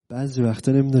بعضی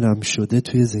وقتا نمیدونم شده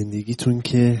توی زندگیتون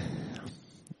که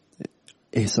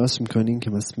احساس میکنین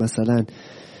که مثلا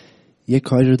یک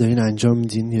کاری رو دارین انجام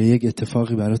میدین یا یک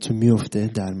اتفاقی براتون میفته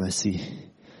در مسیح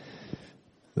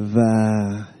و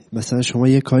مثلا شما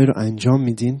یک کاری رو انجام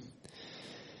میدین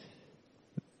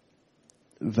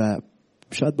و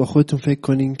شاید با خودتون فکر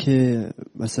کنین که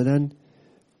مثلا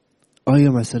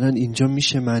آیا مثلا اینجا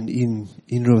میشه من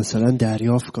این رو مثلا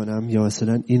دریافت کنم یا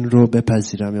مثلا این رو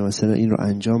بپذیرم یا مثلا این رو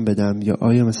انجام بدم یا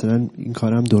آیا مثلا این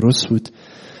کارم درست بود.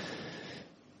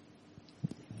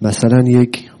 مثلا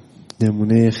یک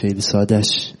نمونه خیلی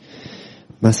سادهش،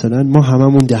 مثلا ما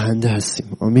هممون دهنده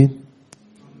هستیم، آمین،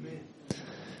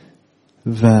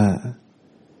 و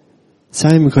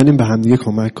سعی میکنیم به همدیگه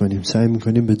کمک کنیم، سعی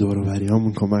میکنیم به دور و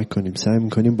بریامون کمک کنیم، سعی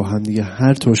میکنیم با همدیگه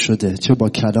هر طور شده، چه با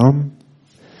کلام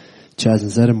چه از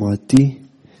نظر مادی،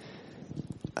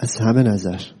 از همه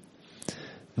نظر.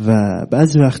 و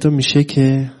بعضی وقتا میشه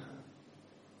که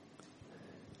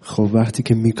خب وقتی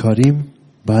که میکاریم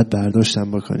باید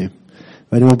برداشتم بکنیم،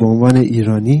 ولی ما به عنوان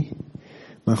ایرانی،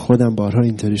 من خودم بارها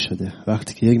اینطوری شده،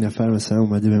 وقتی که یک نفر مثلا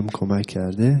اومده بهم کمک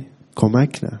کرده،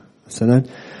 کمک نه، مثلا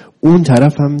اون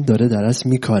طرف هم داره درست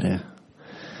میکاره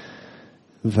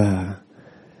و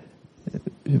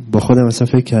با خودم مثلا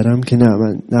فکر کردم که نه،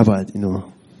 من نباید اینو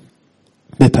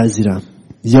بپذیرم،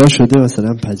 یا شده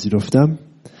مثلا پذیرفتم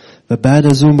و بعد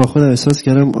از اون با خودم احساس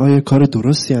کردم آیا کار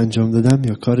درستی انجام دادم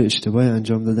یا کار اشتباهی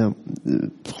انجام دادم.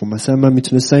 خب مثلا من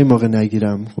میتونستم این موقع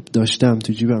نگیرم، خب داشتم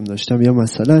تو جیبم داشتم، یا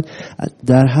مثلا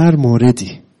در هر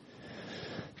موردی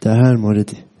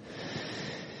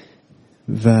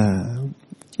و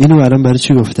اینو برام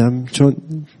چی گفتم؟ چون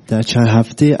در چند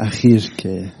هفته اخیر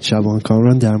که شبان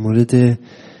کامران در مورد،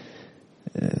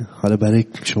 حالا برای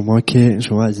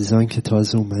شما عزیزان که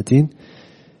تازه اومدین،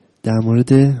 در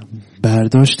مورد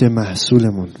برداشت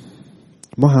محصولمون،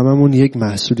 ما هممون یک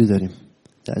محصولی داریم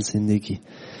در زندگی،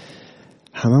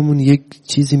 هممون یک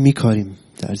چیزی میکاریم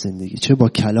در زندگی، چه با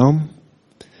کلام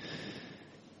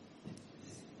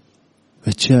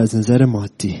و چه از نظر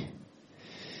مادی،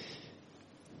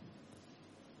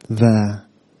 و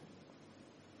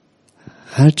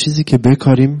هر چیزی که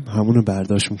بکاریم همونو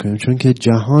برداشت میکنیم، چون که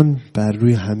جهان بر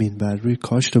روی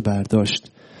کاشت و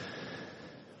برداشت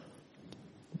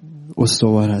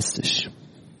استوار هستش.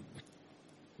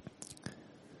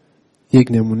 یک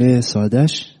نمونه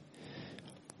سادهش،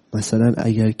 مثلا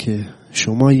اگر که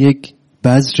شما یک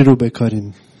بذر رو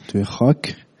بکارین توی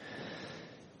خاک،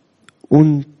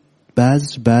 اون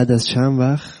بذر بعد از چند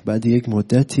وقت، بعد یک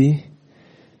مدتی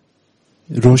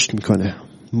رشد میکنه.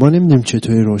 ما نمیدونیم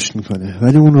چطوری رشد میکنه،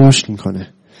 ولی اون رشد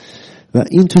میکنه. و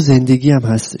این تو زندگی هم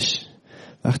هستش.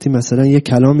 وقتی مثلا یک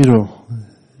کلامی رو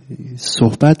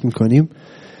صحبت میکنیم،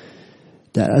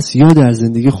 در اصل یا در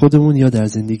زندگی خودمون یا در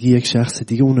زندگی یک شخص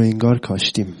دیگه اونو انگار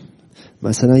کاشتیم.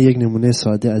 مثلا یک نمونه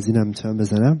ساده از اینم میتونم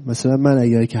بزنم. مثلا من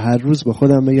اگر که هر روز با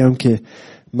خودم بگم که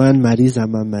من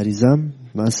مریضم،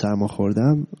 من سرما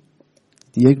خوردم،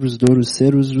 یک روز، دو روز، سه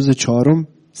روز، روز چهارم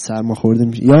سرما خورده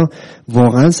میشه، یا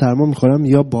واقعا سرما میخورم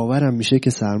یا باورم میشه که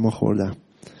سرما خوردم.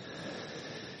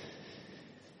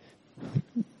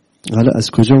 حالا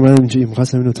از کجا اومدم اینجا؟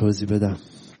 میخواستم اینو توضیح بدم.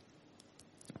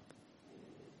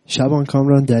 شبان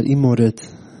کامران در این مورد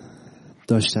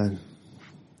داشتن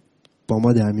با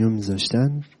ما در میون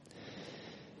میذاشتن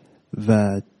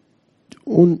و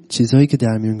اون چیزهایی که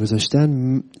در میون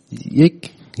گذاشتن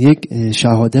یک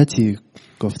شهادتی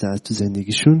گفتن تو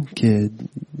زندگیشون که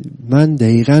من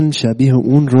دقیقاً شبیه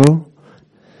اون رو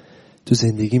تو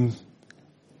زندگیم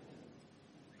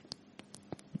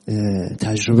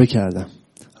تجربه کردم.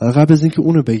 حالا قبل از اینکه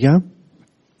اونو بگم،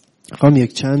 میخوام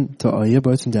یک چند تا آیه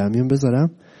باهاتون در میون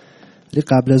بذارم، ولی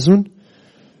قبل از اون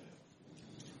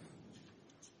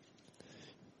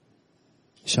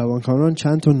شبان کامران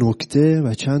چند تا نکته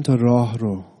و چند تا راه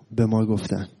رو به ما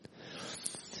گفتن.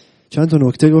 چند تا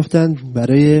نکته گفتن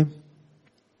برای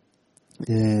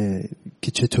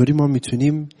که چطوری ما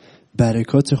میتونیم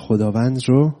برکات خداوند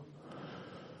رو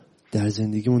در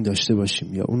زندگیمون داشته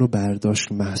باشیم یا اونو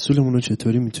برداشت، محصولمون رو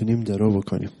چطوری میتونیم درو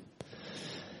بکنیم.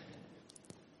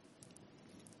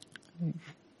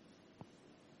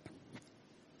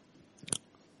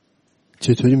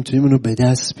 چطوری میتونیم اونو به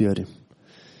دست بیاریم.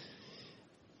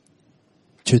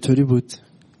 چطوری بود؟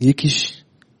 یکیش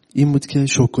این بود که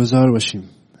شکرگزار باشیم،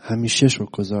 همیشه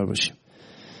شکرگزار باشیم.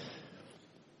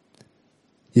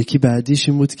 یکی بعدیش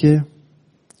این بود که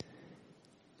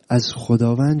از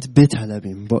خداوند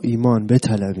بطلبیم، با ایمان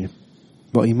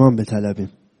بطلبیم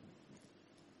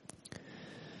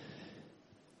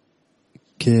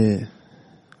که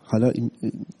حالا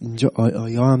اینجا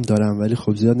آیا هم دارم، ولی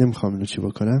خب زیاد نمیخوام اینو چی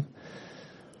بکنم،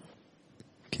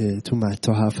 که تو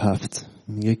متی 7:7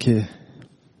 میگه که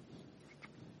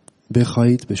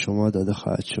بخواهید به شما داده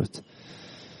خواهد شد،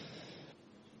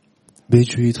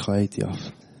 بجویید خواهید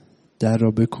یافت، در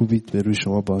را بکوبید به روی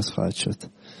شما باز خواهد شد.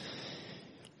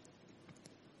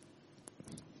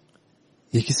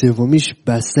 یکی سومیش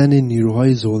بستن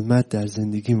نیروهای ظلمت در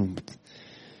زندگیمون بود.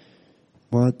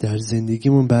 ما در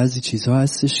زندگیمون بعضی چیزها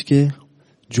هستش که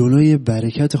جلوی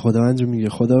برکت خداوند رو میگه.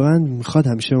 خداوند میخواد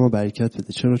همیشه ما برکت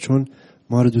بده. چرا؟ چون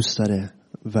ما رو دوست داره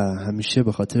و همیشه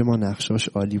به خاطر ما نقشاش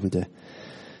عالی بوده.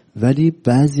 ولی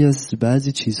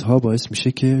بعضی چیزها باعث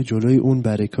میشه که جلوی اون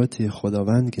برکات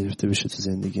خداوند گرفته بشه تو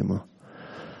زندگی ما،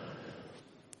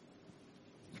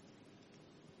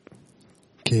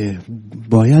 که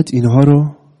باید اینها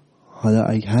رو، حالا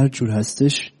اگه هر جور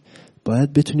هستش،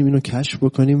 باید بتونیم اینو کشف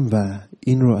بکنیم و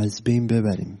این رو از بین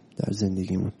ببریم در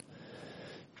زندگیمون،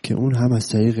 که اون هم از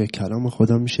طریق کلام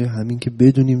خدا میشه، همین که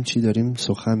بدونیم چی داریم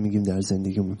سخن میگیم در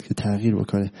زندگیمون که تغییر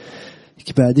بکنه.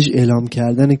 که بعدش اعلام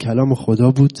کردن کلام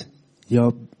خدا بود،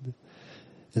 یا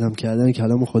اعلام کردن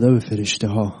کلام خدا به فرشته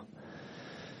ها.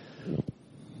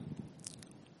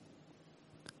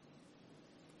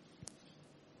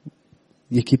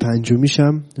 یکی پنجمیش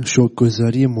هم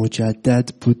شکرگزاری مجدد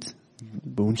بود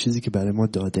به اون چیزی که برای ما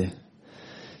داده.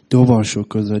 2 بار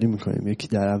شکرگزاری میکنیم، یکی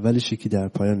در اولش یکی در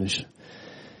پایانش.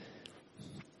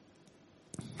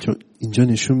 چون اینجا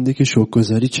نشون میده که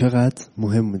شکرگزاری چقدر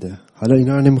مهم بوده. حالا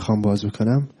اینا رو نمیخوام باز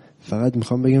بکنم، فقط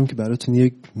میخوام بگم که براتون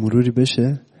یک مروری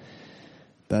بشه،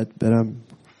 بعد برم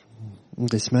اون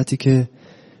قسمتی که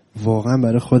واقعا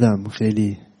برای خودم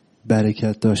خیلی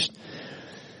برکت داشت.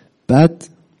 بعد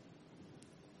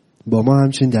با ما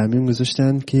همچنین در میون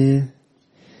گذاشتن که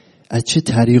از چه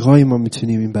طریقایی ما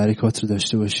میتونیم این برکات رو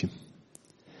داشته باشیم.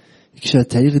 یکیش از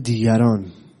طریق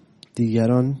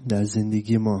دیگران در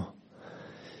زندگی ما،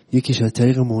 یکیش از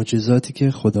طریق معجزاتی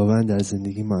که خداوند در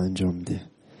زندگی ما انجام میده،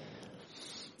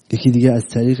 یکی دیگه از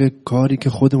طریق کاری که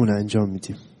خودمون انجام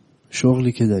میدیم،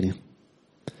 شغلی که داریم،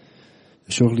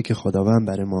 شغلی که خداوند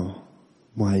برای ما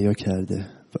مهیا کرده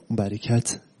و اون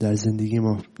برکت در زندگی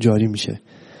ما جاری میشه.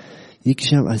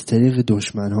 یکیش هم از طریق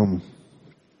دشمن هامون.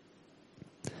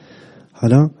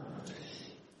 حالا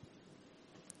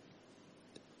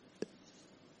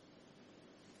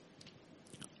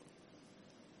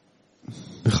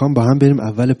میخوام با هم بریم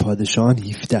اول پادشاهان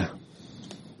 17.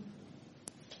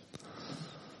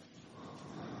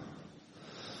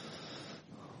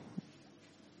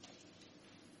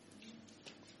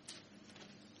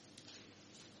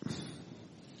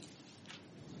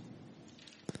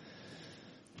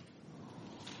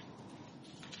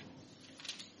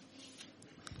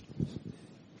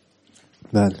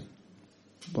 بله،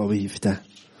 باب 17.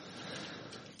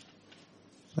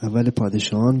 اول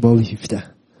پادشاهان باب 17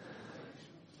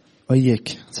 آیه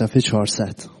 1 صفحه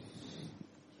 400.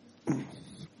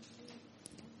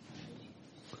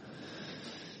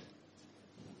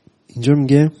 اینجا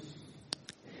میگه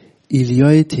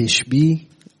ایلیای تشبی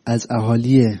از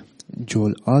اهالی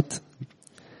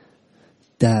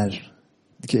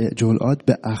جلعاد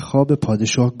به اخاب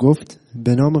پادشاه گفت: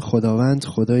 به نام خداوند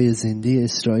خدای زنده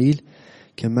اسرائیل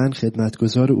که من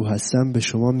خدمتگزار او هستم، به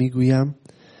شما میگویم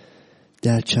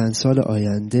در چند سال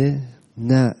آینده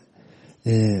نه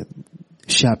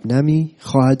شبنمی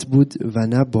خواهد بود و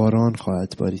نه باران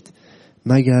خواهد بارید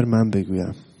مگر من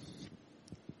بگویم.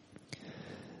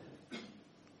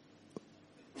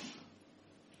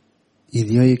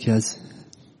 ایلیا یکی از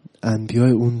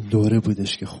انبیای اون دوره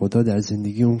بودش که خدا در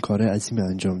زندگی اون کار عظیم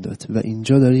انجام داد و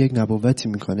اینجا داره یک نبوتی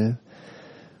میکنه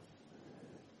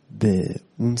به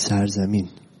اون سرزمین.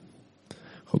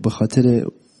 خب به خاطر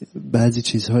بعضی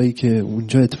چیزهایی که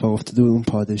اونجا اتفاق افتاده، اون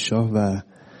پادشاه و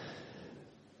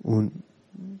اون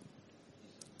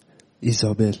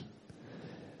ایزابل،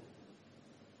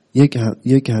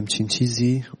 یک همچین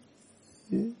چیزی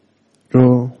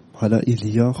رو حالا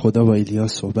خدا با ایلیا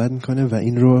صحبت میکنه و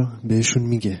این رو بهشون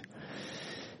میگه.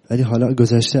 ولی حالا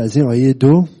گذشته از این آیه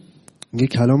 2 میگه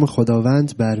کلام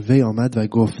خداوند بر وی آمد و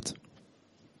گفت.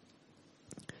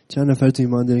 چند نفر تو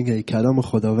ایمان دارین که کلام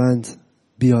خداوند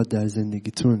بیاد در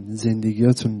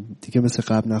زندگیاتون دیگه مثل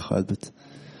قبل نخواهد بود؟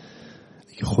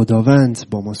 که خداوند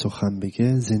با ما سخن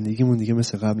بگه، زندگیمون دیگه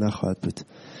مثل قبل نخواهد بود.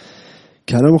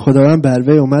 کلام خداوند بر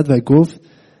وی آمد و گفت: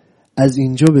 از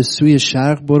اینجا به سوی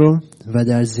شرق برو و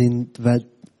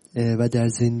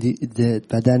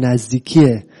در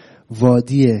نزدیکی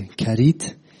وادی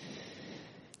کریت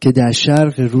که در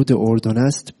شرق رود اردن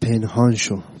است پنهان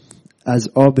شو، از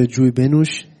آب جوی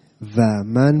بنوش و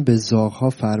من به زاغ‌ها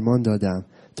فرمان دادم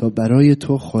تا برای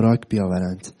تو خوراک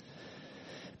بیاورند.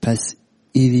 پس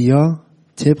ایلیا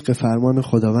طبق فرمان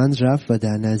خداوند رفت و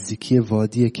در نزدیکی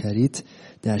وادی کریت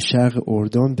در شرق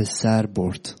اردن به سر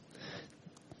برد.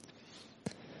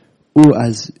 او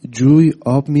از جوی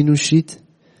آب می نوشید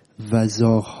و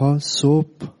زاغ‌ها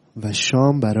صبح و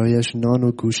شام برایش نان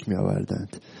و گوشت می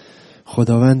آوردند.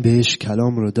 خداوند بهش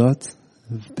کلام رو داد،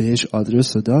 بهش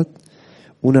آدرس رو داد،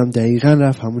 اونم دقیقاً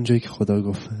رفت همون جایی که خدا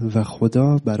گفت و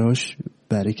خدا براش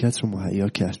برکت رو مهیا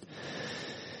کرد.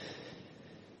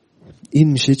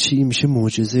 این میشه چی؟ این میشه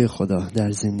معجزه خدا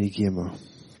در زندگی ما.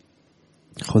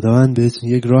 خداوند بهتون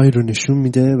یک راهی رو نشون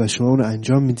میده و شما اون رو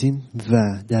انجام میدین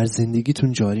و در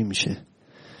زندگیتون جاری میشه.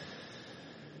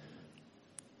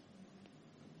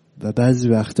 و بعضی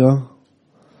وقتا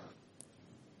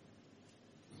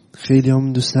خیلی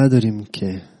هم دوست نداریم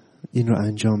که این رو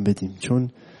انجام بدیم، چون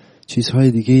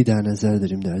چیزهای دیگه‌ای در نظر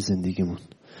داریم در زندگیمون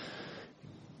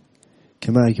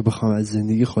که من اگه بخوام از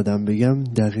زندگی خودم بگم،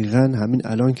 دقیقاً همین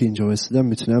الان که اینجا وایسادم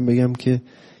میتونم بگم که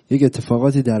یک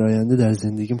اتفاقاتی در آینده در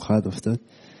زندگیم خواهد افتاد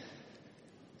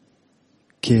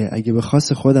که اگه به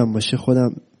خواست خودم باشه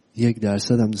خودم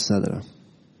 1% هم دوست ندارم.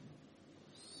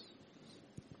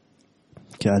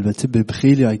 که البته به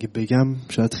خیلی اگه بگم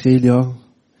شاید خیلی ها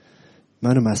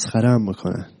منو مسخره هم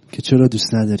بکنن که چرا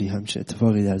دوست نداری همچه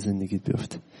اتفاقی در زندگیت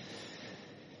بیفته.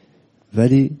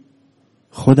 ولی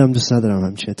خودم دوست ندارم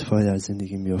همچه اتفاقی در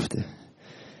زندگیم بیفته.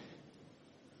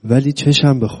 ولی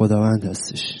چشم به خداوند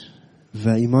هستش و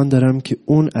ایمان دارم که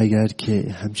اون اگر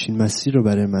که همچین مسیر رو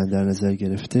برای من در نظر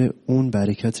گرفته، اون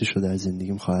برکتش رو در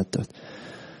زندگیم خواهد داد.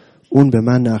 اون به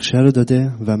من نقشه رو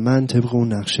داده و من طبق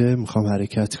اون نقشه میخوام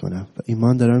حرکت کنم و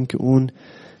ایمان دارم که اون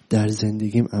در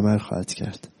زندگیم عمل خواهد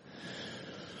کرد.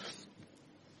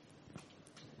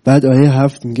 بعد آیه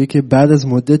 7 میگه که بعد از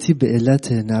مدتی به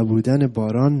علت نبودن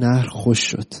باران نهر خشک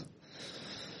شد.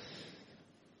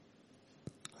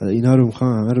 حالا اینا رو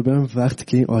میخوام همه رو برم، وقتی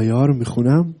که این آیه ها رو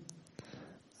میخونم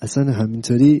اصلا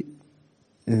همینطوری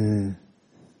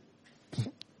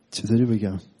چطوری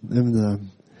بگم نمیدونم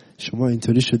شما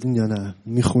اینطوری شدین یا نه،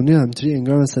 میخونی همینطوری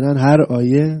انگار مثلا هر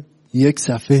آیه یک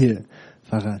صفحه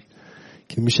فقط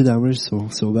که میشه در موردش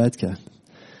صحبت کرد.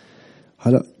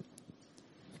 حالا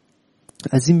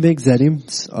از این بگذریم.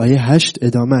 آیه 8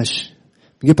 ادامش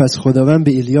میگه پس خداوند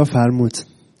به ایلیا فرمود.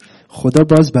 خدا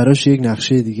باز براش یک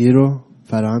نقشه دیگه رو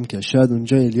فراهم کرد. شاید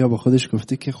اونجا ایلیا با خودش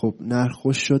گفته که خب نهر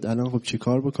خشک شد، الان خب چی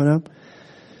کار بکنم؟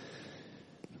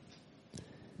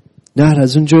 نهر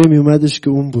از اون جایی می اومدش که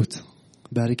اون بود،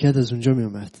 برکت از اونجا می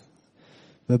اومد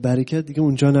و برکت دیگه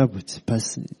اونجا نبود.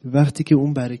 پس وقتی که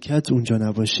اون برکت اونجا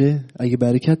نباشه، اگه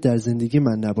برکت در زندگی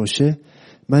من نباشه،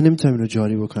 من نمیتونم اینو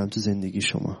جاری بکنم تو زندگی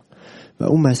شما. و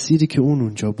اون مسیری که اون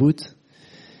اونجا بود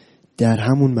در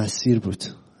همون مسیر بود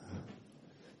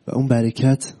و اون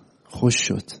برکت خوش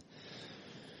شد.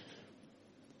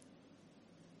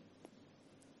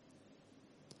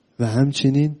 و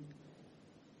همچنین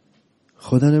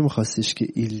خدا نمیخواستش که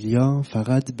ایلیا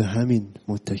فقط به همین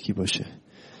متکی باشه.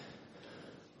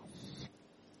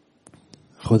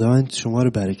 خداوند شما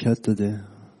رو برکت داده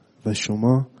و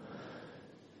شما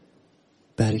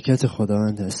برکت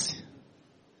خداوند هستی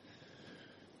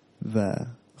و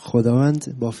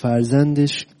خداوند با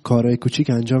فرزندش کارهای کوچیک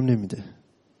انجام نمیده،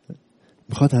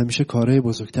 میخواد همیشه کارهای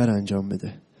بزرگتر انجام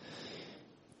بده.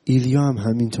 ایلیا هم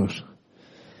همینطور.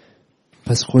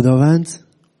 پس خداوند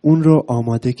اون رو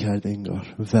آماده کرده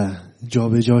انگار و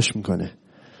جابجاش میکنه.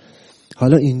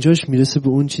 حالا اینجاش میرسه به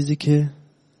اون چیزی که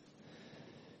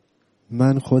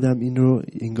من خودم این رو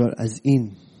انگار از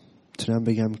این میتونم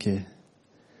بگم که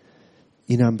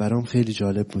اینم برام خیلی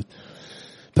جالب بود.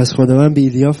 پس خداوند به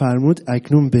ایلیا فرمود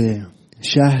اکنون به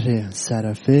شهر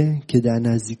سرفه که در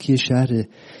نزدیکی شهر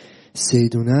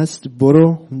سیدون است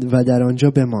برو و در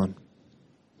آنجا بمان.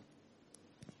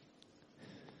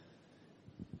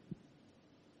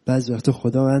 بعضی وقتا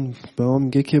خداوند به ما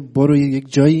میگه که برو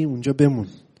یک جایی اونجا بمون.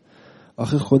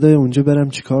 آخه خدای اونجا برم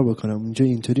چیکار بکنم؟ اونجا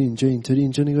اینطوری،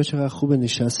 اینجا نگاه چقدر خوبه،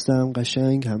 نشستم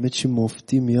قشنگ، همه چی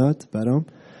مفتی میاد برام،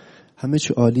 همه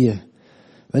چی عالیه.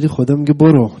 ولی خدا میگه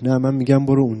برو. نه، من میگم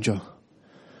برو اونجا.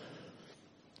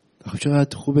 آخه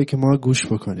چقدر خوبه که ما گوش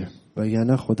بکنیم،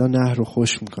 وگرنه خدا نهر رو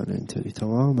خشک میکنه اینطوری تا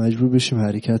ما مجبور بشیم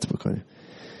حرکت بکنیم.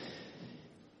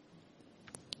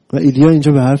 و ایلیا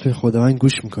اینجا به حرف خداوند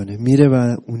گوش میکنه، میره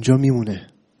و اونجا میمونه.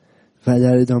 و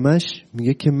در ادامش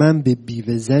میگه که من به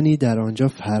بیوه زنی در آنجا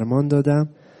فرمان دادم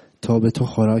تا به تو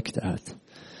خوراک دهد.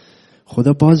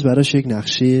 خدا باز براش یک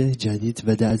نقشه جدید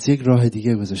و از یک راه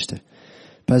دیگه گذاشته.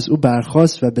 پس او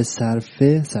برخاست و به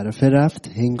صرفه رفت.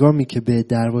 هنگامی که به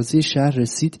دروازه شهر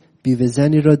رسید بیوه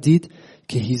زنی را دید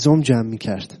که هیزم جمع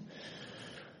میکرد.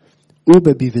 او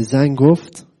به بیوه زن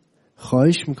گفت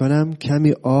خواهش میکنم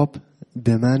کمی آب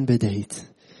به من بدهید.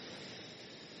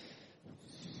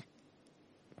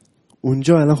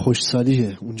 اونجا الان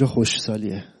خوشسالیه، اونجا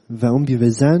خوشسالیه و اون بیوه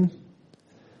زن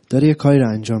داره یه کاری رو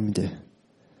انجام میده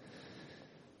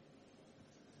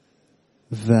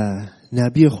و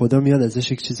نبی خدا میاد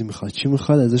ازش یک چیزی میخواد. چی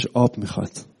میخواد؟ ازش آب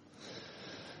میخواد.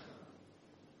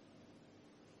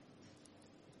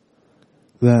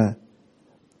 و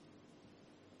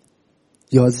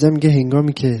 11 میگه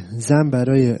هنگامی که زن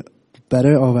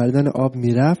برای آوردن آب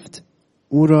میرفت،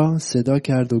 او را صدا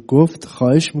کرد و گفت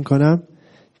خواهش میکنم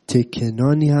تکه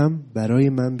نانی هم برای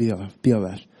من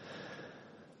بیاور.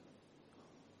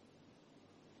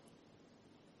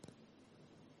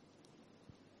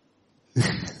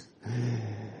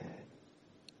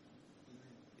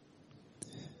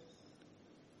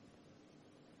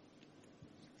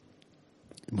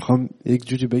 میخوام یک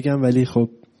جوری بگم ولی خب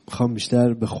میخوام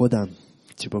بیشتر به خودم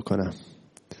چی بکنم.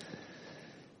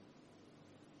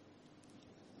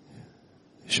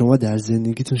 شما در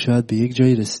زندگیتون شاید به یک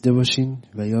جایی رسیده باشین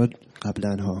و یا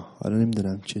قبلنها، حالا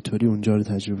نمیدونم چطوری اونجا رو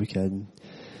تجربه کردین،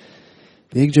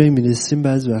 به یک جایی میرسیم.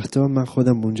 بعض وقتا من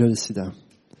خودم به اونجا رسیدم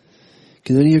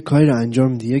که داری یک کاری رو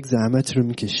انجام میدی، یک زحمت رو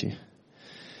میکشی،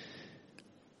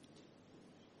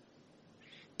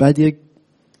 بعد یک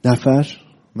نفر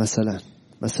مثلا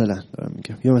دارم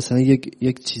میگم، یا مثلا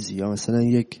یک چیزی، یا مثلا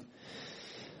یک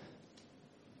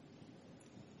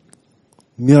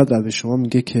میاد و به شما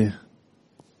میگه که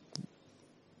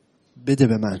بده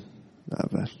به من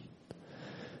اول،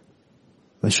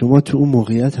 و شما تو اون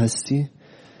موقعیت هستی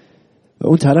و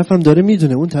اون طرف هم داره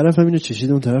میدونه، اون طرف هم اینو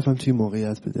چشیده، اون طرف هم توی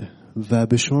موقعیت بده و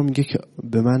به شما میگه که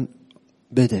به من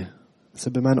بده،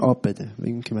 مثلا به من آب بده.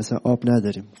 بگیم که مثلا آب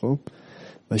نداریم، خب،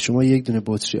 و شما یک دونه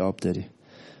بطری آب داری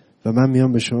و من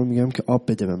میام به شما میگم که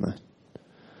آب بده به من.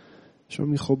 شما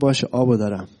میگی خب باشه آبو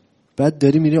دارم. بعد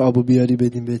داری میری آبو بیاری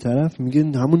بدیم به طرف، میگه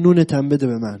همون نونت هم بده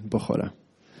به من بخورم.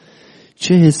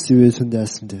 چه حسی بهتون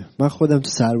دست میده؟ من خودم تو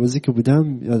سربازی که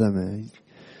بودم یادمه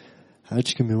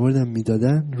هرچی که میوردم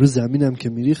میدادن، رو زمینم که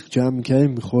میریخ جمع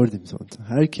میکردیم میخوردیم.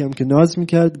 هر کی هم که ناز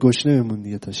میکرد گشنه بمون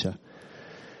دیگه تا شب.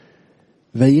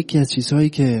 و یکی از چیزهایی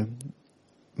که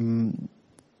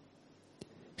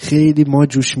خیلی ما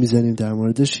جوش میزنیم در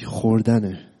موردش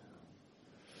خوردنه.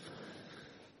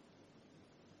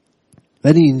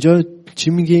 ولی اینجا چی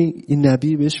میگه این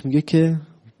نبی؟ بهش میگه که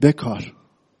بکار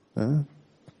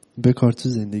تو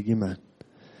زندگی من،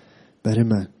 برای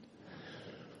من.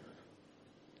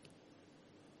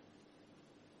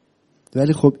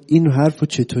 ولی خب این حرفو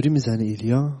چطوری میزنه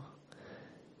ایلیا؟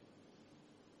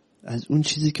 از اون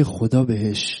چیزی که خدا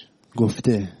بهش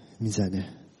گفته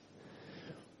میزنه،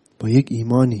 با یک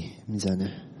ایمانی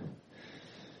میزنه.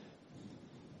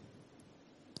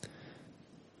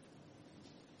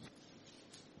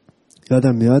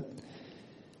 یادم میاد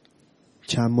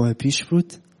چند ماه پیش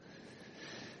بود،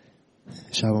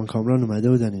 شبان کامران اومده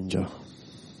بودن اینجا،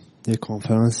 یک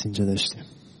کنفرانس اینجا داشتیم.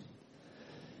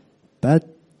 بعد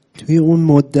توی اون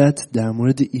مدت در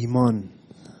مورد ایمان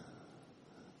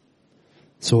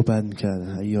صحبت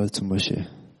میکردن، یادتون باشه.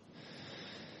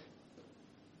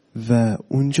 و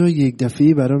اونجا یک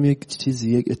دفعه برام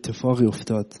یک اتفاقی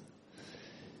افتاد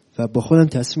و با خودم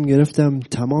تصمیم گرفتم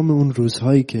تمام اون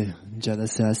روزهایی که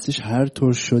جلسه هستش هر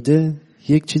طور شده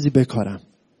یک چیزی بکارم.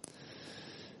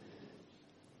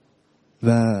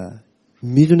 و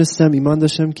میدونستم، ایمان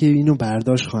داشتم که اینو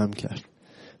برداشت خواهم کرد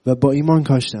و با ایمان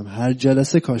کاشتم. هر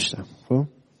جلسه کاشتم، خب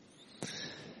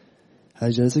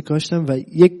هر جلسه کاشتم و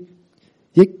یک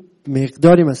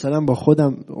مقداری مثلا با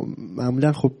خودم،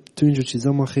 معمولا خب تو اینجور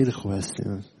چیزا ما خیلی خوب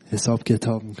هستیم، حساب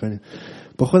کتاب میکنیم،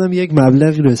 با خودم یک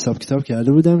مبلغی رو حساب کتاب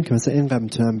کرده بودم که مثلا اینقدر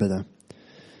میتونم بدم.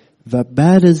 و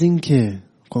بعد از این که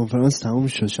کنفرانس تموم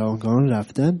شد، شبانکاران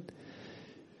رفتن،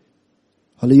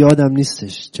 حالا یادم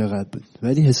نیستش چقدر بود،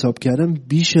 ولی حساب کردم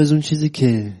بیش از اون چیزی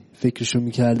که فکرشو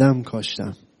میکردم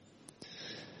کاشتم.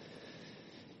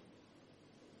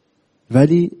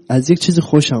 ولی از یک چیز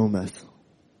خوشم اومد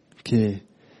که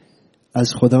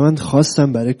از خداوند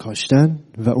خواستم برای کاشتن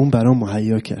و اون برام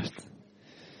مهیا کرد.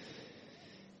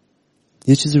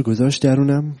 یه چیزی رو گذاشت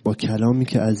درونم با کلامی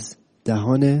که از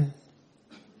دهان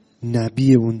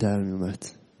نبی اون در می اومد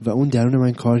و اون درون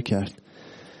من کار کرد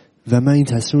و من این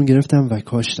تصمیم گرفتم و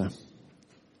کاشتم.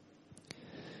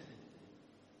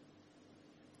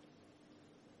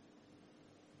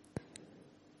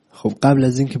 خب قبل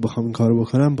از این که بخوام این کارو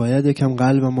بکنم باید یکم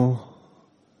قلبمو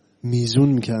میزون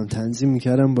میکردم، تنظیم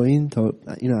میکردم با این تا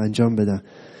اینو انجام بدم.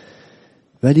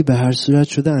 ولی به هر صورت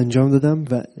شده انجام دادم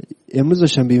و امروز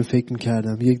داشتم به این فکر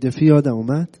میکردم. یک دفعه یادم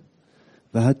اومد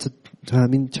و حتی تو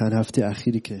همین چند هفته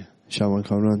اخیری که شبان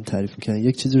کامران تعریف میکردن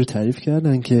یک چیزی رو تعریف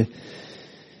کردن که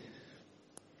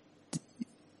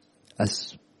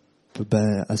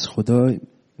از خدا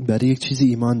برای یک چیزی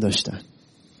ایمان داشتن،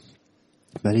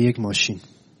 برای یک ماشین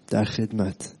در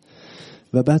خدمت،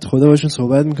 و بعد خدا باشون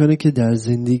صحبت میکنه که در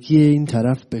زندگی این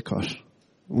طرف بکار،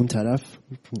 اون طرف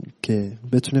که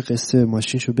بتونه قصه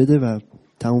ماشینشو بده و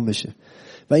تموم بشه،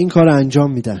 و این کار رو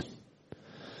انجام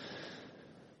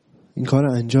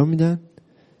میدن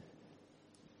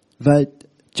و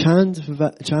چند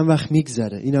وقت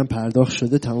میگذره، اینم پرداخت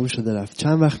شده، تموم شده، رفت.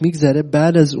 چند وقت میگذره،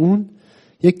 بعد از اون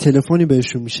یک تلفنی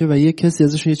بهشون میشه و یک کسی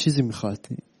ازشون یه چیزی میخواد.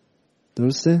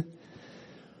 درسته؟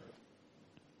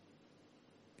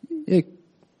 یک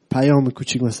پیام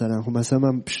کوچیک مثلا، خب مثلا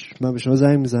من به شما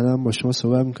زنگ میزنم، با شما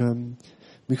صحبت میکنم،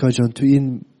 میکا جان تو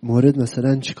این مورد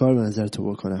مثلا چی کار به نظر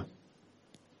تو بکنم،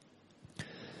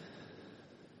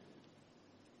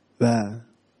 و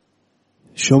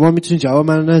شما میتونی جواب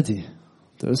من ندی،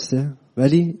 درسته؟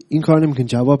 ولی این کار نمیکنه،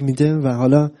 جواب میده و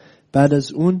حالا بعد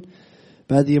از اون،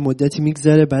 بعد یه مدتی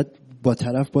میگذره، بعد با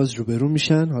طرف باز روبرو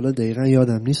میشن. حالا دقیقا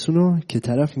یادم نیست اونو، که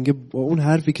طرف میگه با اون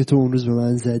حرفی که تو اون روز به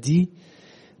من زدی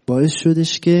باعث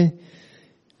شدش که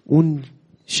اون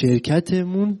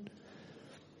شرکتمون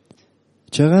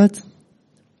چقدر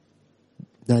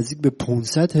نزدیک به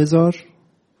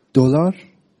 $500,000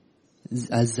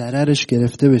 از ضررش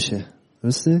گرفته بشه،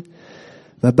 درسته؟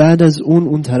 و بعد از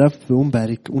اون طرف به اون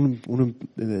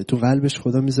تو قلبش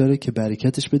خدا میذاره که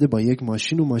برکتش بده با یک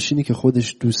ماشین، و ماشینی که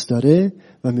خودش دوست داره،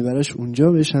 و میبرش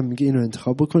اونجا، بهش هم میگه اینو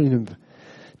انتخاب بکن. اینو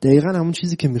دقیقاً همون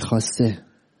چیزی که میخواسته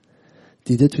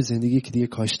دیده تو زندگی که دیگه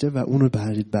کاشته و اونو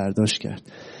برداشت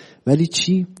کرد. ولی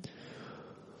چی؟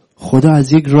 خدا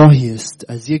از یک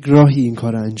راهی این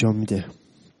کار انجام میده.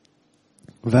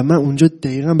 و من اونجا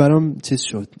دقیقاً برام چیز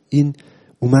شد، این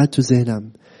اومد تو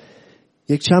ذهنم.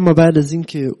 یک چند ماه بعد از این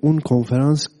که اون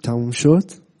کنفرانس تموم شد،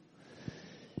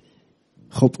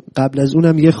 خب قبل از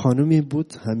اونم یه خانومی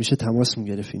بود همیشه تماس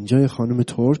میگرفت اینجا، یه خانم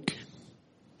ترک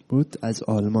بود از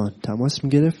آلمان تماس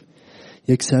میگرفت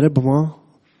یک سره با ما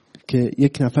که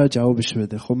یک نفر جوابش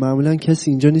بده. خب معمولا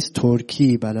کسی اینجا نیست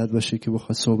ترکی بلد باشه که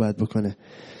بخواد صحبت بکنه،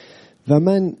 و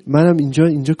منم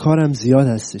اینجا کارم زیاد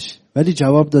هستش، ولی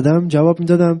جواب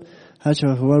میدادم، هر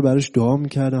چند بار براش دعا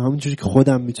میکردم، همونجوری که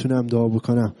خودم میتونم دعا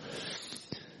بکنم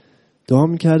دعا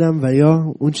میکردم، و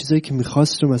یا اون چیزایی که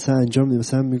میخواست رو مثلا انجام میدم.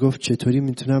 مثلا میگفت چطوری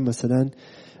میتونم مثلا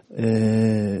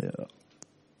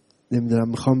نمیدونم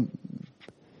میخوام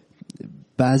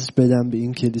بذر بدم به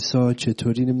این کلیسا،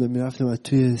 چطوری نمیدونم میرفتم از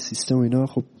توی سیستم و اینا.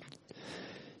 خب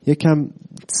یکم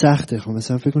سخته. خب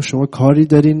مثلا فکر کن شما کار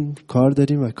دارین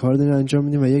و کار دارین انجام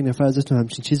میدین و یک نفر ازتون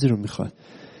همچین چیزی رو میخواد،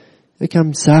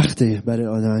 یکم سخته برای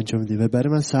آدم انجام بده، و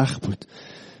برای من سخت بود،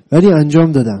 ولی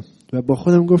انجام دادم و با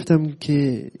خودم گفتم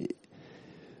که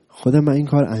خودم من این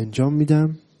کار انجام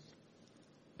میدم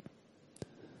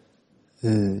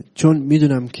چون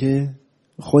میدونم که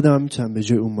خودم هم میتونم به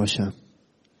جای اون باشم.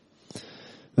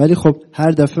 ولی خب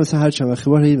هر دفعه مثلا هر چند وقت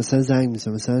بار مثلا زنگ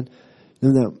میزنم، مثلا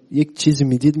نمیدونم یک چیزی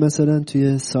میدید مثلا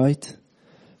توی سایت،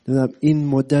 نمیدونم این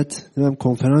مدت نمیدونم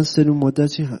کنفرانس داریم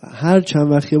مدتی، هر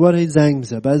چند وقت بار زنگ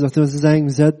میزد. بعضی وقتا مثلا زنگ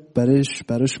میزد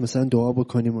براش مثلا دعا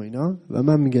بکنیم و اینا، و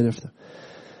من میگرفتم.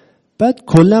 بعد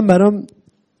کلا برام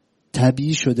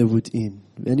طبیعی شده بود این،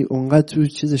 یعنی اونقدر تو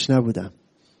چیزش نبودم،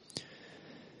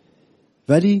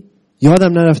 ولی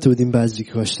یادم نرفته بود این بذری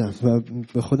که کاشتم و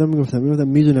به خودم میگفتم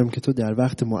میدونم که تو در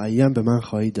وقت معین به من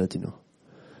خواهی داد اینو.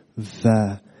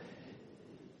 و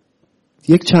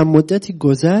یک چند مدتی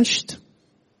گذشت،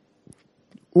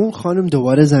 اون خانم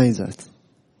دوباره زنگ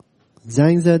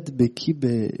زد به کی؟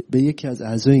 به یکی از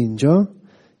اعضای اینجا.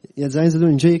 یا زنگ زد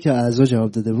اینجا یکی از اعضا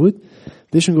جواب داده بود،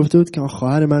 بهشون گفته بود که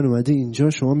خواهر من اومده اینجا،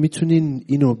 شما میتونین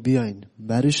اینو بیاین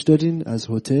برش دارین از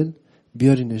هتل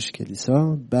بیارینش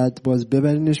کلیسا، بعد باز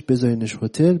ببرینش بذارینش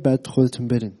هتل، بعد خودتون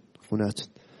برین خونتون.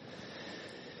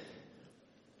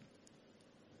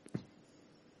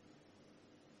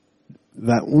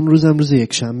 و اون روزم روز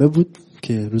یکشنبه بود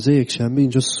که روز یکشنبه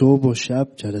اینجا صبح و شب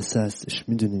جلسه هستش،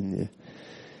 میدونین.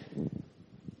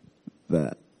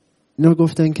 و اینا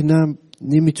گفتن که نه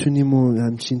نمیتونیم و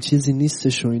همچین چیزی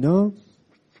نیستش و اینا.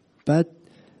 بعد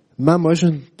من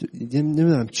باشون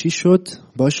نمیدونم چی شد،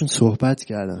 باشون صحبت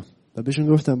کردم و بهشون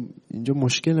گفتم اینجا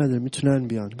مشکل نداره میتونن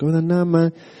بیان. گفتن نه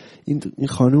من این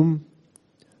خانم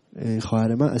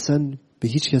خواهر من اصلا به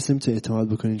هیچ کسی نمیتونه اعتماد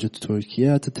بکنه اینجا تو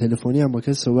ترکیه، حتی تلفنی هم با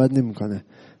کسی صحبت نمیکنه،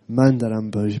 من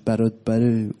دارم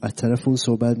برای از طرف اون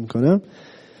صحبت میکنم،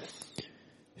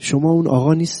 شما اون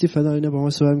آقا نیستی فلان اینا، با ما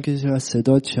صحبت میکنه از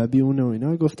صدات شبیه اونه و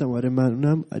اینا. گفتم آره من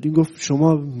اونم. علی گفت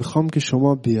شما میخوام که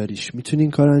شما بیاریش، میتونی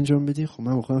این کار انجام بدی؟ خب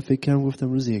من خودم فکر کردم،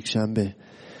 گفتم روز یکشنبه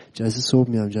جلسه صبح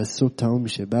میام، جلسه صبح تموم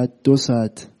میشه، بعد 2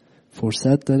 ساعت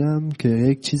فرصت دارم که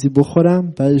یک چیزی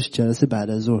بخورم، بعدش جلسه بعد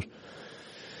از ظهر.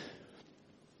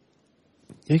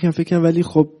 یکم فکر کنم، ولی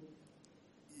خب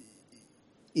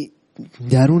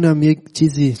درونم یک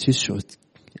چیز شد.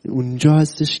 اونجا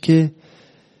هستش که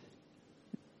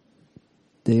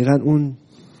دقیقا اون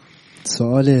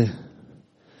سوال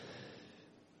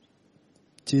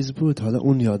چیز بود، حالا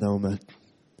اون یادم اومد،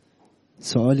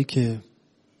 سوالی که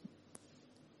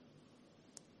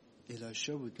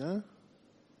الیشا بود، نه؟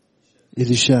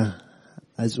 الیشا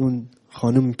از اون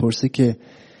خانم میپرسه که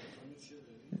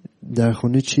در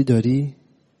خونه چی داری؟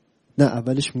 نه،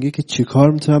 اولش میگه که چی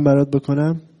کار میتونم برات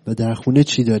بکنم و در خونه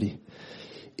چی داری.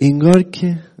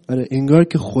 انگار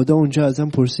که خدا اونجا ازم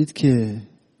پرسید که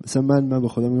مثلا من به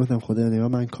خدا میگفتم خدا نگاه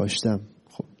من کاشتم.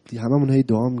 خب هممون هی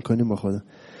دعا میکنیم با خدا.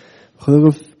 خدا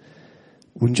گفت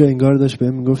اونجا انگار داشت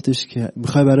بهم میگفتش که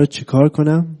میخوای برات چی کار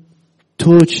کنم؟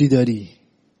 تو چی داری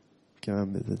که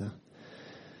من بدم.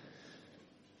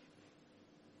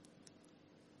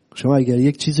 شما اگر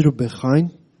یک چیزی رو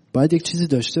بخواین باید یک چیزی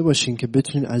داشته باشین که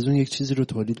بتونین از اون یک چیزی رو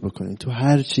تولید بکنین تو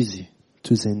هر چیزی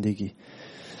تو زندگی.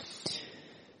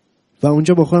 و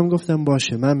اونجا با خودم گفتم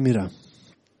باشه من میرم.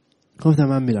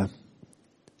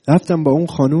 رفتم با اون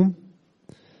خانوم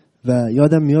و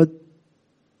یادم میاد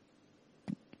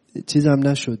چیزم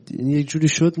نشد، یعنی یک جوری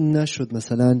نشد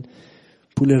مثلا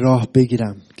پول راه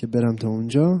بگیرم که برم تا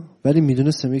اونجا، ولی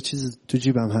میدونستم یک چیز تو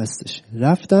جیبم هستش.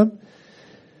 رفتم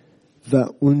و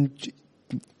اون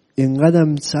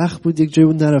اینقدرم سخت بود، یک جایی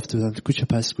بود نرفته بودم تو کوچه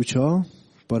پس کوچه ها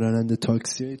با راننده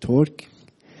تاکسی ترک.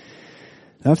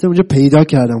 رفتم اونجا پیدا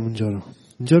کردم اونجا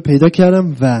رو پیدا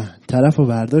کردم و طرف رو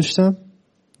برداشتم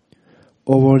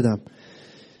آوردم.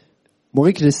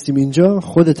 موقعی که رسیدیم اینجا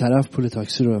خود طرف پول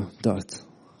تاکسی رو داد.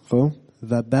 خب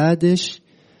و بعدش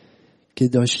که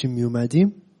داشتیم می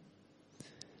اومدیم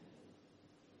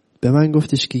به من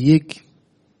گفتش که یک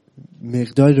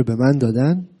مقداری رو به من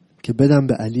دادن که بدم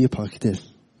به علی پاکدل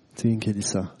تو این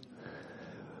کلیسا.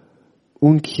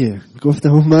 اون کیه؟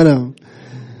 گفتم اون منم.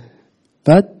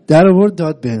 بعد در آورد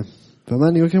داد بهم و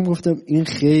من نگاه کردم گفتم این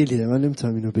خیلیه، من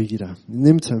نمیتونم اینو بگیرم،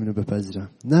 نمیتونم اینو بپذیرم.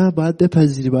 نه باید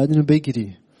بپذیری، باید اینو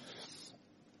بگیری،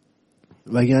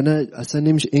 وگرنه اصلا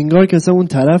نمیشه. انگار که اصلا اون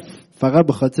طرف فقط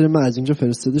به خاطر من از اینجا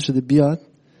فرستاده شده بیاد،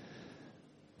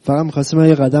 فقط می‌خواسته من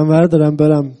یه قدم بردارم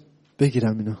برم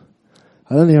بگیرم اینو.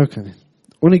 حالا نگاه کنید،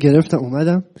 اونو گرفتم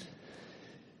اومدم.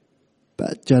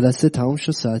 بعد جلسه تموم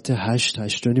شد ساعت 8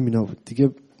 اینا بود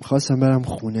دیگه. خواستم برم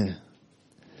خونه،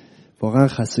 واقعا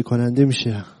خسته کننده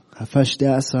میشه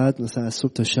 7-10 ساعت مثلا از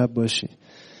صبح تا شب باشی.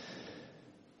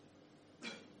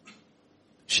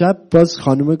 شب باز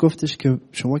خانومه گفتش که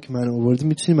شما که منو آوردی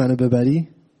میتونی منو ببری؟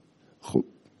 خب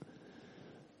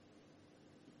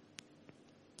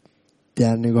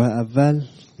در نگاه اول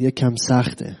یه کم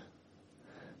سخته،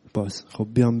 باز خب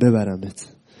بیام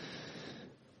ببرمت.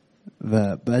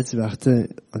 و بعضی وقت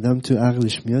آدم تو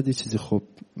عقلش میاد یه چیزی، خب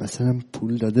مثلا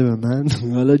پول داده به من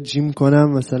حالا جیم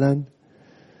کنم مثلا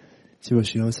چی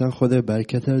باشه، یا مثلا خدا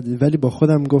برکت رو دید. ولی با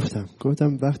خودم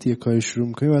گفتم وقتی یه کاری شروع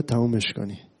میکنی باید تمومش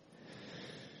کنی.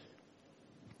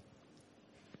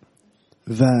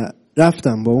 و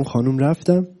رفتم با اون خانوم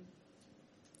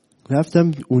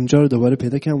رفتم اونجا رو دوباره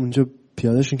پیدا کردم. اونجا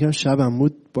پیادهشون کردم، شبم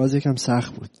بود باز یکم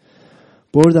سخت بود.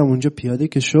 بردم اونجا پیاده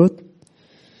که شد.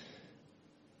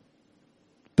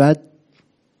 بعد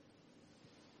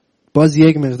باز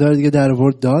یک مقدار دیگه در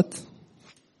آورد داد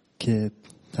که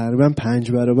تقریبا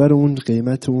 5 برابر اون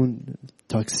قیمت اون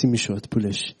تاکسی میشد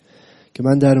پولش. که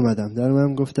من در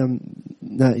اومدم گفتم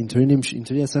نه اینطوری نمیشه،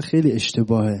 اینطوری اصلا خیلی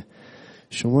اشتباهه.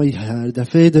 شما هر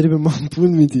دفعه داری به من پول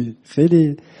میدی.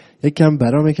 خیلی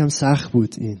برام یکم سخت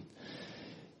بود این.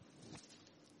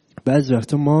 بعضی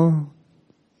وقتا ما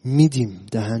میدیم،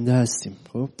 دهنده هستیم،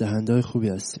 خب دهنده خوبی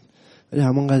هستیم، ولی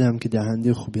همون قدم که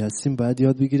دهنده خوبی هستیم باید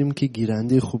یاد بگیریم که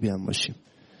گیرنده خوبی هم باشیم.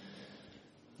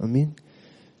 آمین.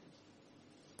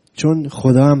 چون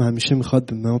خدا هم همیشه میخواد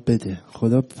به ما بده.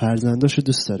 خدا فرزنداشو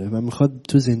دوست داره و میخواد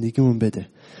تو زندگیمون بده.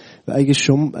 و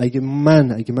اگه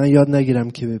من یاد نگیرم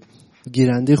که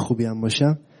گیرنده خوبی هم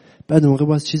باشم، بعد موقع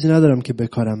باز چیزی ندارم که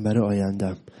بکارم برای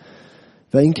آیندم.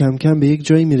 و این کم کم به یک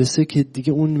جایی میرسه که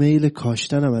دیگه اون میل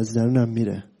کاشتنم از درونم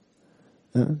میره،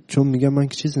 چون میگم من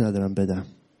که چیزی ندارم بدم.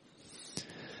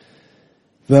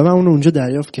 و من اونجا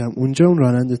دریافت کردم. اونجا اون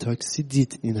راننده تاکسی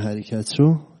دید این حرکت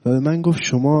رو و به من گفت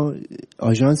شما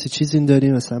آژانس چیزی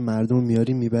دارین مثلا مردم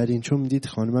میارین میبرین؟ چون دید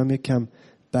خانمم یک کم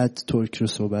بد ترک رو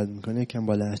صحبت میکنه، یک کم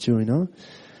با لهجه و اینا.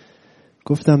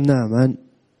 گفتم نه، من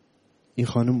این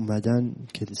خانم اومدن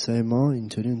کلیسای ما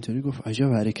اینطوری. گفت عجب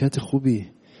حرکت خوبی.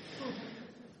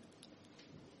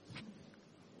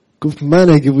 گفت من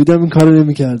اگه بودم این کارو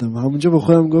نمی‌کردم. همونجا با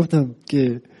خودم گفتم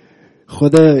که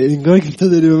خدا انگار که تو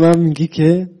داری به من میگی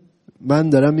که من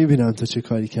دارم میبینم تو چه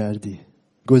کاری کردی.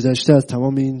 گذشته از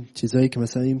تمام این چیزایی که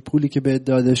مثلا این پولی که بهت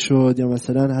داده شد یا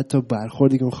مثلا حتی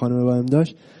برخوردی که اون خانم با هم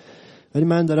داشت، ولی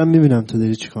من دارم میبینم تو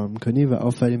داری چی کار میکنی و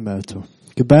آفرین بر تو.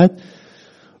 که بعد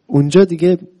اونجا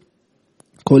دیگه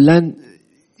کلن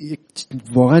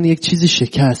واقعا یک چیزی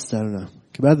شکست درونم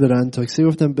که بعد به راننده تاکسی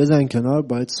گفتم بزن کنار،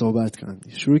 باید صحبت کنم.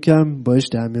 شروع کردم باهاش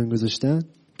در میان گذاشتن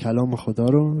کلام خدا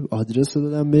رو، آدرس رو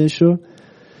دادم بهش رو.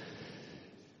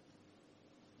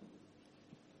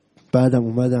 بعدم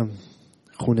اومدم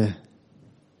خونه.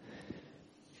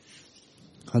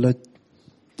 حالا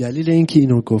دلیل این که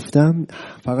اینو گفتم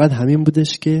فقط همین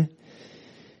بودش که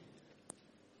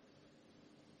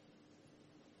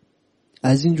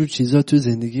از اینجور چیزا تو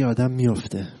زندگی آدم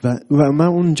میفته و من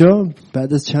اونجا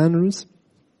بعد از چند روز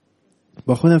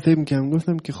با خودم فکر میکنم،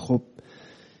 گفتم که خب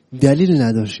دلیل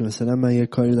نداشت مثلا من یه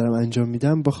کاری دارم انجام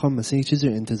میدم بخوام مثلا یه چیزی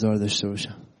رو انتظار داشته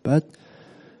باشم. بعد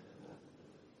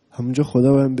همونجا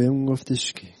خدا بهم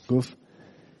گفتش که گفت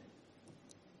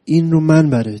این رو من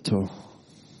برای تو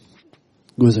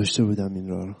گذاشته بودم این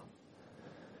رو.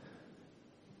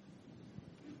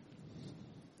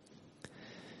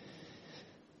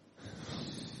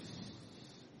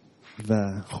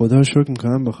 و خدا رو شکر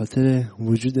میکنم به خاطر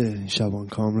وجود شبان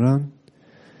کامران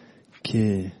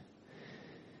که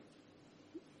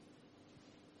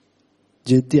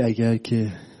جدی اگر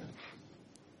که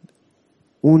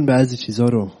اون بعضی چیزا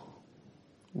رو،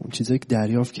 اون چیزایی که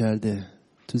دریافت کرده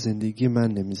تو زندگی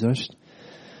من نمیذاشت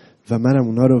و منم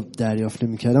اونا رو دریافت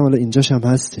نمیکردم، حالا اینجاش هم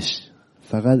هستش،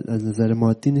 فقط از نظر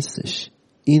مادی نیستش.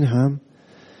 این هم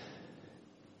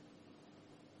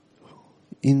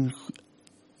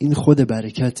این خود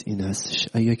برکت این هستش.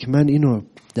 اگر که من اینو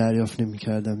دریافت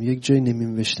نمیکردم، یک جای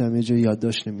نمینوشتم، یک جای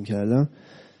یادداشت نمیکردم،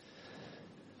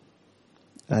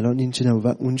 الان این چه و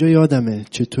اونجا یادمه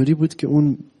چطوری بود که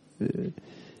اون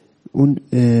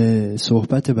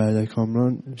صحبت برادر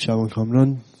کامران، شبان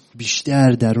کامران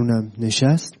بیشتر درونم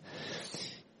نشست.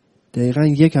 دقیقا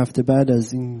یک هفته بعد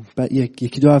از این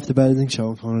یکی دو هفته بعد از این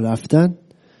شبان کامران رفتن،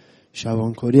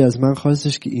 شبان کوری از من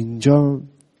خواستش که اینجا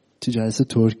تو جلسه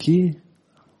ترکی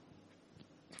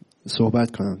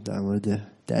صحبت کنم در مورد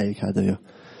دریک هدایا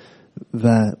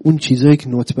و اون چیزایی که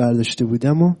نوت برداشته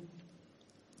بودم و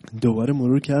دوباره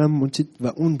مرور کردم و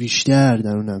اون بیشتر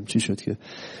درونم چی شد که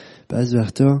بعضی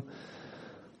وقتا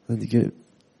دیگه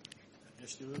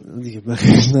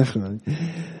بخیش نخونم،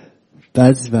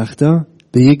 بعضی وقتا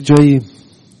به یک جایی،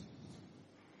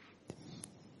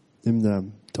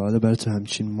 نمیدونم تا حالا برای تو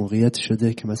همچین موقعیت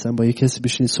شده که مثلا با یک کسی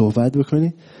بشینی صحبت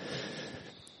بکنی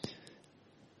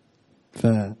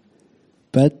و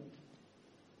بعد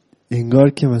انگار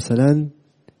که مثلا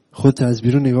خودت از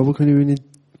بیرون نگاه بکنی ببینید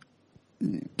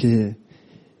که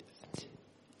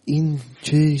این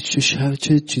چه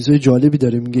چیزای جالبی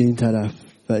داره میگه این طرف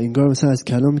و انگار مثلا از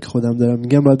کلامی که خودم دارم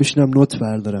میگم باید بشینم نوت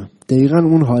بردارم. دقیقاً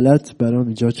اون حالت برام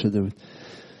ایجاد شده بود.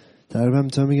 تقریبا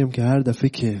میتونم میگم که هر دفعه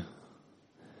که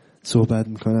صحبت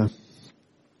میکنم،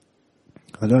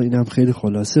 حالا اینم خیلی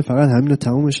خلاصه، فقط همین رو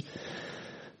تمومش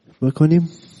بکنیم.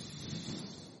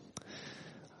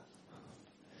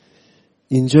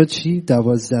 اینجا چی؟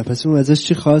 12. پس اون ازش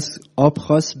چی خواست؟ آب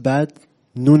خواست، بعد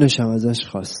نونش هم ازش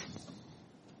خواست.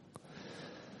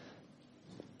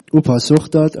 او پاسخ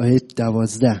داد، آیه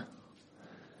 12: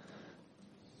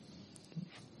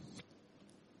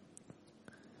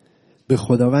 به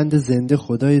خداوند زنده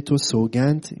خدای تو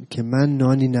سوگند که من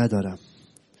نانی ندارم.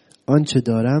 آنچه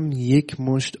دارم یک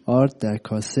مشت آرد در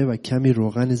کاسه و کمی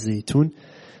روغن زیتون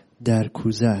در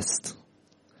کوزه است.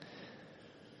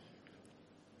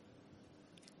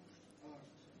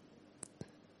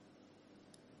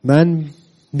 من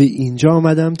به اینجا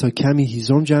آمدم تا کمی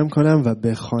هیزم جمع کنم و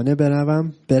به خانه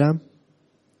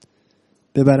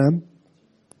ببرم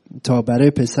تا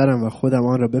برای پسرم و خودم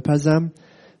آن را بپزم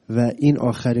و این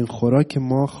آخرین خوراک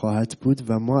ما خواهد بود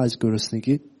و ما از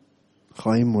گرسنگی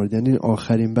خواهیم مرد. یعنی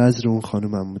آخرین بذر اون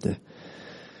خانمم بوده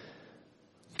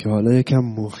که حالا یکم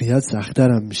موقعیت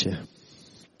سخت‌ترم میشه.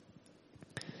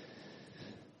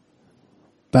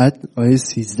 بعد آیه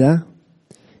 13: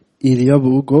 ایلیا به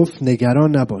او گفت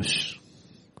نگران نباش،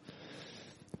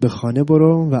 به خانه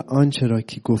برو و آنچه را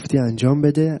که گفتی انجام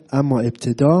بده، اما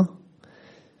ابتدا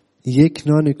یک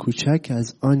نان کوچک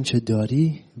از آنچه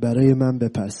داری برای من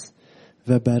بپز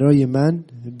و برای من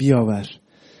بیاور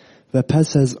و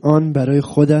پس از آن برای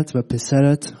خودت و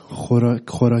پسرت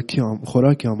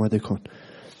خوراکی آماده کن.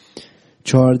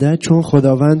 14: چون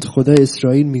خداوند خدای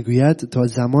اسرائیل میگوید تا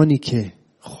زمانی که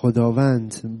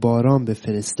خداوند باران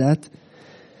بفرستد،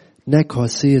 نه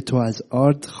کاسه تو از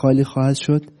آرد خالی خواهد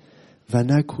شد و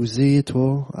نه کوزه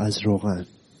تو از روغن.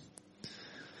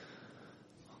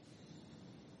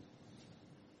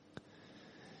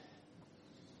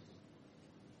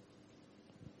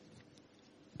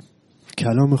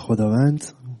 کلام خداوند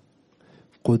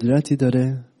قدرتی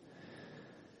داره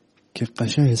که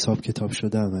قشنگ حساب کتاب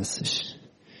شده هم هستش.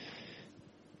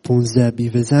 15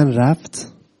 بیوه زن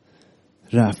رفت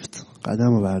قدم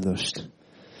رو برداشت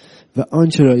و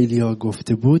آنچه را ایلیا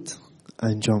گفته بود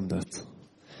انجام داد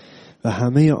و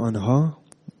همه آنها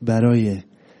برای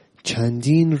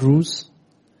چندین روز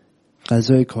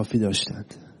غذای کافی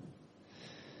داشتند.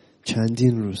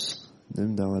 چندین روز،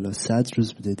 نمیدونم حالا 100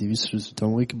 روز بوده، 200 روز، تا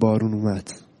موقعی که بارون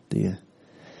اومد دیگه.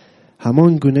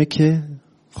 همان گونه که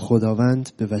خداوند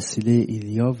به وسیله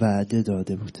ایلیا وعده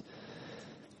داده بود.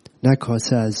 نه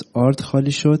کاسه از آرد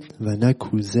خالی شد و نه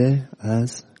کوزه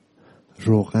از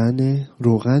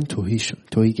روغن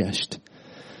تهی گشت.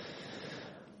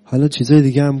 حالا چیزای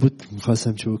دیگه هم بود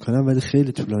میخواستم چه بکنم ولی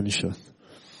خیلی طولانی شد.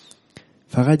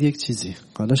 فقط یک چیزی،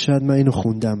 حالا شاید من اینو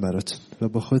خوندم براتون و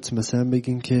با خودت مثلا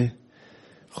بگین که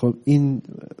خب این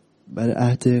برای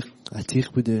عهد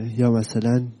عتیق بوده یا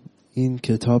مثلا این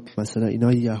کتاب مثلا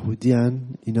اینا یهودی هن،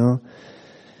 اینا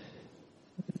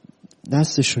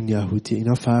نسلشون یهودی،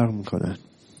 اینا فرق میکنن.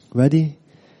 ولی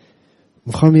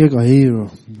میخوام یک آیه رو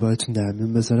باهاتون در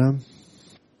میون بذارم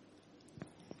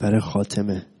برای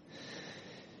خاتمه.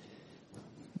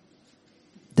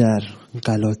 در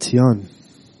گلاطیان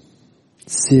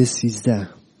 3:13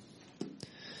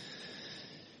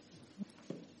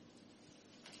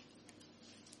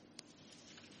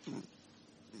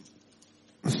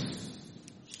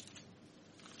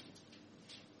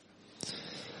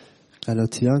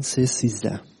 گلاطیان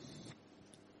 3:13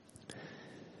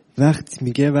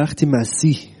 وقتی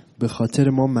مسیح به خاطر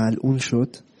ما ملعون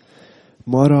شد،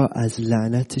 ما را از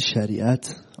لعنت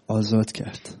شریعت آزاد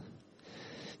کرد.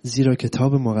 زیرا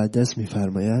کتاب مقدس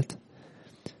می‌فرماید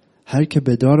هر که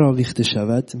به دار آویخته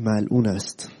شود ملعون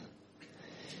است.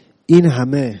 این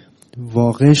همه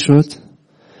واقع شد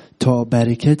تا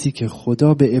برکتی که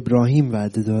خدا به ابراهیم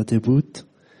وعده داده بود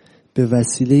به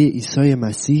وسیله عیسی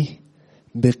مسیح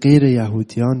به غیر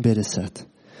یهودیان برسد،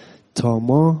 تا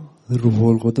ما روح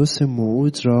القدس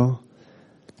موعود را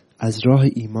از راه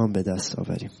ایمان به دست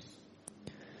آوریم.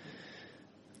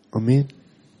 آمین.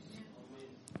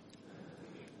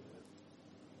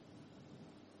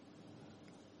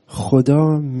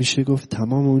 خدا میشه گفت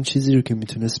تمام اون چیزی رو که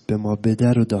میتونست به ما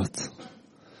بده رو داد.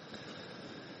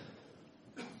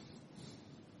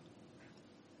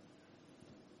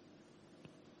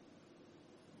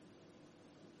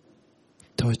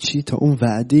 تا چی؟ تا اون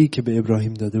وعده‌ای که به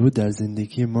ابراهیم داده بود در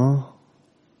زندگی ما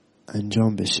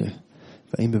انجام بشه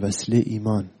و این به وسیله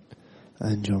ایمان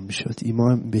انجام میشد.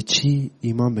 ایمان به چی؟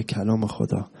 ایمان به کلام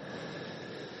خدا.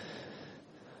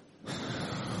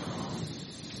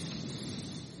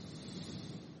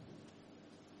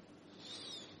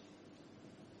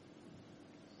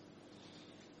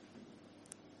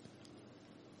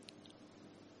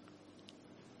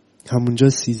 همونجا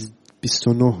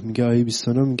 29 میگه، آیه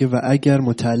 29 میگه و اگر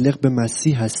متعلق به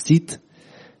مسیح هستید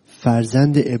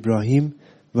فرزند ابراهیم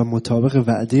و مطابق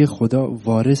وعده خدا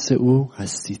وارث او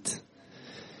هستید.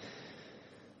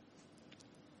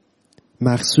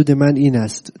 مقصود من این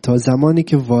است تا زمانی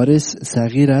که وارث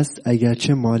صغیر است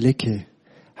اگرچه مالک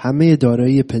همه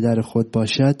دارایی پدر خود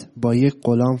باشد با یک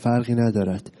غلام فرقی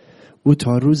ندارد. او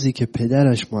تا روزی که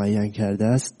پدرش معین کرده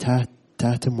است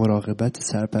تحت مراقبت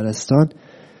سرپرستان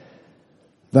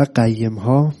و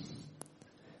قیمها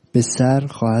به سر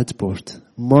خواهد برد.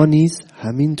 ما نیز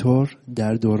همین طور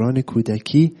در دوران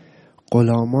کودکی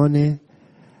غلامان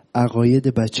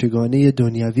عقاید بچگانه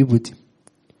دنیوی بودیم.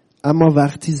 اما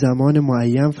وقتی زمان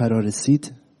معین فرا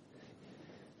رسید،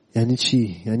 یعنی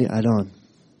چی؟ یعنی الان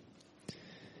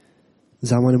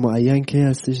زمان معین که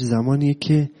هستش؟ زمانیه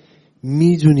که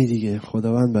میدونی دیگه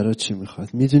خداوند برات چی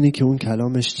میخواد، میدونی که اون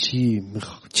کلامش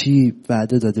چی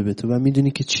وعده داده به تو و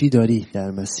میدونی که چی داری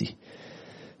در مسیح.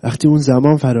 وقتی اون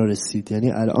زمان فرا رسید،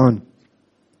 یعنی الان،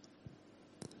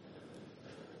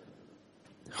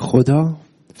 خدا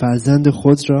فرزند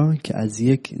خود را که از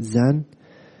یک زن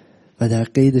و در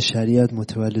قید شریعت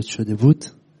متولد شده بود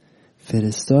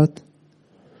فرستاد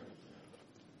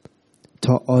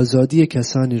تا آزادی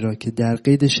کسانی را که در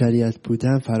قید شریعت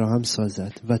بودن فراهم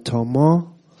سازد و تا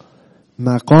ما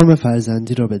مقام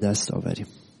فرزندی را به دست آوریم.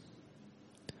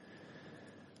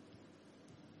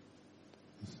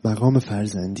 مقام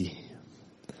فرزندی.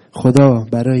 خدا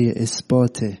برای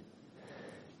اثبات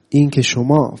این که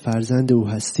شما فرزند او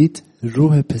هستید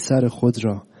روح پسر خود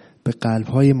را به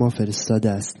قلب‌های ما فرستاده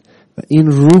است و این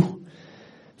روح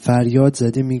فریاد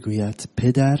زده میگوید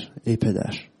پدر، ای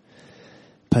پدر.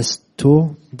 پس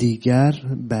تو دیگر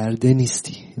برده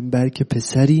نیستی بلکه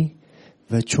پسری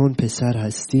و چون پسر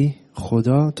هستی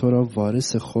خدا تو را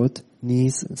وارث خود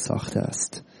نیز ساخته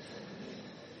است.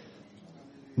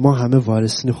 ما همه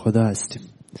وارثین خدا هستیم.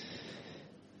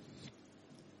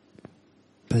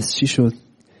 پس چی شد؟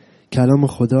 کلام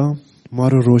خدا ما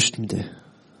رو رشد میده.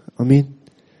 آمین.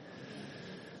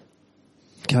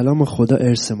 کلام خدا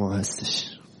ارث ما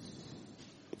هستش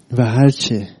و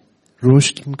هرچه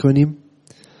رشد میکنیم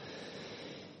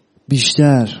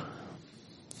بیشتر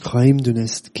خواهیم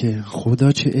دونست که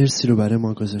خدا چه ارثی رو برای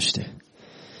ما گذاشته.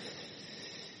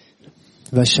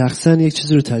 و شخصا یک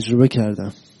چیزی رو تجربه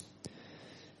کردم.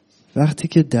 وقتی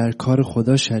که در کار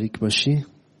خدا شریک باشی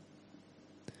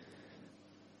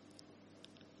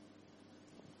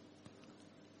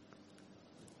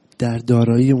در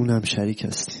دارایی اونم شریک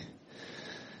هستی.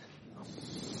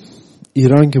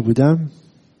 ایران که بودم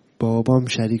با بابام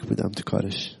شریک بودم تو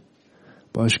کارش،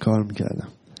 باش کار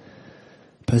میکردم.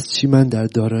 پس چی؟ من در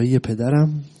دارایی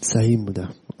پدرم سهیم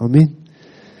بودم. آمین.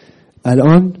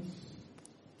 الان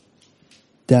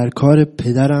در کار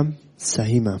پدرم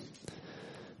سهیمم،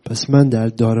 پس من در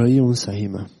دارایی اون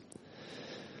سهیمم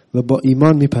و با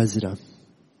ایمان میپذیرم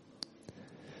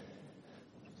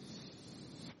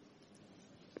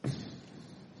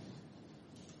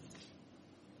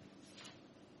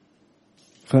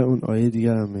اون آیه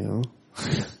دیگر هم میام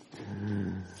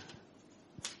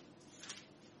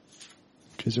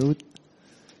کجا بود؟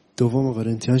 دوم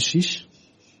قرنتیان 6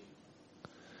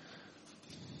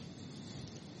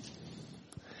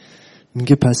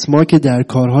 میگه پس ما که در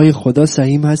کارهای خدا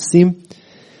سهیم هستیم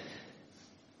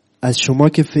از شما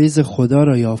که فیض خدا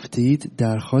را یافتید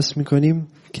درخواست میکنیم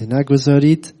که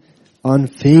نگذارید آن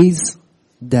فیض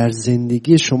در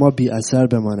زندگی شما بی اثر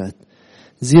بماند،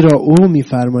 زیرا او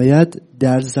میفرماید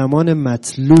در زمان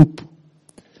مطلوب.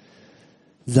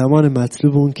 زمان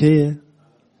مطلوب اون کیه؟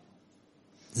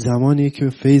 زمانی که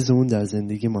فیض اون در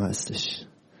زندگی ما هستش.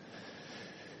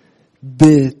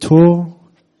 به تو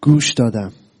گوش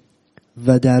دادم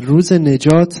و در روز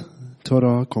نجات تو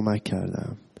را کمک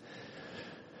کردم.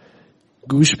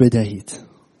 گوش بدهید.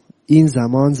 این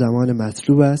زمان زمان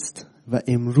مطلوب است و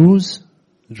امروز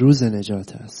روز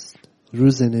نجات است.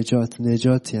 روز نجات.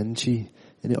 نجات یعنی چی؟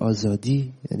 یعنی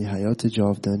آزادی، یعنی حیات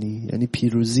جاودانی، یعنی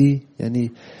پیروزی،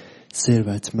 یعنی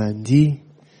ثروتمندی،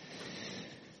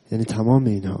 یعنی تمام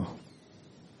اینها،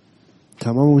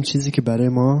 تمام اون چیزی که برای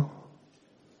ما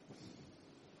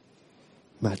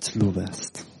مطلوب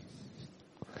است.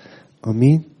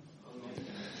 آمین.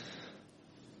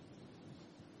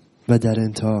 و در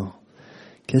انتها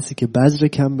کسی که بذر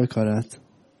کم بکارد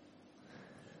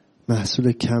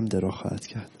محصول کم درو خواهد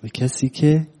کرد و کسی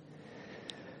که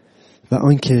و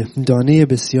آن که دانه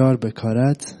بسیار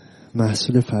بکارد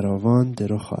محصول فراوان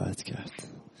درو خواهد کرد.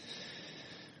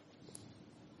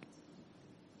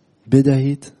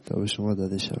 بدهید تا به شما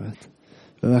داده شود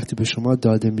و وقتی به شما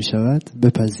داده می شود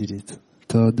بپذیرید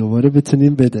تا دوباره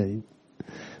بتونیم بدهید.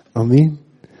 آمین.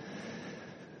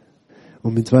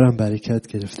 امیدوارم برکت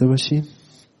گرفته باشیم.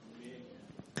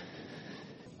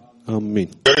 آمین.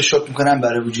 شکر میکنم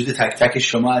برای وجود تک تک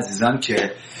شما عزیزان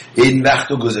که این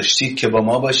وقت رو گذاشتید که با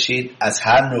ما باشید، از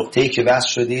هر نقطه‌ای که وصل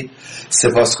شدید.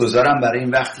 سپاسگزارم برای این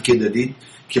وقتی که دادید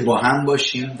که با هم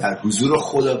باشیم در حضور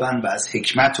خداوند و از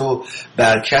حکمت و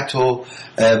برکت و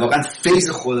واقعا فیض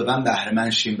خداوند بهره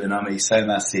مند شیم به نام عیسی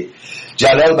مسیح.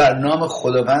 جلال بر نام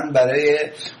خداوند برای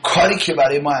کاری که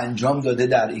برای ما انجام داده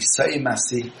در عیسی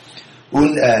مسیح.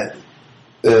 اون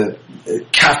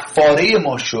کفاره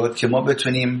ما شد که ما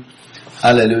بتونیم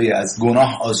هللویا از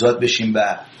گناه آزاد بشیم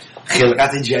و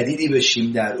خلقت جدیدی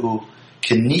بشیم در او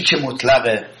که نیک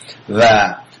مطلقه.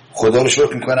 و خدا رو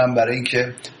شکر میکنم برای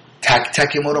اینکه تک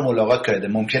تک ما رو ملاقات کرده.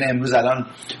 ممکنه امروز الان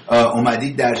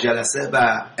اومدید در جلسه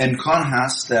و امکان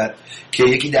هست که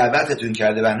یکی دعوتتون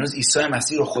کرده و هنوز عیسی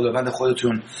مسیح رو خداوند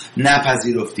خودتون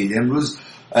نپذیرفتید. امروز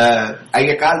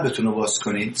اگه قلبتون رو باز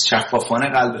کنید، شفافانه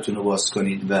قلبتون رو باز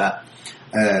کنید و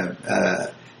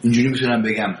اینجوری میتونم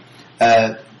بگم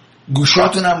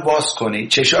گوشاتون هم باز کنید،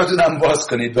 چشاتون هم باز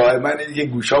کنید. دائما دیگه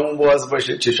گوشامون باز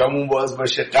باشه، چشامون باز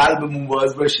باشه، قلبمون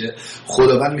باز باشه،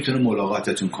 خداوند میتونه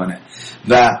ملاقاتتون کنه.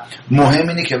 و مهم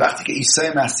اینه که وقتی که عیسی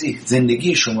مسیح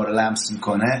زندگی شما رو لمس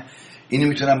میکنه، اینو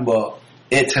میتونم با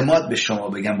اعتماد به شما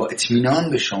بگم، با اطمینان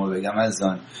به شما بگم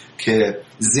عزیزان که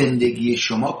زندگی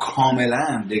شما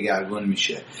کاملا دگرگون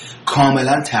میشه،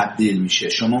 کاملا تبدیل میشه.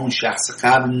 شما اون شخص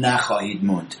قبل نخواهید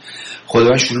موند.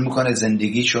 خداوند شروع میکنه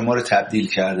زندگی شما رو تبدیل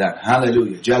کردن.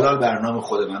 هللویا. جلال بر نام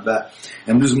خداوند. و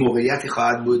امروز موقعیتی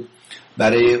خواهد بود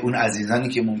برای اون عزیزانی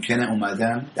که ممکنه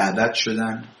اومدن، دعوت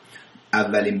شدن،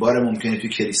 اولین بار ممکنه توی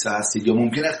کلیسا هستید یا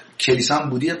ممکنه کلیسا هم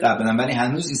بودید قبلا ولی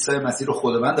هنوز عیسی مسیح رو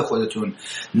خداوند خودتون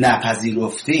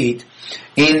نپذیرفتید.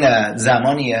 این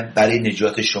زمانیه برای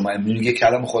نجات شما. میگه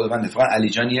کلام خداوند. فقط علی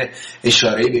جان یه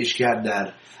اشاره‌ای بهش کرد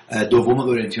در دوم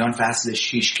قرنتیان فصل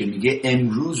 6 که میگه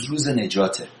امروز روز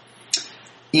نجاته.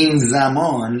 این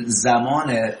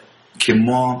زمان که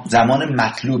ما زمان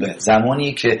مطلوبه،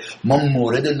 زمانی که ما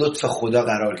مورد لطف خدا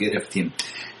قرار گرفتیم.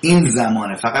 این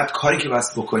زمانه، فقط کاری که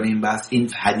بس بکنیم بس این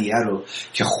هدیه رو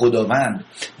که خداوند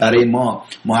برای ما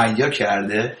مهیا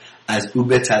کرده از او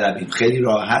بطلبیم. خیلی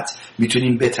راحت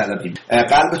میتونیم بطلبیم.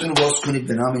 قلبتون رو باز کنید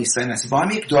به نام عیسی مسیح. با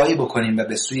هم یک دعایی بکنیم و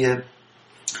به سوی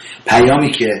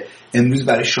پیامی که امروز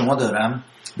برای شما دارم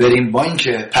بریم. با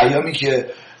اینکه پیامی که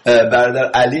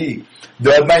برادر علی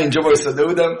داد، من اینجا وایساده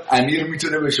بودم، امیر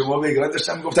میتونه به شما بگه،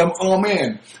 داشتم گفتم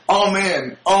آمین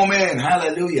آمین آمین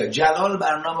هللویا، جلال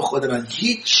بر نام خدا من.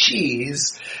 هیچ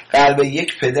چیز قلب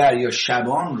یک پدر یا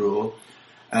شبان رو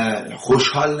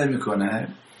خوشحال نمیکنه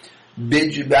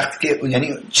وقتی که،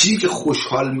 یعنی چیزی که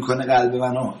خوشحال میکنه قلب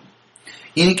منو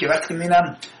اینی که وقتی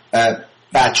میبینم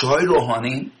بچه‌های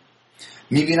روحانی،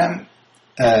 میبینم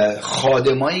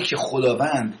خادمایی که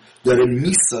خداوند داره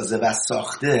میسازه و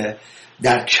ساخته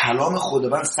در کلام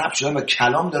خداوند ثبت شدن و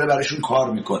کلام داره براشون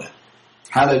کار میکنه.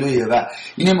 هللویا. و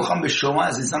اینو میخوام به شما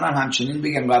عزیزان هم همچنین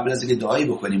بگم قبل از اینکه دعایی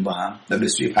بکنیم با هم و به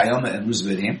سوی پیام امروز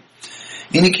بریم،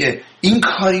 اینی که این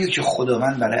کاریو که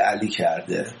خداوند برای علی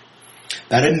کرده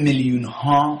برای میلیون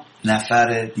ها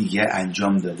نفر دیگه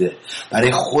انجام داده.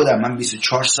 برای خودم من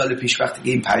 24 سال پیش وقتی که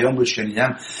این پیام رو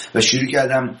شنیدم و شروع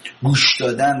کردم گوش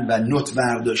دادن و نوت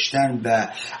برداشتن و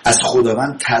از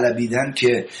خداوند طلبیدن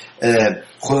که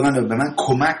خداوند به من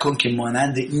کمک کن که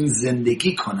مانند این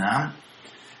زندگی کنم،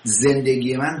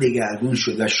 زندگی من دگرگون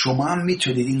شد. و شما هم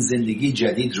میتونید این زندگی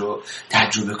جدید رو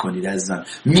تجربه کنید عزیزان.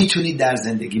 میتونید در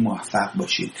زندگی موفق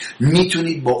باشید،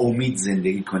 میتونید با امید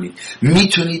زندگی کنید،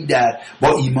 میتونید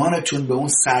با ایمانتون به اون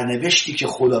سرنوشتی که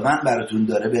خداوند براتون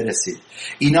داره برسید.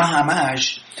 اینا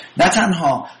همش نه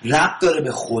تنها ربط داره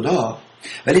به خدا،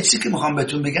 ولی چیزی که میخوام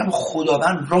بهتون بگم،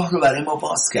 خداوند راه رو برای ما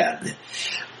باز کرده.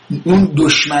 اون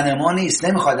دشمن ما نیست،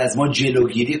 نمیخواد از ما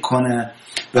جلوگیری کنه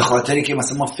به خاطری که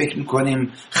مثلا ما فکر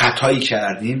میکنیم خطایی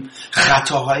کردیم.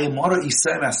 خطاهای ما رو عیسی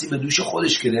مسیح به دوش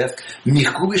خودش گرفت،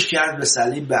 میخکوبش کرد به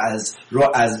صلیب و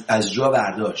از جا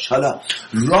برداشت. حالا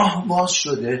راه باز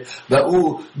شده و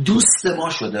او دوست ما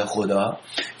شده خدا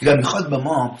و میخواد به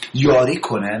ما یاری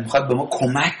کنه، میخواد به ما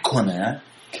کمک کنه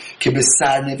که به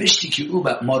سرنوشتی که او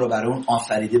ما رو برای اون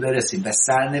آفریده برسیم. و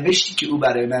سرنوشتی که او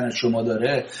برای من و شما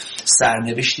داره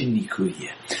سرنوشت نیکوییه،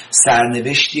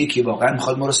 سرنوشتیه که واقعا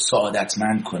میخواد ما رو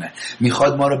سعادتمند کنه،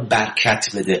 میخواد ما رو برکت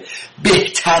بده،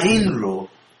 بهترین رو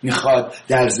میخواد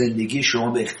در زندگی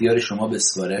شما به اختیار شما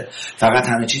بسپاره. فقط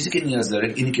همه چیزی که نیاز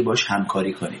داره اینه که باش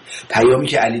همکاری کنید. پیامی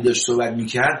که علی داشت صحبت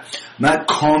میکرد من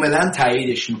کاملا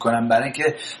تاییدش میکنم، برای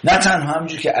اینکه نه تنها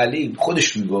همونجور که علی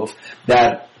خودش میگفت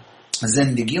در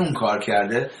زندگی اون کار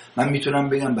کرده، من میتونم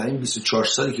بگم برای این 24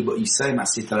 سالی که با عیسی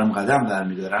مسیح دارم قدم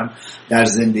برمیدارم، در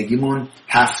زندگیمون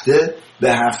هفته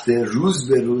به هفته، روز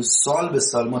به روز، سال به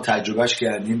سال ما تجربهش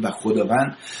کردیم و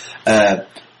خداوند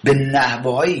به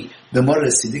نحوهایی به ما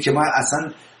رسیده که من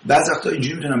اصلا بعضی وقتا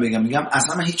اینجوری میتونم بگم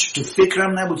اصلا من هیچ تو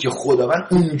فکرم نبود که خداوند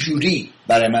اونجوری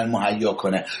برای من مهیا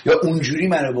کنه یا اونجوری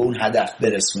منو به اون هدف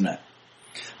برسونه.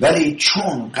 ولی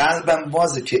چون قلبم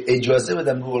بازه که اجازه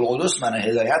بدم روح القدس منو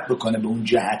هدایت بکنه به اون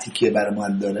جهتی که برای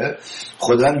من داره،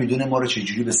 خداوند میدونه ما رو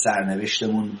چجوری به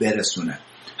سرنوشتمون برسونه.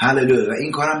 هللویا. و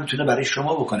این کارم میتونه برای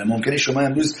شما بکنه. ممکنه شما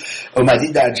امروز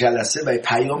اومدید در جلسه و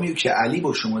پیامی که علی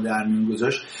با شما در میون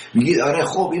گذاشت میگید آره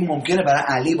خب این ممکنه برای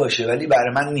علی باشه ولی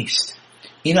برای من نیست.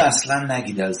 اینو اصلا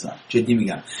نگید ازم، جدی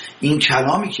میگم. این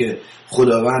کلامی که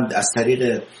خداوند از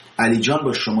طریق علی جان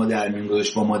با شما در میون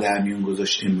گذاشت، با ما در میون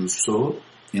گذاشت امروز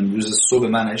صبح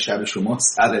منه، شب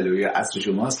شماست، هللویا، عصر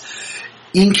شماست.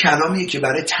 این کلامیه که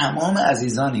برای تمام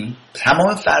عزیزانی،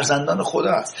 تمام فرزندان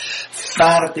خدا است.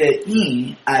 فرق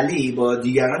این علی با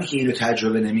دیگرانی که اینو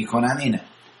تجربه نمی کنن اینه: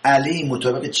 علی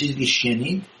مطابق چیزی که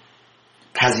شنید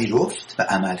پذیرفت و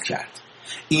عمل کرد.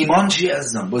 ایمان چی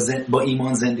عزیزان؟ با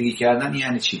ایمان زندگی کردن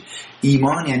یعنی چی؟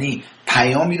 ایمان یعنی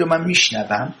پیامی رو من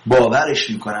میشنوم، باورش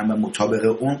میکنم و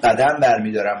مطابق اون قدم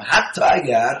برمیدارم، حتی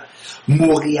اگر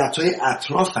موقعیت‌های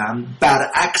اطرافم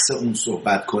برعکس اون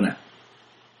صحبت کنه.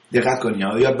 دقت کنید،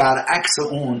 یا برعکس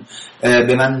اون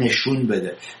به من نشون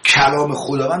بده. کلام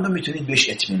خداوند رو میتونید بهش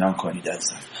اطمینان کنید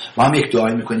عزیزان. ما هم یک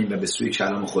دعایی میکنیم و به سوی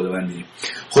کلام خداوند میریم.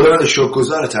 خداوند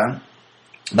شکرگزارتم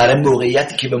برای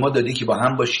موقعیتی که به ما دادی که با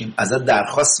هم باشیم. ازت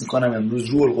درخواست میکنم امروز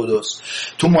روح القدس،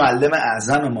 تو معلم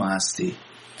اعظم ما هستی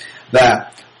و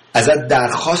ازت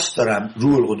درخواست دارم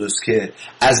روح القدس که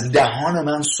از دهان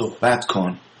من صحبت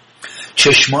کن.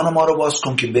 چشمان ما رو باز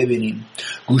کن که ببینیم،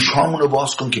 گوشهامون رو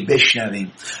باز کن که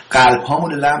بشنویم،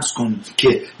 قلبهامون رو لمس کن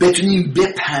که بتونیم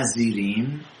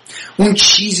بپذیریم اون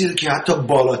چیزی رو که حتی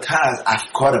بالاتر از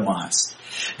افکار ما هست.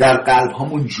 در قلب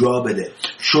همون جا بده.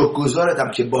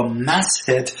 شکرگزارتم که با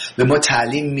مسحت به ما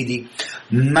تعلیم میدی،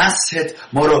 مسحت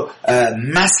ما رو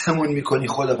مسحمون میکنی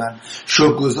خداوند.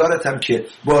 شکرگزارتم که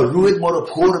با روحت ما رو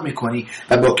پر میکنی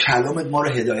و با کلامت ما رو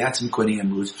هدایت میکنی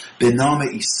امروز به نام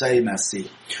عیسی مسیح.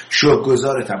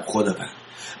 شکرگزارتم خداوند.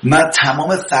 من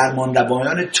تمام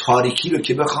فرمانروایان تاریکی رو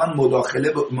که بخوان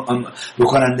مداخله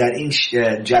بکنن در این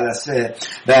جلسه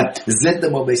و ضد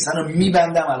ما بیستن رو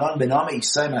میبندم الان به نام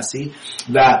عیسی مسیح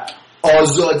و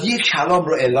آزادی کلام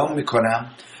رو اعلام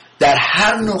میکنم در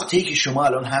هر نقطه‌ای که شما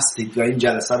الان هستید و این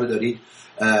جلسه رو دارید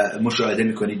مشاهده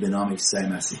میکنید به نام عیسی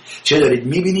مسیح. چه دارید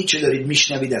میبینید، چه دارید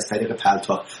میشنوید از طریق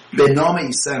پلتا، به نام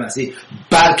عیسی مسیح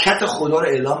برکت خدا رو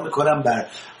اعلام میکنم بر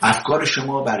افکار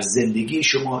شما، بر زندگی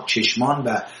شما، چشمان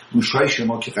و گوشهای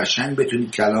شما که قشنگ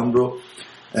بتونید کلام رو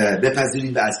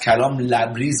بپذیرید و از کلام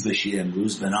لبریز بشید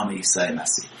امروز به نام عیسی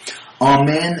مسیح.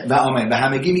 آمین و آمین. و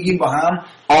همگی میگیم با هم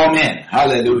آمین.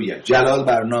 هللویا. جلال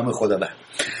بر نام خداوند.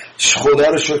 خدا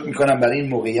رو شکر میکنم برای این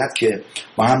موقعیت که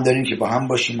با هم داریم که با هم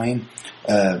باشیم. من این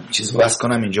چیز بس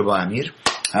کنم اینجا با امیر.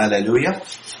 هللویا.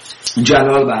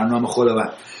 جلال بر نام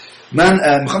خداوند.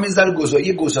 من میخوام این ذره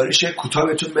گزارش کوتاه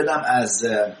بهتون بدم از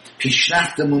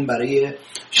پیشرفتمون برای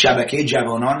شبکه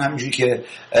جوانان. همونجوری که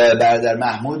برادر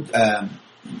محمود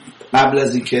قبل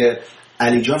از اینکه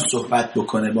علی جان صحبت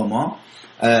بکنه با ما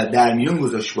در میون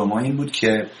گذاشت با ما، این بود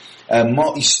که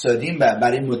ما ایستادیم و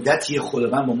برای مدتی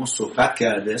خداوند با ما صحبت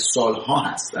کرده. سالها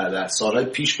هست، در سالهای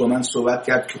پیش با من صحبت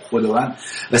کرد که خداوند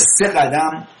و 3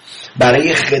 قدم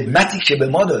برای خدمتی که به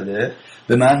ما داده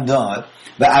به من داد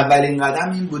و اولین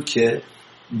قدم این بود که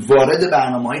وارد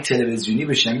برنامه‌های تلویزیونی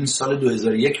بشم. این سال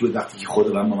 2001 بود وقتی که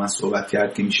خداوند با من صحبت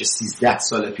کرد که میشه 13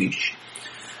 سال پیش.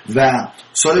 و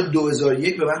سال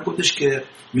 2001 به من گفتش که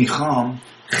میخوام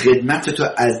خدمت تو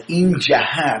از این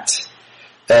جهت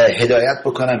هدایت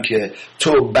بکنم که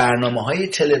تو برنامه‌های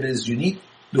تلویزیونی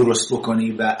درست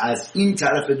بکنی و از این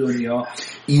طرف دنیا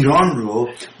ایران رو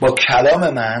با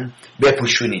کلام من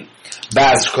بپوشونی،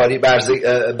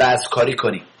 بذرکاری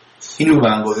کنی. اینو به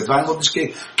من گفت. من گفتش که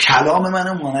کلام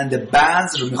منو مانند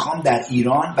بذر میخوام در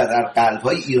ایران و در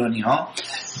قلب‌های ایرانی‌ها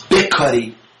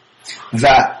بکاری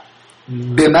و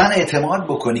به من اعتماد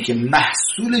بکنی که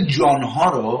محصول جانها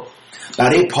رو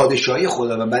برای پادشاهی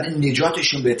خدا و برای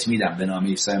نجاتشون بهت میدم به نام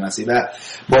عیسی مسیح. و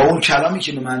با اون کلامی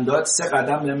که به من داد 3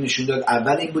 قدم بهم نشون داد.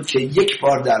 اول این بود که 1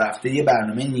 بار در هفته یه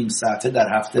برنامه نیم ساعته در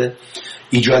هفته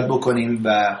ایجاد بکنیم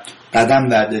و قدم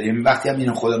برداریم. وقتی هم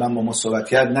اینو خدا من با ما صحبت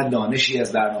کرد، نه دانشی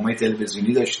از برنامه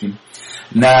تلویزیونی داشتیم،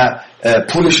 نه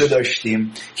پولشو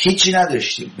داشتیم، هیچی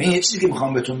نداشتیم. من یه چیزی که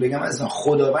میخوام بهتون بگم از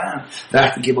خداوند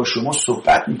وقتی که با شما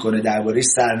صحبت میکنه درباره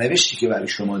سرنوشتی که برای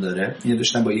شما داره، اینو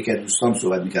داشتم با یکی از دوستان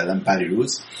صحبت میکردم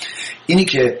پریروز، اینی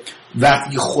که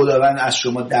وقتی خداوند از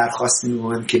شما درخواست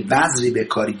میکنه که بذری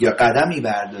بکارید یا قدمی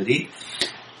بردارید،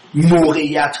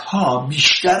 موقعیت ها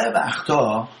بیشتر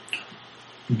وقتا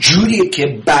جوریه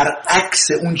که برعکس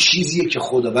اون چیزیه که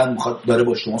خداوند میخواد داره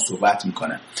با شما صحبت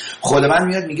میکنه. خداوند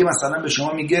میاد میگه مثلا به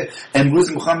شما میگه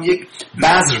امروز میخوام یک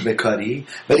بذر بکاری،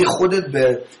 ولی خودت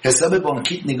به حساب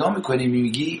بانکیت نگاه میکنی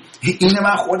میگی این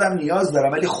من خودم نیاز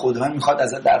دارم، ولی خداوند میخواد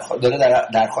ازت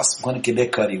درخواست میکنه که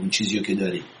بکاری اون چیزیو که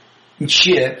داری. این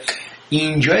چیه؟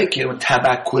 اینجایی که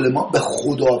توکل ما به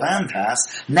خداوند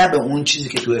هست، نه به اون چیزی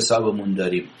که تو حسابمون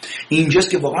داریم. اینجاست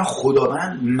که واقعا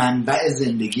خداوند منبع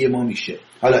زندگی ما میشه.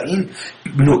 حالا این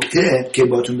نکته که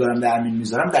باتون دارم در میون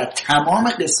میذارم در تمام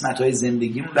قسمت‌های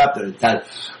زندگیمون ربط داره. در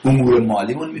امور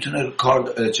مالیمون میتونه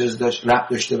ربط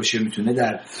داشته باشه، میتونه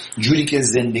در جوری که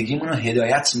زندگیمون رو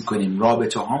هدایت میکنیم،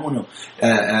 رابطه هامون رو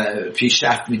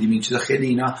پیشرفت میدیم. این چیزا خیلی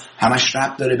اینا همش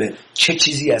ربط داره به چه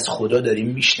چیزی از خدا داریم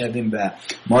میشنویم و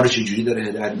ما رو چه جوری داره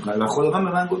هدایت میکنه. و خداوند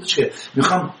به من گفت که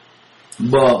میخوام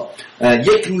با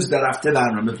 1 روز در هفته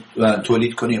برنامه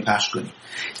تولید کنی و پخش کنی.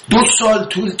 2 سال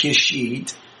طول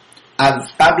کشید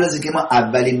قبل از اینکه ما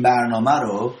اولین برنامه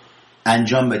رو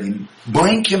انجام بدیم، با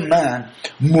اینکه من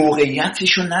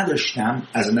موقعیتشو نداشتم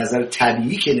از نظر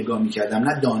طبیعی که نگاه میکردم،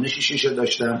 نه دانششو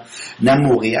داشتم نه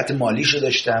موقعیت مالیشو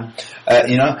داشتم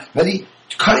اینا، ولی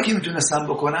کاری که میتونستم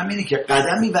بکنم اینه که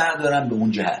قدمی بردارم به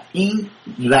اون جهت. این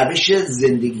روش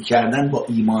زندگی کردن با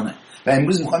ایمانه و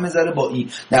امروز میخوام بذاره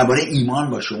درباره ایمان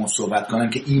با شما صحبت کنم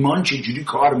که ایمان چجوری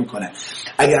کار میکنه.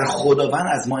 اگر خداوند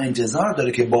از ما انتظار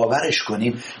داره که باورش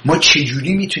کنیم، ما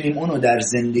چجوری میتونیم اونو در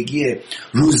زندگی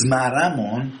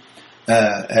روزمره‌مون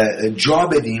جا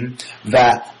بدیم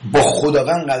و با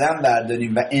خداوند قدم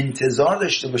برداریم و انتظار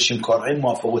داشته باشیم کارهای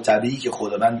موافق و طبیعی که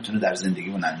خداوند میتونه در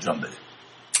زندگیمون انجام بده.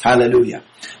 هللویا.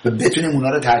 و بتونیم اونا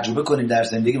رو تجربه کنیم در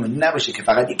زندگیمون، نباشه که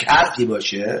فقط یک حرفی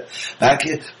باشه،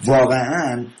 بلکه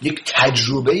واقعا یک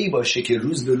تجربه‌ای باشه که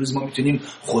روز به روز ما میتونیم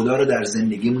خدا رو در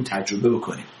زندگیمون تجربه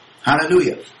بکنیم.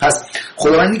 هللویا. پس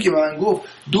خداوندی که به من گفت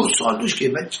 2 سال دوش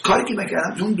که کاری که من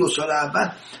کردم تو اون 2 سال اول،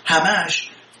 همش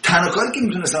تنها کاری که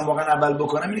میتونستم واقعا اول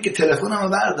بکنم اینه که تلفنمو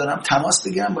بردارم، تماس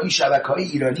بگیرم با این شبکه‌های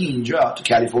ایرانی اینجا تو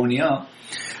کالیفرنیا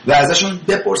و ازشون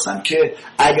بپرسم که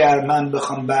اگر من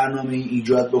بخوام برنامه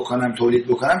ایجاد بکنم، تولید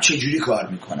بکنم، چه جوری کار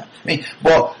میکنم.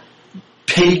 با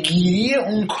پیگیری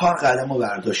اون کار قدمو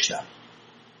برداشتم.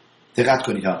 دقت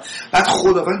کنید ها. بعد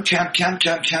خداوند کم کم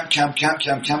کم کم کم کم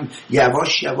کم کم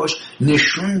یواش یواش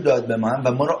نشون داد به من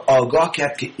و ما رو آگاه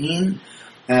کرد که این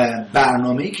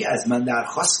برنامه‌ای که از من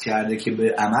درخواست کرده که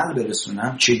به عمل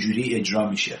برسونم چجوری اجرا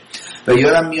میشه. و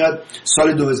یادم میاد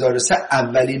سال 2003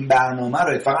 اولین برنامه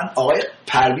رو فقط آقای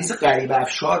پرویز غریب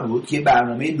افشار بود که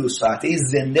برنامه 2 ساعته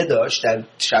زنده داشت در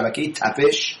شبکه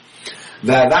تپش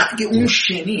و وقتی که اون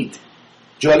شنید،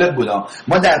 جالب بودم،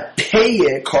 ما در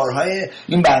پی کارهای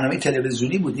این برنامه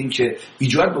تلویزیونی بودیم که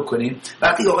ایجاد بکنیم.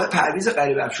 وقتی آقای پرویز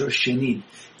غریب افشار شنید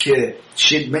که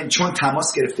من چون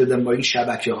تماس گرفته بودم با این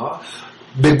شبکه‌ها،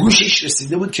 به گوشش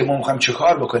رسیده بود که ما می‌خوایم چه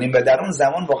کار بکنیم. و در اون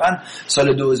زمان واقعا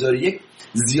سال 2001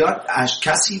 زیاد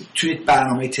کسی توی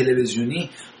برنامه تلویزیونی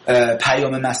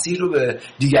پیام مسیح رو به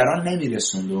دیگران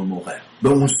نمی‌رسوند. اون موقع به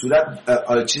اون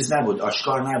صورت چیز نبود،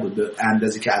 آشکار نبود به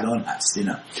اندازه که الان هست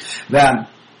اینا. و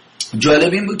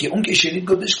جالب این بود که اون که شنید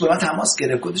گفتش که من تماس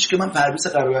گرفت، گفتش که من پرویز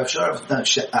غریب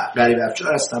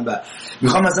افشار هستم و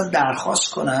میخوام ازت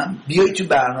درخواست کنم بیای تو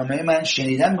برنامه من،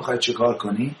 شنیدم میخوای چه کار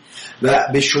کنی و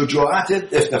به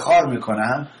شجاعتت افتخار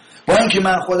میکنم، با اینکه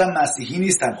من خودم مسیحی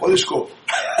نیستم. خودش گفت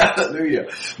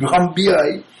میخوام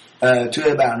بیای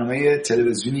توی برنامه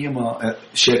تلویزیونی ما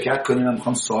شرکت کنیم و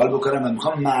میخوام سوال بکنم و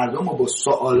میخوام مردم رو با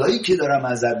سوالایی که دارم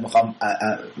ازت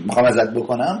میخوام ازت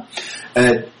بکنم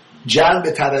جلب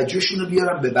توجهشون رو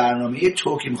بیارم به برنامه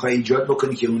تو که میخوای ایجاد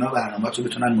بکنی که اونا برنامه تو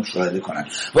بتونن مشاهده کنن.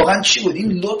 واقعا چی بود؟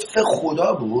 این لطف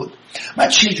خدا بود. من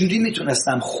چجوری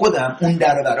میتونستم خودم اون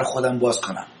در رو برای خودم باز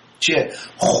کنم؟ چیه؟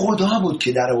 خدا بود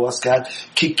که در رو باز کرد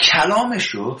که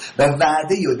کلامشو و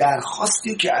وعده و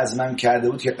درخواستی که از من کرده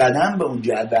بود که قدم به اون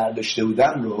جهت برداشته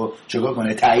بودم رو چگاه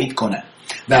کنه؟ تایید کنه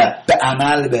و به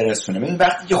عمل برسونه. ببین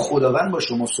وقتی که خداوند با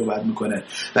شما صحبت میکنه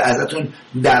و ازتون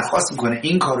درخواست میکنه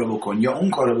این کارو بکن یا اون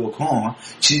کارو بکن،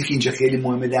 چیزی که اینجا خیلی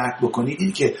مهمه درک بکنید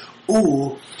اینه که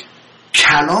او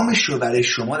کلامش رو برای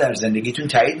شما در زندگیتون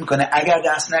تایید میکنه اگر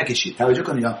دست نکشید. توجه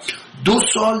کنید 2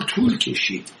 سال طول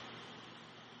کشید.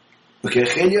 اوکی،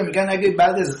 خیلی ها میگن اگه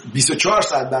بعد از 24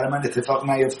 ساعت برای من اتفاق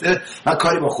نیفته من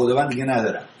کاری با خداوند دیگه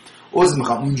ندارم. عذر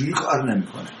میخوام، اونجوری کار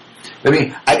نمیکنه.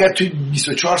 ببین اگر توی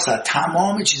 24 ساعت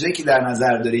تمام چیزایی که در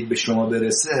نظر دارید به شما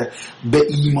برسه، به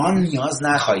ایمان نیاز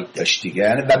نخواهید داشت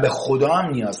دیگه و به خدا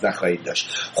هم نیاز نخواهید داشت.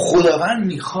 خداوند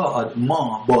میخواد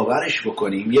ما باورش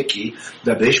بکنیم یکی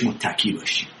و بهش متکی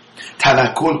باشیم،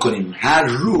 توکل کنیم، هر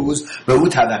روز به او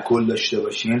توکل داشته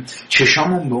باشیم،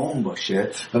 چشامون به اون باشه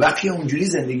و وقتی اونجوری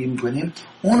زندگی میکنیم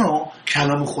اونو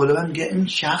کلام خداوند میگه این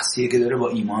شخصیه که داره با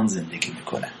ایمان زندگی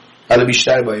میکنه. حالا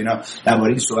بیشتر با اینا درباره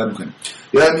این صحبت میکنیم.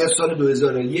 یادم میاد سال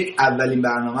 2001 اولین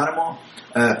برنامه رو ما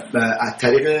از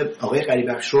طریق آقای غریب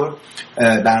افشار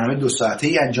برنامه 2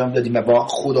 ساعته‌ای انجام دادیم و با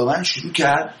خداوند شروع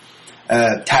کرد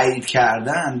تایید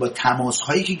کردن با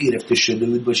تماس‌هایی که گرفته شده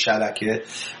بود با شبکه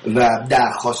و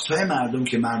درخواست‌های مردم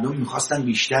که مردم می‌خواستن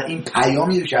بیشتر این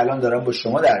پیامی رو که الان دارم با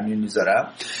شما در میون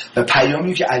میذارم و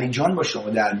پیامی که علی جان با شما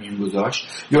در میون گذاشت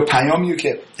یا پیامی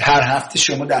که هر هفته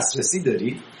شما دسترسی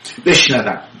دارید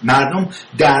بشنون. مردم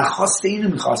درخواست اینو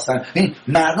می‌خواستن.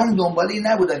 مردم دنبال این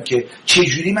نبودن که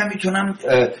چجوری من میتونم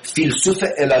فیلسوف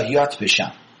الهیات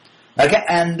بشم، بلکه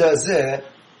اندازه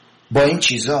با این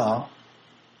چیزا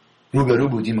روبرو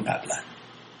بودیم قبلا.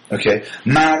 اوکی،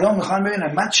 مردم میخوان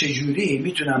ببینن من چجوری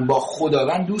میتونم با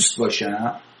خداوند دوست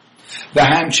باشم و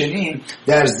همچنین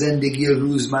در زندگی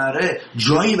روزمره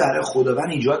جایی برای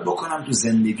خداوند ایجاد بکنم تو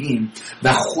زندگیم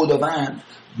و خداوند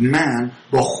من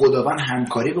با خداوند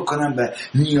همکاری بکنم و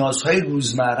نیازهای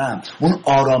روزمرم، اون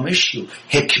آرامش و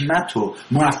حکمت و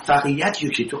موفقیتی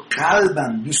که تو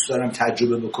قلبم دوست دارم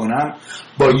تجربه بکنم،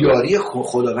 با یاری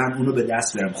خداوند اونو به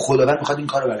دست برم. خداوند میخواد این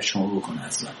کارو برای شما بکنه.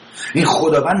 اصلا این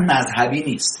خداوند مذهبی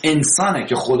نیست، انسانه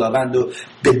که خداوند رو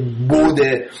به بود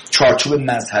چارچوب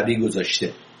مذهبی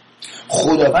گذاشته.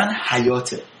 خداوند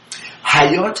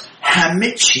حیات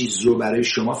همه چیز رو برای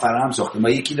شما فراهم ساخته. ما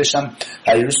یکی داشتم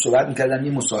روز صحبت میکردم،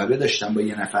 یه مصاحبه داشتم با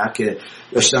یه نفر که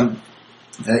داشتم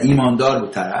ایماندار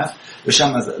بود طرف،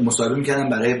 داشتم مصاحبه میکردم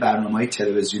برای برنامه‌های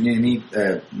تلویزیونی، یعنی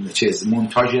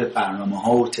مونتاژ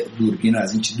برنامه‌ها و دوربین و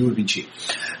از این چی دوربین چی،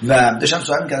 و داشتم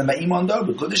صحبت میکردم و ایماندار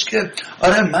بود. گفتش که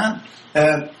آره من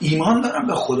ایمان دارم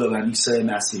به خداوند عیسی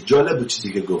مسیح. جالب بود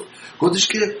چیزی که گفتش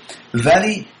که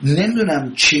ولی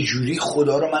نمیدونم چه جوری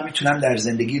خدا رو من میتونم در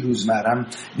زندگی روزمرم،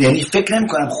 یعنی فکر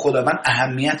نمی‌کنم خداوند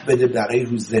اهمیت بده برای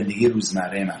زندگی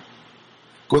روزمره من.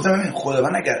 گفتم ببین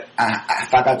خداوند اگر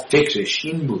فقط فکرش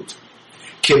این بود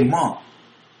که ما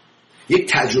یک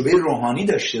تجربه روحانی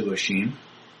داشته باشیم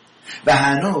و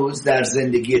هنوز در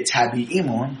زندگی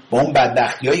طبیعیمون با اون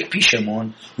بدبختی‌های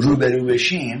پیشمون روبرو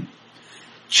بشیم،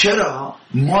 چرا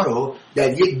ما رو در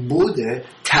یک بود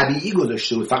طبیعی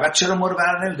گذاشته بود؟ فقط چرا ما رو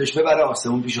بر نمی‌داشت ببره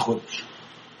آسمون پیش خودش؟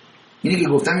 اینی که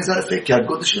گفتم این ذره فکر کرد.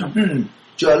 گفتم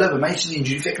جالبه، من چیزی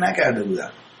اینجوری فکر نکرده بودم.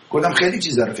 گفتم خیلی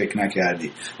چیزا رو فکر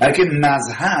نکردی. بلکه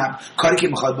مذهب کاری که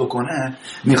میخواد بکنه،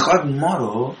 میخواد ما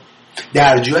رو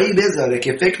در جایی بذاره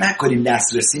که فکر نکنیم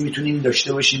دسترسی میتونیم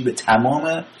داشته باشیم به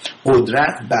تمام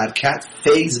قدرت، برکت،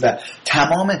 فیض و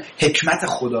تمام حکمت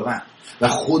خداوند. و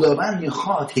خداوند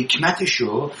میخواد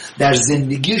حکمتشو در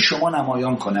زندگی شما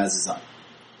نمایان کنه. عزیزان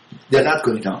دقت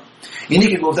کنید ها. اینی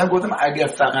که گفتم اگر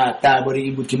فقط درباره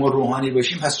این بود که ما روحانی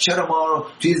باشیم، پس چرا ما رو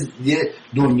توی یه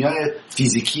دنیای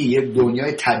فیزیکی، یک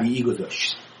دنیای طبیعی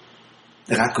گذاشت؟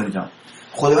 دقت کنید ها.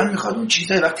 خداوند میخواد اون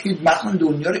چیزای وقتی مثلا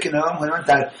دنیا رو که نگاه می‌کنم، من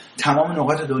در تمام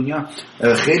نقاط دنیا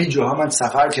خیلی جاها من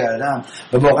سفر کردم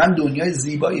و واقعا دنیای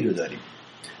زیبایی رو داریم،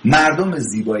 مردم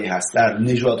زیبایی هست در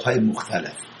نژادهای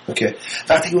مختلف. اوکی،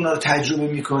 وقتی که اونا رو تجربه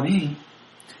میکنی،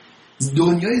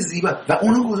 دنیای زیبا و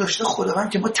اونو گذاشته خداوند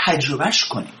که ما تجربهش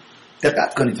کنیم.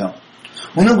 دقت کنید ها،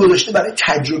 اونو گذاشته برای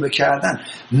تجربه کردن.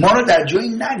 ما رو در جایی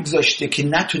نگذاشته که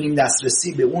نتونیم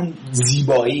دسترسی به اون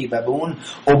زیبایی و به اون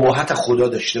اباحت خدا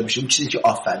داشته باشیم، اون چیزی که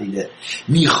آفریده.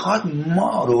 میخواد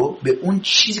ما رو به اون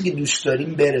چیزی که دوست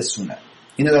داریم برسونه.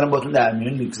 اینو دارم باتون در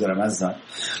میون میگذارم عزیزان.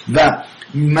 و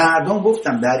مردم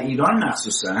گفتم در ایران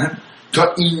مخصوصا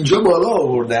تا اینجا بالا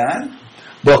آوردن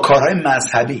با کارهای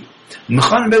مذهبی.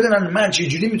 میخوان بدونن من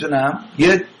چجوری میتونم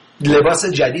یه لباس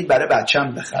جدید برای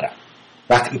بچم بخرم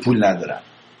وقتی که پول ندارم.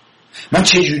 من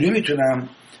چجوری میتونم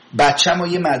بچم رو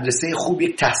یه مدرسه خوب،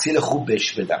 یک تحصیل خوب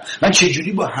بهش بدم. من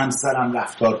چجوری با همسرم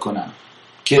رفتار کنم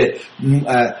که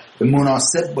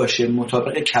مناسب باشه،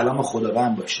 مطابق کلام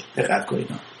خداوند باشه. دقت کنید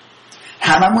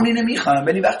هممون اینو میخوایم،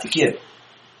 ولی وقتی که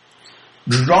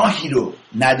راهی رو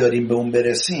نداریم به اون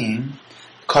برسیم،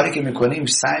 کاری که میکنیم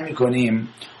سعی میکنیم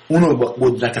اون رو با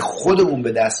قدرت خودمون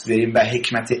به دست بیاریم و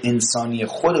حکمت انسانی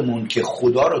خودمون که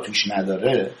خدا رو توش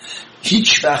نداره،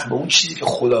 هیچ وقت به اون چیزی که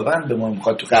خداوند به ما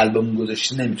میخواد تو قلبمون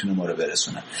گذاشته نمیتونه ما رو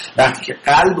برسونه. وقتی که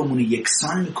قلبمون رو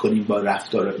یکسان میکنیم با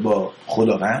رفتار با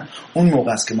خداوند، اون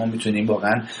موقع است که ما میتونیم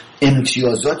واقعا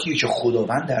امتیازاتی که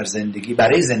خداوند در زندگی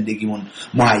برای زندگیمون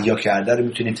مهیا کرده رو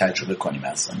میتونیم تجربه کنیم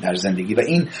اصلا در زندگی. و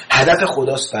این هدف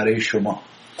خداست برای شما.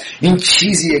 این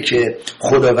چیزیه که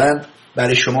خداوند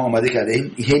برای شما آماده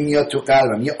کرده. هی میاد تو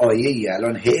قلبم یه آیه‌ای،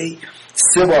 الان هی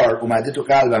 3 بار اومده تو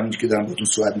قلبم اینجا که دارم با تو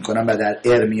صحبت میکنم و در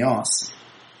ارمیاس.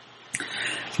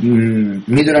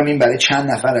 میدونم این برای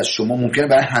چند نفر از شما ممکنه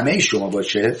برای همه شما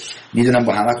باشه، میدونم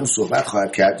با همتون صحبت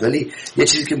خواهد کرد، ولی یه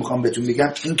چیزی که میخوام بهتون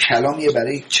بگم، این کلامیه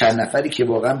برای چند نفری که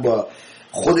واقعا با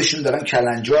خودشون دارن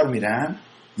کلنجار میرن.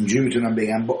 اینجوری میتونم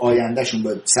بگم با آیندهشون،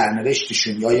 با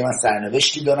سرنوشتشون، یا من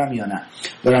سرنوشتی دارم یا نه،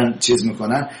 دارن چیز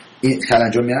میکنن، این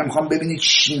کلنجار میرن. میخوام ببینید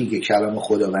چی میگه کلام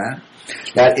خداوند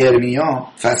در ارمیا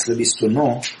فصل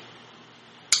 29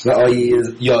 و آیه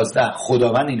 11.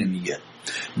 خداوند اینو میگه،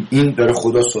 این داره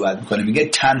خدا صحبت میکنه، میگه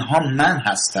تنها من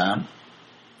هستم،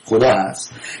 خدا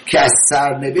هست که از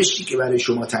سرنوشتی که برای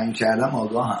شما تعیین کردم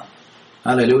آگاهم.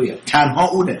 هللویا، تنها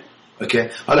اونه. اوکی،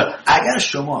 حالا اگر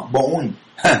شما با اون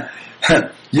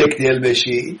یک دل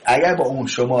بشید، اگر با اون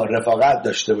شما رفاقت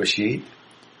داشته باشید،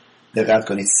 دقت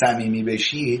کنید، صمیمی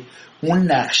بشید،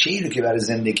 اون نقشه‌ای رو که برای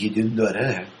زندگیتون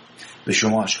داره به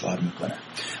شما آشکار میکنه.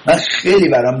 من خیلی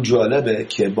برام جالبه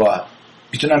که با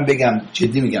میتونم بگم،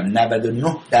 جدی میگم،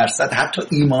 99% حتی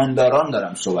ایمانداران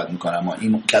دارم صحبت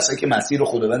میکنم، کسایی که مسیر رو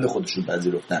خداوند خودشون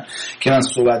پذیرفتن که من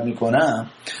صحبت میکنم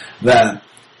و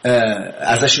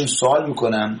ازشون سوال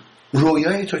میکنم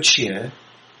رویای تو چیه؟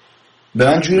 به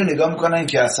من جوری نگاه میکنن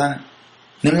که اصلا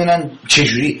نمیدونن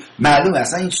چجوری. معلومه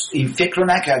اصلا این فکر رو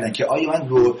نکردن که آیا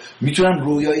من میتونم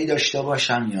رویایی داشته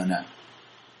باشم یا نه.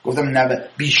 گفتم نه،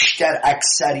 بیشتر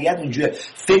اکثریت اونجوری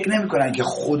فکر نمیکنن که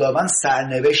خداوند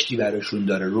سرنوشتی براشون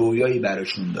داره، رویایی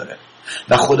براشون داره.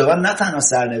 و خداوند نه تنها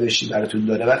سرنوشتی براتون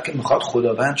داره، بلکه میخواد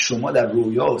خداوند شما در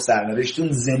رویا و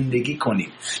سرنوشتون زندگی کنید،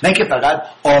 نه که فقط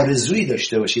آرزویی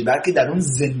داشته باشید، بلکه در اون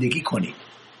زندگی کنید.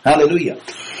 هللویا.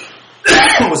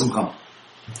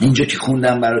 اینجا که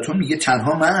خوندم براتون میگه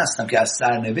تنها من هستم که از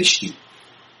سرنوشتی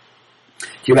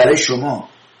که برای شما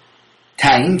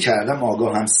تعیین کردم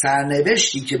آگاهم.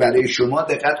 سرنوشتی که برای شما،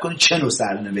 دقت کنید چه نوع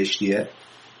سرنوشتیه،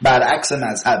 برعکس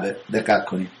مذهبه، دقت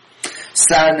کنید.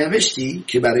 سرنوشتی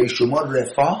که برای شما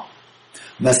رفاه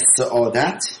و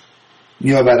سعادت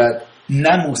میآورد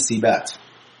نه مصیبت.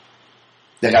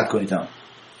 دقت کنید ها.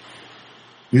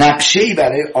 نقشه‌ای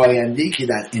برای آینده‌ای که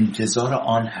در انتظار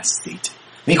آن هستید.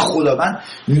 این خداوند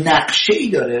نقشه‌ای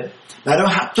داره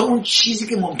برای حتی اون چیزی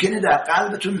که ممکنه در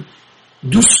قلبتون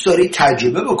دوست دارید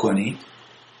تجربه بکنید.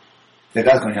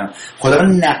 دقت کنید ها.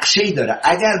 خداوند نقشه‌ای داره.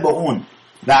 اگر با اون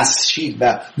وصل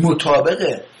و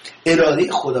مطابق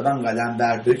اراده خداوند قدم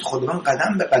بردارید، خداوند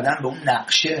قدم به قدم به اون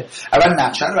نقشه، اول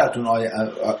نقشه رو براتون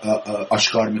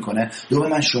آشکار میکنه، دوم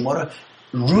من شما رو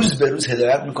روز به روز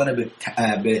هدایت میکنه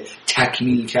به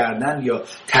تکمیل کردن یا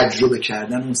تجربه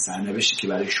کردن اون سرنوشتی که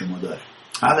برای شما داره.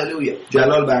 هللویا،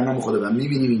 جلال برنامه خداوند.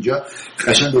 میبینیم اینجا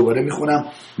قشنگ دوباره میخونم،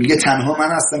 میگه تنها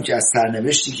من هستم که از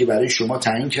سرنوشتی که برای شما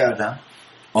تعیین کردم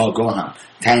آگاهم.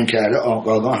 تعیین کرده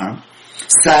آگاهم.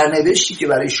 سرنوشتی که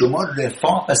برای شما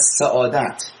رفاه و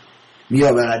سعادت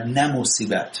میآورد نه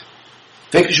مصیبت.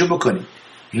 فکرشو بکنید،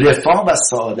 رفاه و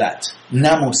سعادت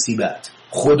نه مصیبت.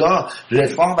 خدا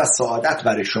رفاه و سعادت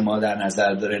برای شما در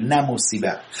نظر داره نه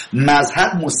مصیبت.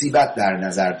 مذهب مصیبت در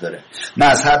نظر داره.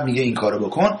 مذهب میگه این کارو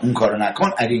بکن، اون کارو نکن،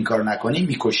 اگه این کارو نکنی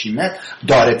میکشیمت،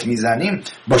 دارت میزنیم،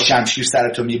 با شمشیر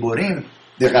سرتو میبریم.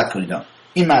 دقت کنید،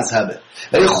 این مذهبه.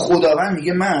 ولی خداوند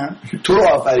میگه من تو رو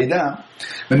آفریدم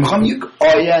و میخوام یک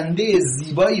آینده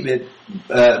زیبایی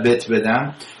بهت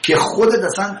بدم که خودت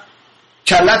اصلا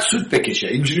کلت سود بکشه.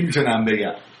 اینجوری میتونم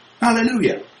بگم.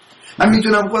 هللویا. من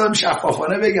میتونم خودم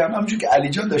شفافانه بگم، همونجور که علی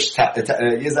جان داشت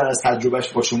یه ذره از تجربهش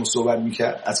با شما صحبت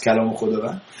میکرد از کلام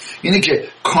خداوند، اینه که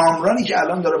کامرانی که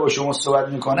الان داره با شما صحبت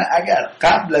میکنه، اگر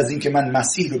قبل از این که من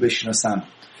مسیح رو بشناسم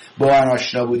با من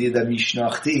آشنا بودید و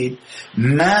میشناختید،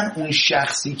 من اون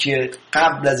شخصی که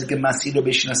قبل از اینکه مسیح رو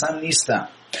بشناسم نیستم.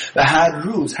 و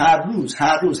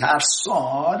هر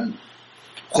سال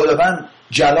خداوند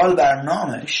جلال بر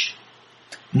نامش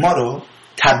ما رو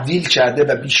تبدیل کرده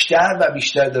و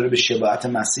بیشتر داره به شباهت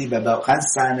مسیح و واقعا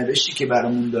سرنوشتی که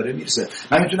برامون داره میرسه.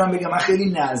 من میتونم بگم من خیلی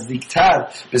نزدیکتر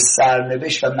به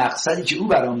سرنوشت و مقصدی که او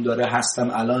برام داره هستم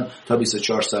الان تا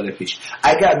 24 سال پیش.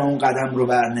 اگر من اون قدم رو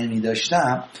بر نمی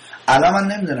داشتم، الان من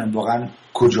نمیدونم واقعا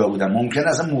کجا بودم. ممکن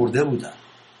اصلا مرده بودم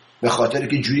به خاطر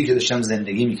که جوری که داشتم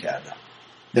زندگی میکردم.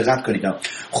 دقت کنید،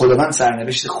 خداوند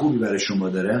سرنوشت خوبی برای شما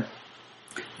داره.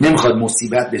 نمیخواد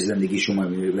مصیبت به زندگی شما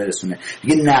برسونه.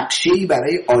 میگه نقشه‌ای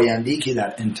برای آینده‌ای که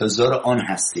در انتظار آن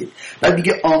هستید. و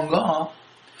میگه آنگاه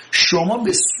شما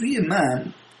به سوی من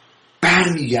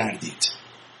برمیگردید.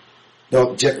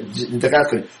 دقت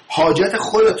کنید، حاجت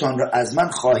خودتان را از من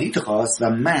خواهید خواست و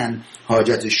من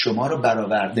حاجت شما رو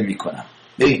برآورده میکنم.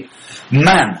 ببین،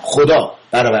 من خدا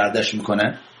برآوردهش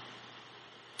میکنه،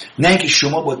 نه اینکه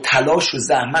شما با تلاش و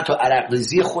زحمت و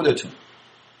عرق‌ریزی خودتون.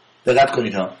 دقت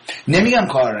کنید ها، نمیگم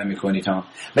کار نمی‌کنید ها،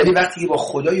 ولی وقتی با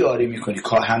خدا یاری می‌کنید،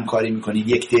 همکاری می‌کنید،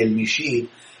 یک دل میشید،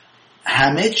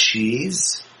 همه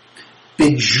چیز به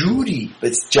جوری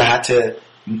به جهت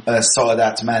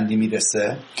سعادتمندی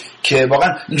میرسه که واقعا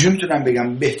اینجوری میتونم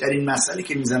بگم بهترین مسئله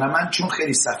که میزنم من، چون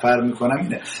خیلی سفر میکنم،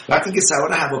 اینه وقتی که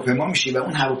سوار هواپیما میشی و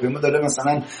اون هواپیما داره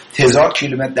مثلا 1000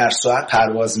 کیلومتر در ساعت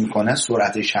پرواز میکنه،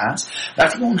 سرعتش هست،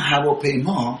 وقتی که اون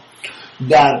هواپیما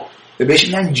در بهش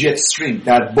میگن جت استریم،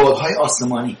 در بادهای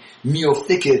آسمانی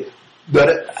میفته که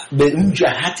داره به اون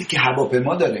جهتی که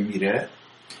هواپیما داره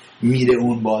میره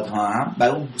اون بادها هم، و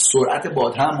اون سرعت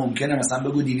بادها هم ممکنه مثلا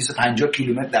بگو 250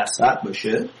 کیلومتر در ساعت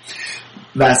باشه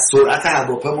و سرعت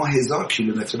هواپیما 1000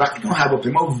 کیلومتر. وقتی که اون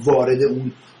هواپیما وارد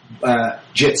اون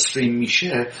جت استریم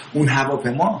میشه، اون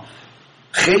هواپیما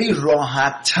خیلی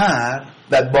راحت‌تر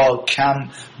و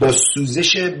با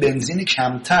سوزش بنزین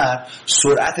کمتر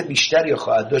سرعت بیشتری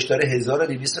خواهد داشت. داره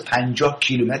 1250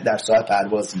 کیلومتر در ساعت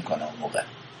پرواز میکنه اون موقع.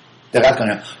 دقت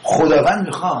کنید، خداوند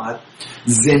میخواد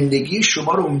زندگی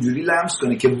شما رو اونجوری لمس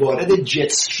کنه که وارد جت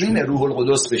استریم روح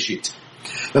القدس بشید.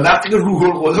 و وقتی که روح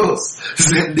القدس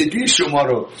زندگی شما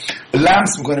رو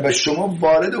لمس میکنه و شما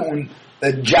وارد اون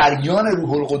جریان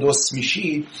روح القدس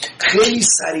میشید، خیلی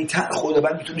سریعتر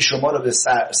خداوند میتونه شما رو به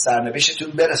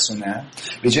سرنوشتتون برسونه،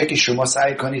 به جای که شما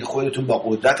سعی کنید خودتون با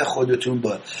قدرت خودتون،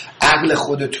 با عقل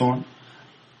خودتون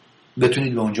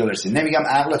بتونید به اونجا برسید. نمیگم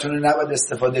عقلتون رو نباید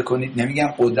استفاده کنید، نمیگم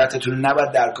قدرتتون رو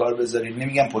نباید در کار بذارید،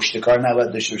 نمیگم پشتکار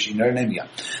نباید داشته باشید، اینا رو نمیگم.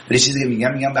 ولی چیزی که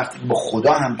میگم وقتی با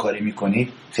خدا همکاری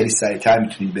میکنید خیلی سریعتر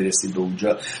میتونید برسید به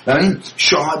اونجا. و این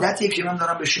شهادتیه که من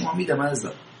دارم به شما میدم.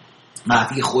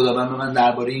 وقتی که خداوند به من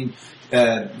درباره این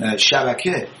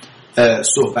شبکه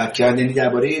صحبت کرد، یعنی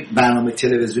درباره برنامه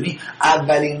تلویزیونی.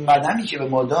 اولین قدمی که به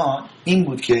ما داد این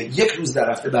بود که یک روز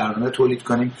در هفته برنامه تولید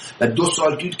کنیم و 2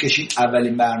 سال طول کشید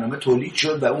اولین برنامه تولید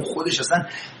شد و اون خودش اصلا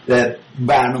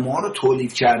برنامه ها رو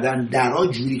تولید کردن درا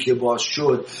جوری که باز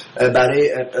شد برای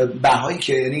بهایی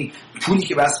که یعنی پولی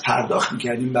که بس پرداخت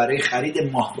میکردیم برای خرید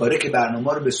ماهواره که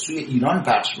برنامه رو به سوی ایران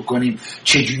پخش بکنیم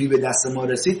چجوری به دست ما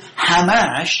رسید،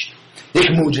 همش یک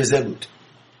معجزه بود.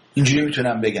 اینجوری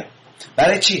میتونم بگم.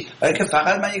 برای چی؟ برای که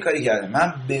فقط من یه کاری کردم،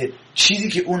 من به چیزی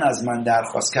که اون از من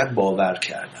درخواست کرد باور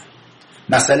کردم.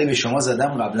 مسئله به شما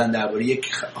زدم قبلا درباره یک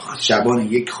شبان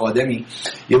یک خادمی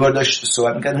یه بار داشت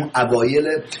صحبت میکرد، اون اوایل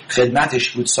خدمتش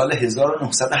بود، سال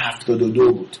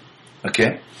 1972 بود. اوکی؟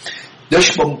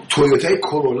 داشت با تویوتای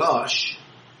کورولاش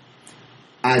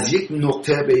از یک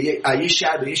نقطه به یک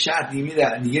شهر به یک شهر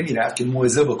دیگه میرفت که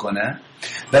موعظه بکنه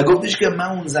و گفتش که من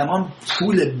اون زمان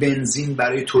پول بنزین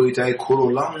برای تویوتای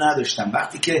کورولا نداشتم.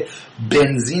 وقتی که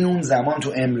بنزین اون زمان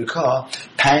تو امریکا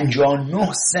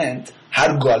 59 سنت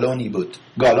هر گالونی بود،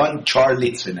 گالون 4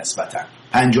 لیتر نسبتا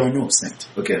 59 سنت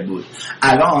اوکی بود،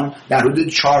 الان در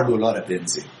حدود $4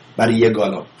 بنزین برای یه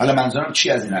گالون. حالا منظورم چی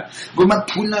از این هست؟ گفت من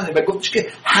پول ندارم و گفتش که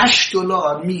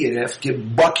 $8 میگرفت که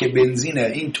باک بنزین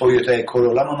این تویوتا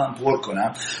کورولا رو من پر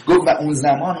کنم. گفت و اون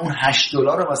زمان اون $8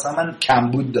 رو مثلا من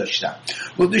کمبود داشتم.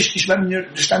 گفتش من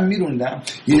داشتم میروندم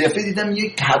یه دفعه دیدم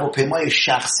یک هواپیمای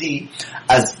شخصی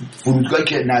از فرودگاهی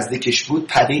که نزدیکش بود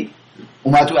پرید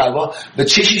اومد تو هوا، به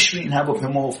چشش این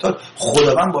هواپیما افتاد.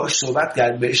 خداوند باهاش صحبت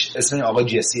کرد، بهش اسم آقا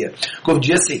جسیه. گفت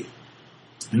جسی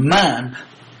من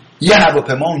یه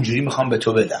هواپیما اونجوری میخوام به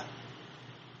تو بدم.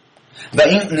 و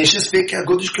این نشست فکر کرد،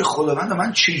 گفتش که خداوند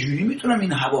من چجوری میتونم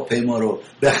این هواپیما رو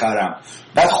بخرم؟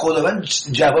 بعد خداوند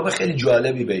جواب خیلی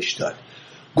جالبی بهش داد.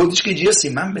 گفتش که جیسی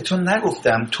من به تو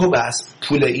نگفتم تو بس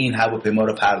پول این هواپیما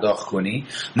رو پرداخت کنی،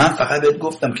 من فقط بهت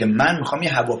گفتم که من میخوام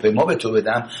یه هواپیما به تو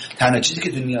بدم، تنها چیزی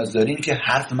که تو نیاز داری اینه که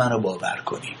حرف من رو باور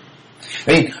کنی.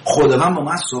 این خداوند با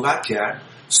من صحبت کرد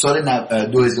سال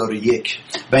 2001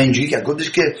 و اینجوری که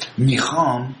گفتش که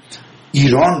میخوام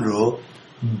ایران رو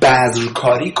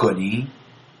بذرکاری کنی،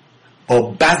 با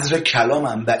بذر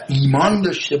کلامم و ایمان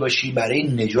داشته باشی برای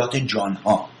نجات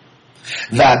جانها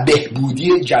و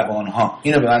بهبودی جوانها.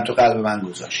 اینو به من تو قلب من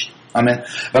گذاشت. آمین.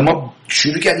 و ما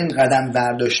شروع کردیم قدم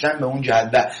برداشتن به اون جهت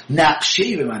و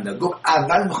نقشه‌ای به من داد. گفت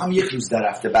اول میخوام یک روز در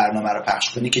هفته برنامه رو پخش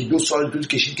کنی که 2 سال طول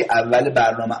کشید که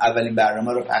اولین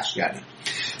برنامه رو پخش کردیم.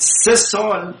 3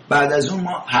 سال بعد از اون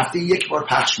ما هفته 1 بار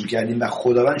پخش میکردیم و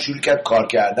خداوند شروع کرد کار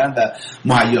کردن و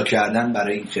مهیا کردن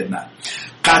برای این خدمت.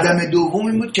 قدم دوم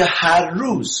این بود که هر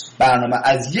روز برنامه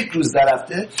از 1 روز در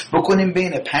هفته بکنیم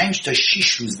بین 5 تا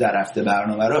 6 روز در هفته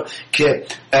برنامه رو که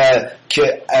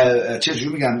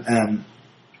چجوری میگم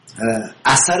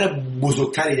اثر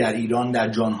بزرگتری در ایران در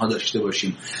جانها داشته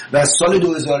باشیم. و سال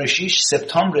 2006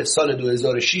 سپتامبر سال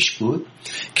 2006 بود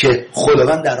که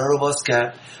خداوند درها رو باز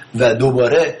کرد و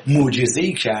دوباره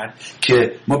معجزه‌ای کرد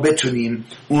که ما بتونیم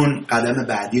اون قدم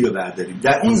بعدی رو برداریم.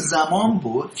 در اون زمان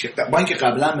بود که با اینکه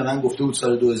قبلا به من گفته بود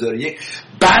سال 2001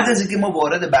 بعد از اینکه ما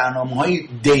وارد برنامه‌های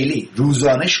دیلی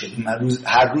روزانه شدیم،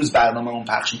 هر روز برنامه‌مون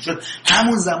پخش می‌شد،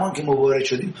 همون زمان که ما وارد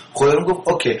شدیم خداوند گفت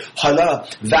اوکی حالا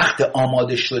وقت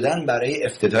آماده شدن برای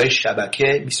افتتاح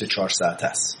شبکه 24 ساعت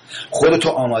است، خودتو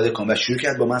آماده کن. و شروع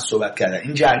کرد با من صحبت کردن.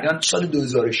 این جریان سال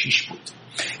 2006 بود،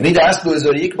 یعنی در اصل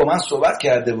 2001 با من صحبت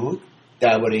کرده بود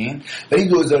درباره این، ولی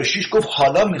 2006 گفت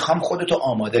حالا میخوام خودتو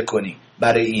آماده کنی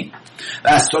برای این. و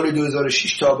از سال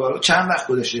 2006 تا بالا چند وقت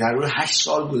گذشته؟ در حدود 8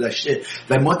 سال گذشته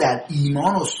و ما در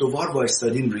ایمان استوار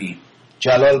وایستادیم روی این.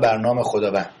 جلال برنامه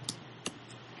خداوند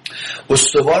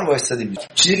استوار وایستادیم.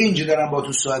 چیزی که اینجا دارم با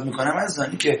تو صحبت میکنم از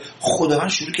زانی که خداوند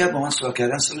شروع کرد با من صحبت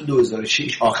کردن سال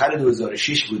 2006 آخر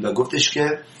 2006 بود و گفتش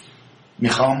که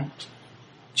میخوام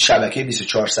شبکه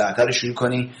 24 ساعته رو شروع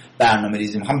کنی برنامه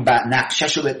ریزی، میخوام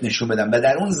نقشش رو بهت نشون بدم. و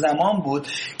در اون زمان بود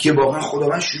که واقعا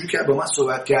خداوند شروع کرد با من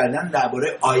صحبت کردن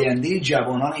درباره آینده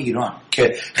جوانان ایران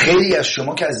که خیلی از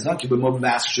شما که عزیزان که به ما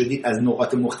وصل شدید از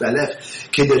نقاط مختلف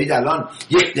که دارید الان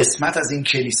یک قسمت از این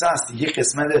کلیسا هستید، یک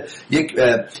قسمت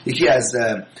یکی از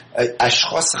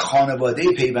اشخاص خانواده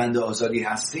پیوند آزادی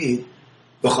هستید،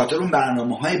 به خاطر اون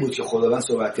برنامه‌هایی بود که خداوند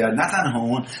صحبت کرد. نه تنها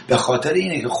اون، به خاطر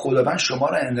اینه که خداوند شما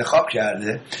را انتخاب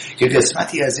کرده که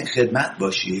قسمتی از این خدمت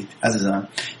باشید عزیزان،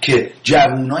 که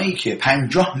جوانایی که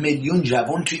 50 میلیون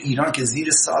جوان تو ایران که زیر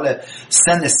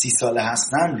سن 30 ساله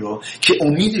هستن رو که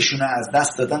امیدشون از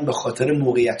دست دادن به خاطر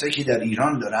موقعیتایی که در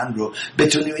ایران دارن رو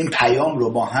بتونیم این پیام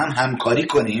رو با هم همکاری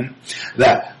کنیم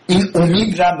و این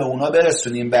امید رو به اونا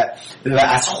برسونیم و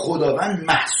از خداوند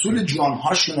محصول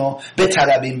جانهاشون رو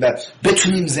بطلبیم و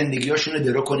بتونیم زندگیاشون رو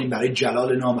درو کنیم برای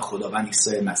جلال نام خداوند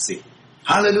عیسی مسیح.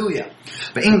 هللویا.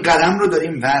 و این قدم رو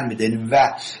داریم ور میدنیم.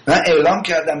 و من اعلام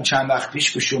کردم چند وقت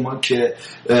پیش به شما که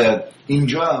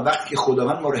اینجا وقتی که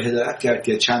خداوند ما رو هدایت کرد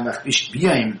که چند وقت پیش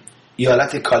بیایم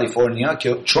ایالت کالیفرنیا،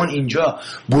 که چون اینجا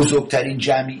بزرگترین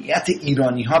جمعیت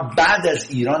ایرانی ها بعد از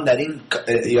ایران در این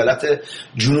ایالت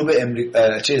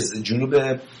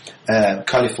جنوب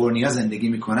کالیفرنیا زندگی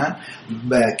میکنن،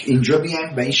 اینجا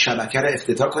بیایم و این شبکه رو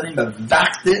افتتاح کنیم و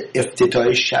وقت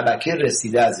افتتاح شبکه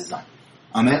رسیده عزیزان.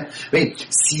 آمین. ببین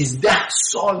 13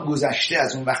 سال گذشته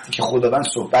از اون وقتی که خداوند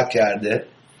صحبت کرده،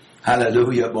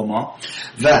 هللویا، با ما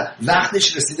و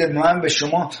وقتش رسیده. من به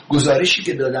شما گزارشی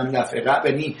که دادم دفعه قبل،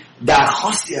 یعنی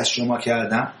درخواستی از شما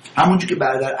کردم، همونجور که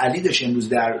برادر علی داشت امروز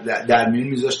در میون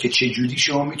میذاشت که چه جوری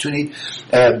شما میتونید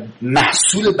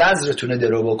محصول بذرتون رو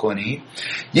درو بکنید.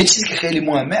 یه چیزی که خیلی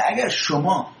مهمه، اگر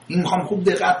شما این میخوام خوب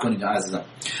دقت کنید عزیزان،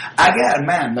 اگر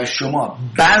من و شما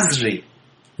بذری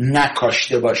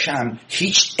نکاشته باشم،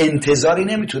 هیچ انتظاری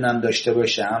نمیتونم داشته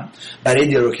باشم برای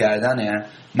درو کردن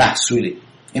محصولی.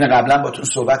 این قبلا با تون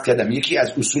صحبت کردم، یکی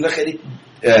از اصول خیلی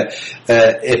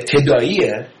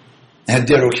ابتدایی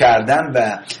درو کردن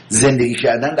و زندگی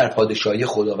کردن در پادشاهی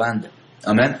خداوند.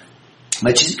 آمین.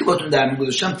 و چیزی که با تون در میون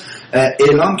گذاشتم،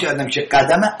 اعلام کردم که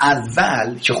قدم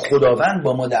اول که خداوند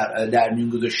با ما در میون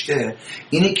گذاشته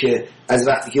اینه که از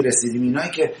وقتی که رسیدیم اینایی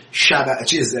که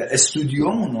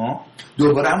استودیومونو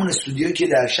دوباره همون استودیویی که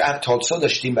در شهر تالسا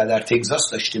داشتیم و در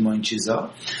تگزاس داشتیم و این چیزا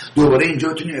دوباره اینجا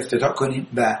بتونیم افتتاح کنیم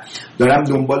و دارم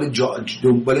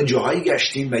دنبال جاهایی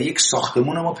گشتیم و یک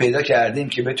ساختمون رو ما پیدا کردیم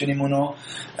که بتونیم اونو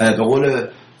به قول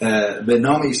به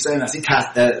نام عیسی مسیح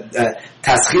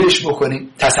تسخیرش بکنیم،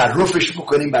 تصرفش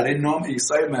بکنیم برای نام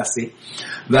عیسی مسیح.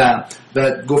 و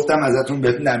گفتم ازتون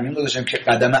بهتون در میون گذاشتم که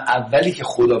قدم اولی که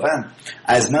خداوند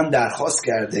از من درخواست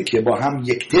کرده که با هم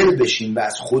یک دل بشیم و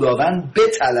از خداوند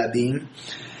بطلبیم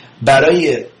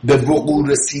برای به وقوع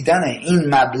رسیدن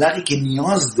این مبلغی که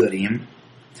نیاز داریم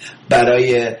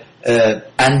برای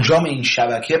انجام این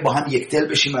شبکه، با هم یک دل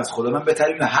بشیم و از خداوند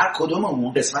بطلبیم و هر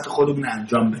کدوممون قسمت خودمون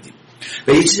انجام بدیم.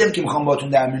 و یه چیزی که میخوام باهاتون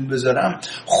در میون بذارم،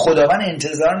 خداوند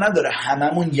انتظار نداره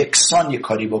هممون یکسان یک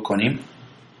کاری بکنیم.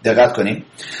 دقت کنیم،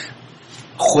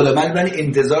 خداوند ولی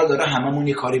انتظار داره هممون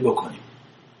یک کاری بکنیم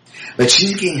و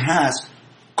چیزی که این هست،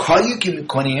 کاری که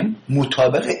میکنیم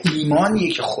مطابق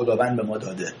ایمانیه که خداوند به ما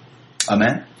داده.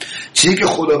 آمین. چیزی که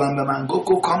خداوند به من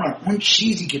گفت کامران، اون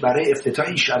چیزی که برای افتتاح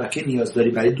این شبکه نیاز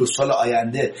داری برای 2 سال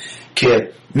آینده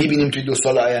که میبینیم توی 2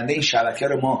 سال آینده این شبکه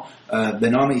رو ما به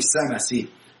نام عیسی مسیح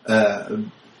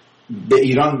به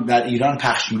ایران، در ایران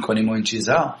پخش میکنیم و این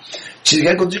چیزها، چیزی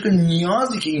که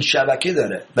نیازی که این شبکه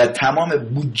داره و تمام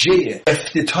بودجه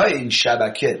افتتاح این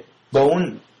شبکه با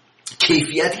اون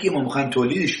کیفیتی که ما میخوایم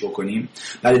تولیدش بکنیم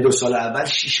برای 2 سال اول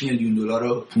 6 میلیون دلار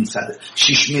و 500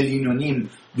 6 میلیون و نیم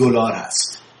دلار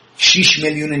هست. 6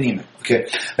 میلیون و نیم. اوکی.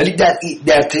 ولی در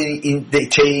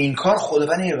این کار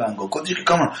خداوند ایران گفت که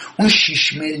کامان اون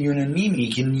 6 میلیون و نیمی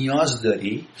که نیاز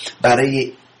داری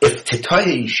برای افتتاح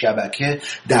این شبکه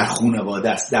در خانواده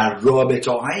است، در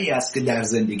رابطه هایی است که در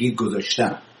زندگی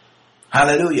گذاشتم.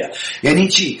 هللویا. یعنی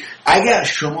چی؟ اگر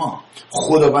شما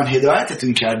خداوند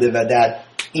هدایتتون کرده و در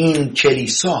این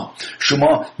کلیسا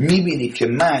شما میبینید که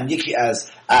من یکی از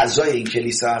اعضای این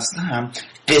کلیسا هستم،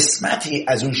 قسمتی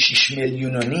از اون 6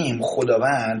 میلیون و نیم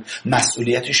خداوند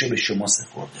مسئولیتشو به شما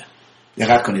سپرده.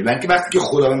 دقت کنید، بلکه وقتی که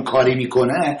خداوند کاری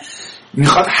میکنه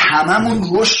میخواد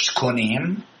هممون رشد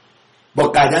کنیم با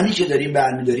قدمی که داریم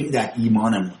برمیداریم در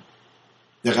ایمانمون.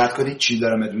 دقت کنید چی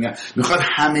دارم میگم، میخواد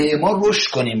همه ما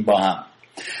رشد کنیم با هم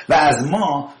و از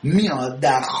ما میاد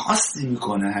درخواستی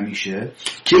میکنه همیشه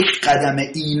که یک قدم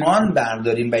ایمان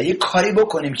برداریم و یک کاری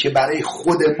بکنیم که برای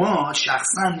خود ما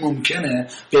شخصا ممکنه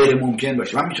غیر ممکن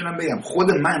باشه. من میتونم بگم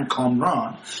خود من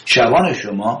کامران، شبان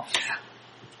شما،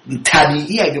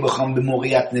 طبیعی اگه بخوام به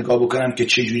موقعیت نگاه بکنم که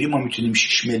چجوری ما میتونیم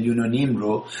 6 میلیون و نیم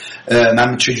رو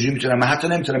من چجوری میتونم، من حتی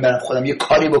نمیتونم برام خودم یه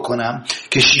کاری بکنم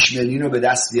که 6 میلیون رو به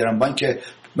دست بیارم، با اینکه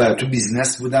تو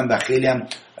بیزنس بودم و خیلی هم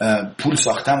پول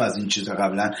ساختم از این چیزا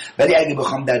قبلا، ولی اگه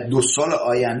بخوام در 2 سال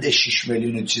آینده 6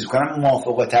 میلیون رو چیز کنم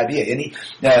موافقه طبیعیه، یعنی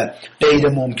غیر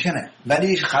ممکنه.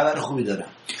 ولی خبر خوبی دارم،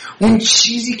 اون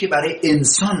چیزی که برای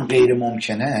انسان غیر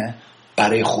ممکنه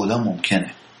برای خدا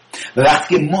ممکنه. و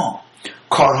وقتی ما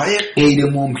کارهای غیر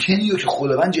ممکنی رو که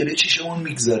خداوند جلوی چشمون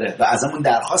میگذاره و ازمون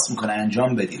درخواست میکنه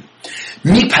انجام بدیم،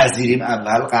 میپذیریم،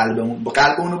 اول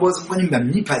قلبمون رو باز میکنیم و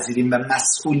میپذیریم و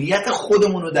مسئولیت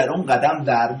خودمون رو در اون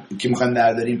قدم که میخوایم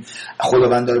برداریم،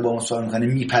 خداوند داره با ما سوال میکنه،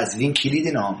 میپذیریم. کلید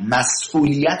اینا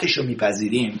مسئولیتش رو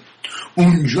میپذیریم.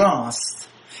 اونجاست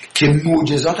که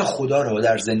معجزات خدا رو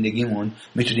در زندگیمون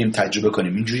میتونیم تجربه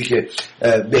کنیم. اینجوری که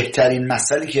بهترین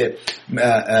مسئله که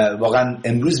واقعا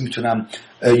امروز میتونم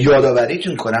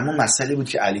یادآوریتون کنم اون مسئله بود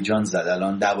که علی جان زد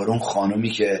الان درباره اون خانومی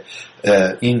که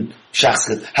این شخص.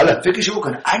 حالا فکرشو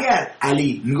بکنه اگر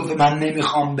علی میگفت من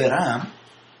نمیخوام برم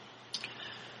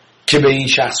که به این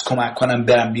شخص کمک کنم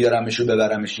برم بیارمش و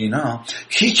ببرمش اینا،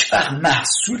 هیچ وقت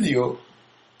محصولیو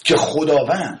که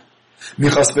خداوند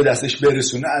میخواست به دستش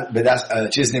برسونه به دست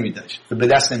چیز نمیداشت، به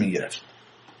دست نمیگرفت.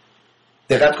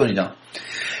 دقت کنید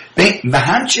و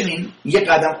همچنین یه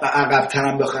قدم عقب‌تر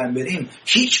هم بخوایم بریم،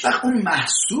 هیچ وقت اون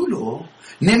محصولو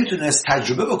نمیتونست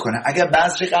تجربه بکنه اگر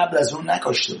بذری قبل از اون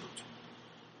نکاشته بود.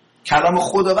 کلام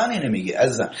خداوند اینو میگه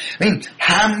عزیزم. ببین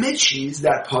همه چیز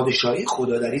در پادشاهی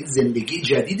خدا، در این زندگی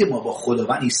جدید ما با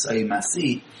خداوند عیسی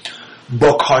مسیح،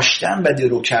 با کاشتن و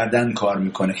درو کردن کار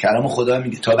میکنه. کلام خدا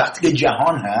میگه تا وقتی که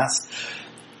جهان هست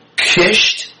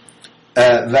کشت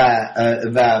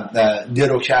و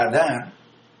درو کردن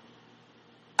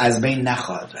از بین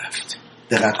نخواهد رفت.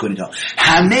 دقت کنید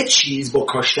همه چیز با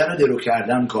کاشتن و درو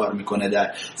کردن کار میکنه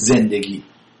در زندگی.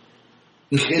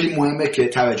 این خیلی مهمه که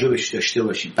توجه بهش داشته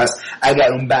باشیم. پس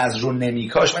اگر اون بذر رو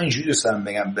نمیکاش، من اینجوری دوست دارم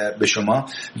بگم به شما،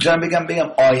 میتونم بگم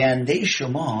آینده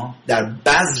شما در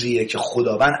بذریه که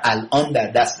خداوند الان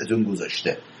در دستتون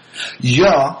گذاشته.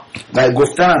 یا و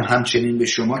گفتم همچنین به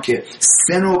شما که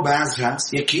 3 نوع بذر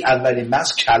هست. یکی اولین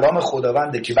بذر کلام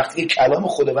خداونده که وقتی کلام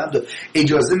خداوند رو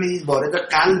اجازه میدید وارد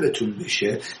قلبتون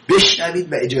بشه،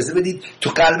 بشنوید و اجازه بدید تو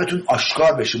قلبتون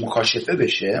آشکار بشه، مکاشفه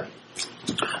بشه،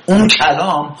 اون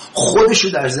کلام خودشو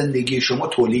در زندگی شما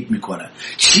تولید میکنه.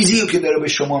 چیزی که داره به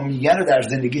شما میگن رو در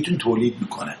زندگیتون تولید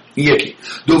میکنه. یکی.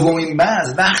 دومین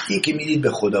بذر وقتی که میدید به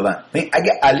خداوند.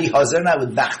 اگه علی حاضر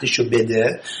نبود وقتشو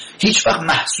بده، هیچ وقت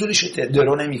محصولشو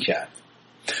درو نمیکرد.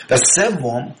 و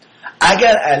سوم،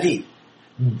 اگر علی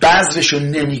بذرشو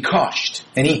نمیکاشت،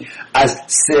 یعنی از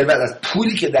ثروت، از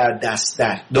پولی که در دست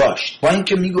داشت، با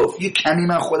اینکه میگفت یه کمی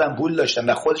من خودم پول داشتم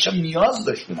و خودشم نیاز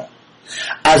داشت اونو،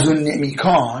 از اون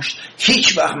نمیکاشت،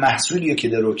 هیچ وقت محصولی که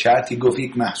درو کرد که گفت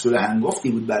یک محصول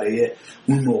هنگفتی بود برای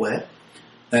اون موقع،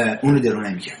 اونو درو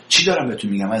نمیکرد. چی دارم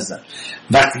بهتون میگم عزیزان؟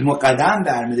 وقتی ما قدم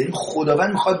برمی‌داریم، خداوند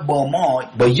میخواد با ما،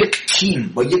 با یک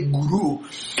تیم، با یک گروه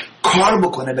کار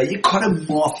بکنه و یک کار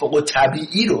موافق و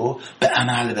طبیعی رو به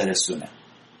عمل برسونه.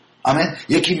 آمین.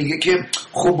 یکی میگه که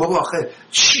خب بابا آخه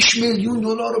 6 میلیون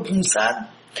دلار و 500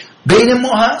 بین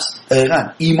ما هست. دقیقاً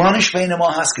ایمانش بین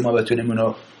ما هست که ما بتونیم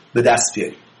اونو به دست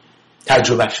بیاریم،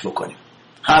 تجربهش بکنیم.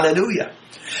 هللویا.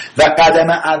 و قدم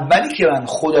اولی که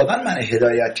خداوند من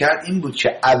هدایت کرد این بود که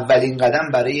اولین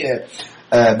قدم برای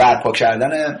برپا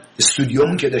کردن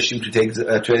استودیومون که داشتیم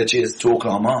تو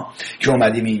اوکلاهاما که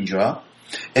اومدیم اینجا،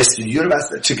 استودیو رو بس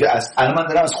چه که الان من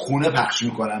دارم از خونه پخش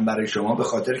میکنم برای شما، به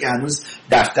خاطر که هنوز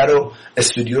دفتر و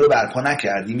استودیو رو برپا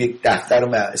نکردیم. یک دفتر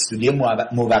و استودیو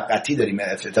موقتی داریم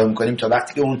افتتاح میکنیم تا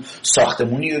وقتی که اون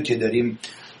ساختمونی رو که داریم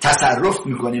تصرف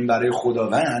میکنیم برای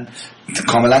خداوند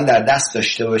کاملا در دست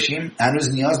داشته باشیم.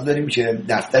 هنوز نیاز داریم که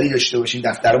دفتری داشته باشیم،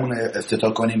 دفترمون رو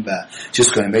افتتاح کنیم و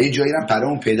چیز کنیم. و یه جایی هم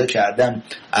برامون پیدا کردم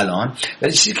الان.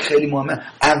 ولی چیزی که خیلی مهمه،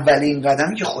 اولین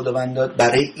قدمی که خداوند داد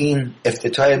برای این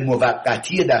افتتاح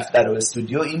موقتی دفتر و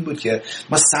استودیو این بود که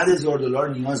ما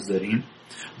 $100,000 نیاز داریم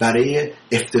برای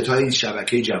افتتاح این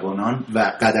شبکه جوانان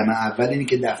و قدم اول اینه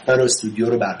که دفتر و استودیو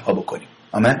رو برپا بکنیم.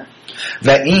 آمین. و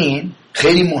این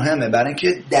خیلی مهمه برای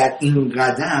اینکه در این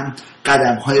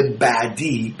قدم‌های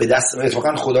بعدی به دست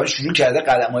اتفاقا خدا شروع کرده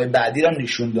قدم‌های بعدی رو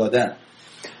نشون دادن.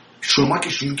 شما که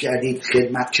شروع کردید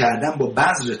خدمت کردن با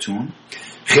بذرتون،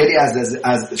 خیلی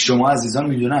از شما عزیزان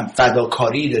میدونم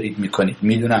فداکاری دارید میکنید،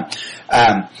 میدونم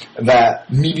و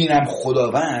میبینم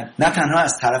خداوند نه تنها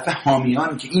از طرف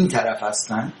حامیان که این طرف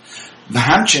هستن و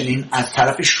همچنین از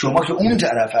طرف شما که اون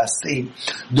طرف هستید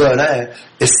داره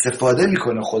استفاده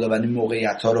میکنه خداوند این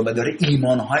موقعیت ها رو و داره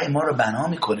ایمانهای ما رو بنا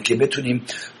میکنه که بتونیم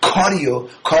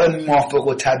کار موافق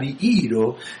و طبیعی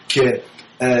رو که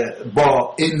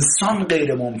با انسان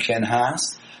غیر ممکن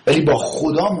هست ولی با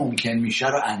خدا ممکن میشه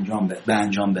رو به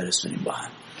انجام برسونیم با هم.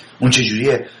 اون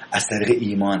چجوریه؟ از طریق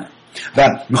ایمانه. و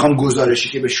میخوام گزارشی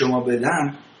که به شما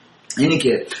بدم اینی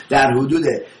که در حدود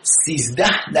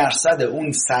 13%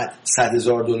 اون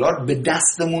 $100,000 به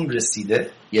دستمون رسیده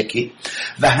یکی،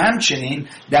 و همچنین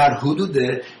در حدود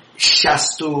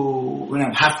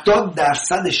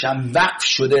 70% هم وقف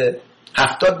شده،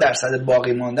 70%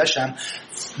 باقی ماندهش هم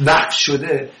وقف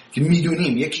شده که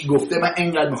میدونیم. یکی گفته من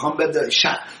اینقدر میخوام بده،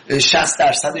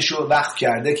 60% رو وقف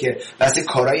کرده که واسه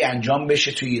کارهای انجام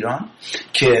بشه تو ایران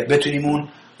که بتونیم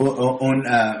اون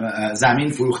زمین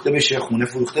فروخته بشه، خونه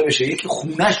فروخته بشه، یکی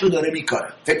خونهش رو داره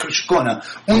میکاره. فکرش کنه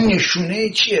اون نشونه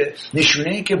چیه؟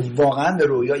 نشونه که واقعا به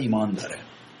رویا ایمان داره.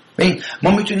 ببین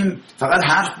ما میتونیم فقط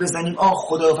حرف بزنیم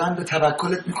خداوند به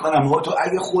توکلت میکنم تو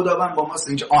اگه خداوند با ماست،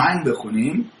 اینجا آهنگ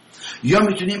بخونیم، یا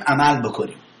میتونیم عمل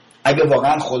بکنیم اگه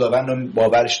واقعا خداوند رو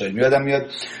باورش داریم. یادم میاد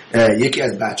یکی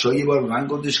از بچه‌ها یه بار به من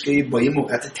گفتش که با یه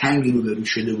موقعیت تنگی روبرو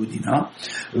شده بود اینا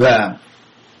و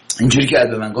اینجوری که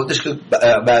به من گفتش که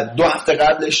بعد 2 هفته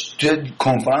قبلش توی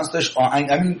کنفرانس داشت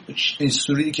همین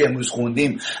سرودی که امروز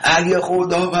خوندیم، اگه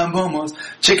خداوند با ماست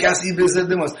چه کسی به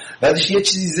ضد ماست. بعدش یه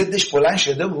چیزی ضدش بلند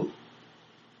شده بود،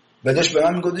 بعدش به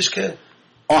من میگفتش که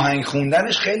آهنگ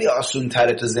خوندنش خیلی آسون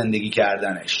تره تا زندگی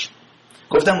کردنش.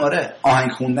 گفتم آره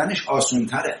آهنگ خوندنش آسون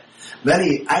تره،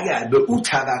 ولی اگر به او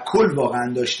توکل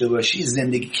واقعا داشته باشی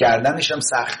زندگی کردنش هم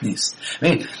سخت نیست.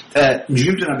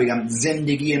 اینجوری میتونم بگم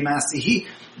زندگی مسیحی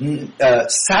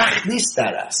سخت نیست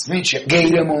در اصل،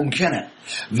 غیر ممکنه،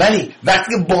 ولی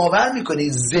وقتی باور میکنی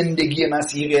زندگی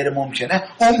مسیحی غیر ممکنه،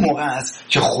 اون موقع است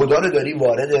که خدا رو داری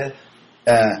وارد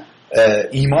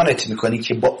ایمانت میکنی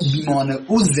که با ایمان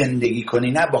او زندگی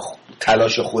کنی، نه با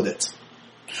تلاش خودت.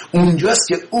 اونجاست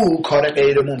که او کار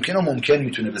غیر ممکن و ممکن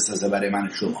میتونه بسازه برای من و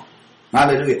شما.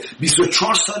 من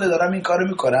 24 ساله دارم این کارو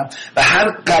میکنم و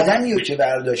هر قدمی رو که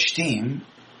برداشتیم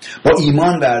با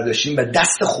ایمان برداشتیم و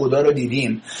دست خدا رو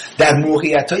دیدیم در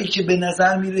موقعیتایی که به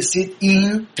نظر میرسید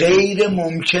این غیر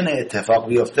ممکنه اتفاق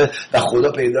بیفته و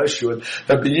خدا پیدا شد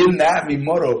و به یه نحوی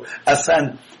ما رو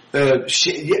اصلا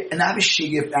یه نحو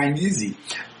شگفت انگیزی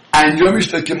انجامش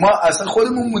داد که ما اصلا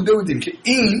خودمون مونده بودیم که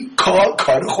این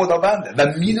کار خداونده و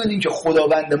میدونیم که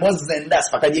خداوند ما زنده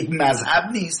است، فقط یک مذهب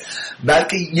نیست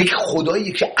بلکه یک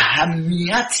خدایی که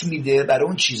اهمیت میده برای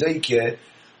اون چیزایی که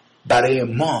برای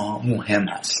ما مهم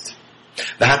هست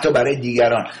و حتی برای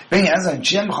دیگران. ببین عزیزان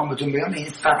چی میخوام بهتون بگم، این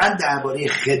فقط درباره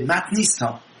خدمت نیست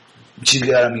ها. چیزی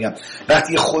دارم میگم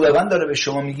وقتی خداوند داره به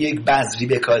شما میگه یک بذری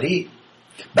بکاری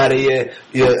برای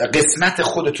قسمت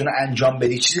خودتون انجام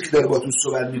بدی، چیزی که داره باتون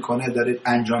صحبت میکنه داره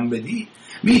انجام بدی،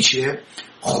 میشه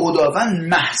خداوند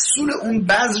محصول اون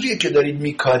بذریه که دارید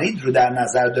میکارید رو در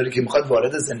نظر داره که میخواد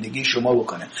وارد زندگی شما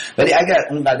بکنه. ولی اگر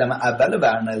اون قدم اول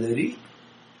برنداری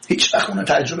هیچ وقت اونو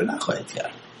تجربه نخواهید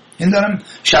کرد. این دارم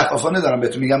شفافانه دارم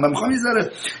بهتون میگم و میخوام یه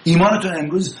ذره ایمانتون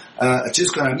امروز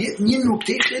چیز کنم. یه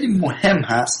نکته خیلی مهم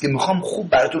هست که میخوام خوب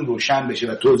براتون روشن بشه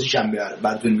و توضیحشم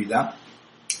براتون میدم.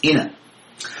 اینه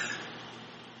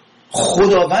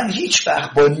خداوند هیچ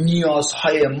وقت با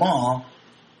نیازهای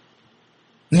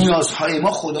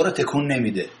ما خدا رو تکون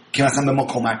نمیده که مثلا به ما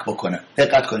کمک بکنه.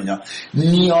 دقت کنید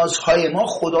نیازهای ما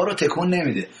خدا رو تکون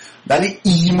نمیده، ولی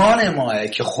ایمان ماه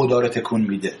که خدا رو تکون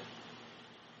میده.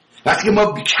 وقتی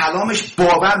ما کلامش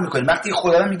باور میکنیم، وقتی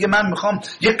خدا میگه من میخوام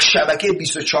یک شبکه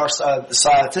 24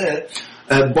 ساعته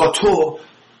با تو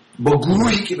با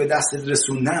گروهی که به دستت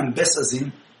رسوندم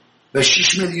بسازیم و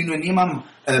 6.5 میلیون هم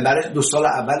برای 2 سال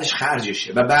اولش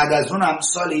خرجشه و بعد از اون هم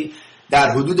سالی در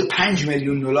حدود 5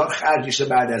 میلیون دلار خرجشه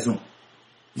بعد از اون.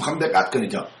 میخوام دقت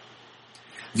کنید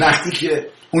وقتی که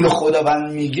اونو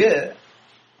خداوند میگه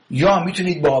یا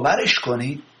میتونید باورش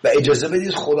کنید و اجازه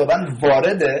بدید خداوند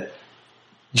وارد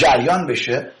جریان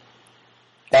بشه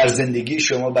در زندگی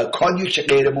شما و کاری که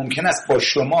غیر ممکن است با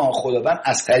شما خداوند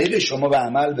از طریق شما به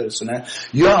عمل برسونه،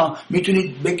 یا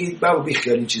میتونید بگید بابا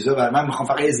بیخیال این چیزا و من میخوام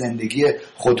فقط زندگی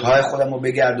خودهای خودم رو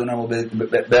بگردونم و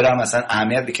برام مثلا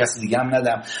اهمیت به کسی دیگه هم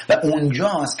ندم و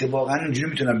اونجاست که واقعا اینجوری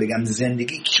میتونم بگم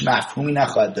زندگی هیچ مفهومی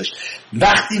نخواهد داشت.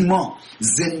 وقتی ما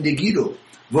زندگی رو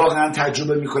واقعا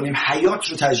تجربه میکنیم، حیات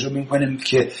رو تجربه میکنیم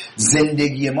که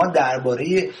زندگی ما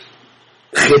درباره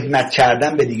خدمت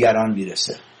کردن به دیگران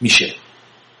میشه.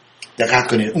 دقت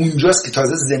کنید اونجاست که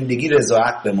تازه زندگی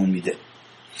رضایت بهمون میده.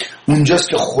 اونجاست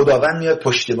که خداوند میاد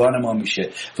پشتیبان ما میشه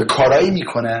و کارایی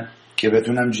میکنه که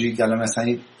بتونم جوری که الان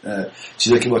مثلا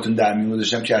چیزی که باتون در میون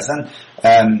گذاشتم که اصلا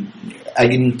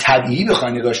اگه طبیعی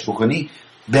بخوای نگاش بکنی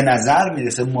به نظر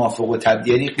میرسه موافق و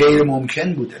طبیعی غیر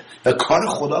ممکن بوده و کار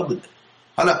خدا بوده.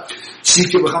 حالا چیزی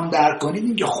که بخوام درک کنید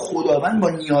این که خداوند با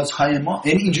نیازهای ما،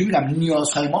 یعنی اینجوری میگم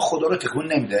نیازهای ما خدا رو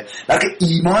تکون نمیده بلکه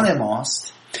ایمان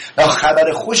ماست. و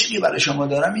خبر خوشی برای شما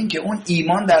دارم این که اون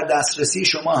ایمان در دسترسی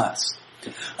شما هست.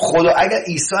 خدا اگر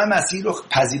عیسی مسیح رو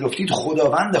پذیرفتید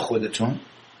خداوند خودتون،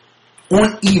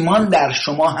 اون ایمان در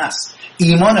شما هست.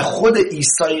 ایمان خود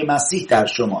عیسی مسیح در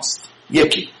شماست.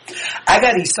 یکی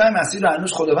اگر عیسی مسیح رو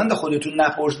هنوز خداوند خودتون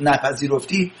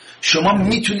نپذیرفتید، شما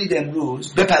میتونید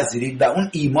امروز بپذیرید و اون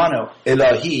ایمان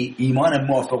الهی، ایمان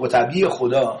موافق و طبیعی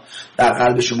خدا در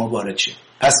قلب شما وارد شه.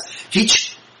 پس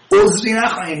هیچ عذری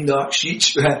نخواهیم داشت،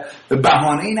 هیچ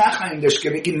بهانه‌ای نخواهیم داشت که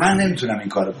بگید من نمیتونم این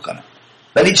کارو بکنم.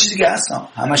 ولی چیزی که هستم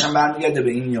همش هم برمیگرده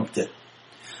به این نکته،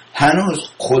 هنوز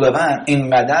خداوند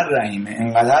اینقدر رحیمه،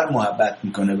 اینقدر محبت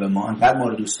میکنه به ما، اینقدر ما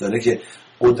رو دوست داره که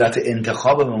قدرت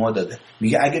انتخاب به ما داده.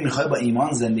 میگه اگه میخوای با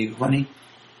ایمان زندگی کنی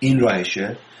این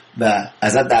راهشه و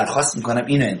ازت درخواست میکنم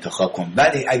اینو انتخاب کن،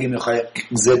 ولی اگه میخوای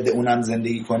ضد اونم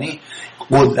زندگی کنی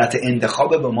قدرت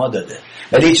انتخاب به ما داده.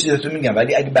 ولی یه چیزی بهتون میگم،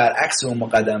 ولی اگه برعکس اون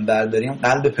قدم برداریم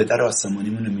قلب پدر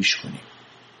آسمانیمون رو میشکنیم.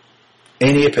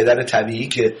 این یه پدر طبیعی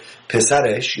که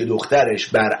پسرش یا دخترش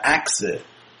برعکس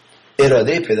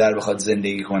اراده پدر بخواد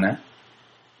زندگی کنه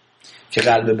که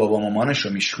قلب بابا مامانش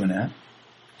رو میشکنه،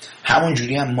 همون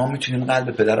جوری هم ما میتونیم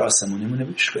قلب پدر آسمانیمون رو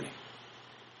بشکنیم.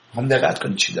 هم دقت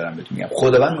کنید چی دارم بهتون میگم.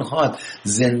 خداوند میخواد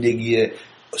زندگی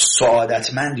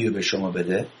سعادتمندی رو به شما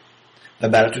بده و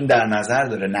براتون در نظر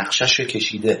داره، نقشش رو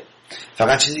کشیده.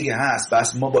 فقط چیزی که هست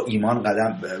بس ما با ایمان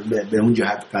قدم به اون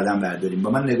جهت قدم برداریم.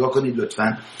 با من نگاه کنید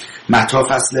لطفاً متی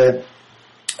فصل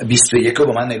 21 رو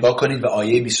با من نگاه کنید و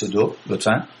آیه 22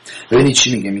 لطفاً ببینید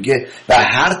چی میگه. میگه و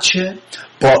هرچه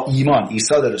با ایمان،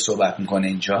 عیسی داره صحبت میکنه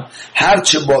اینجا،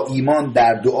 هرچه با ایمان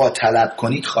در دعا طلب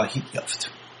کنید خواهید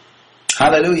یافت.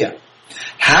 هللویا.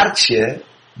 هرچه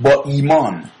با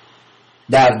ایمان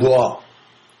در دعا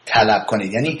طلب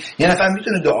کنید، یعنی یه نفر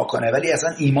میتونه دعا کنه ولی اصلا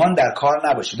ایمان در کار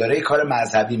نباشه، داره یه کار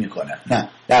مذهبی میکنه. نه،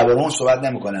 درباره اون صحبت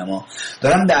نمیکنم. ما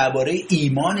دارم درباره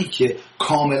ایمانی که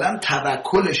کاملا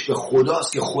توکلش به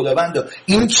خداست که خداوند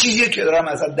این چیزیه که دارم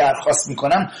ازت درخواست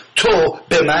میکنم تو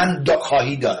به من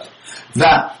خواهی داد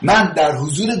و من در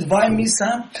حضورت وای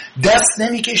میسم، دست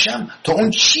نمیکشم تا اون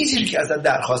چیزی که ازت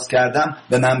درخواست کردم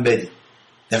به من بدی.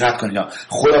 دقت کنید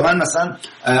خداوند مثلا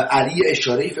علی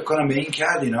اشاره‌ای فکر کنم به این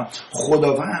کرد، اینا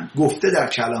خداوند گفته در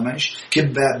کلامش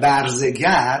که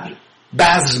برزگر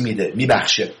بذر میده،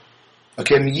 میبخشه.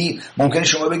 اوکی، میگی ممکنه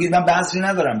شما بگید من بذری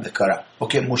ندارم بکارم،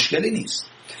 اوکی مشکلی نیست.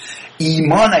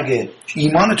 ایمان، اگه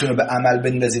ایمانتون رو به عمل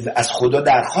بندازید و از خدا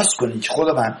درخواست کنید که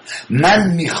خداوند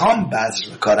من میخوام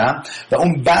بذر بکارم و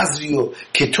اون بذری رو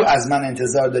که تو از من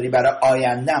انتظار داری برای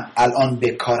آیندم الان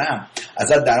بکارم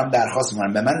ازت درخواست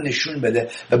میکنم، به من نشون بده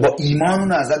و با ایمان اون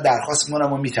رو ازت درخواست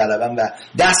میکنم و میطلبم و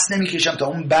دست نمیکشم تا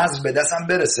اون بذر به دستم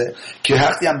برسه که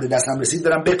وقتی هم به دستم رسید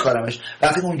دارم بکارمش.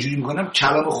 وقتی اونجوری میکنم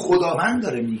کلام خداوند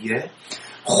داره میگه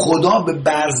خدا به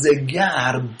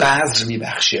برزگر بذر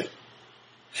میبخشه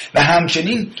و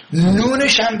همچنین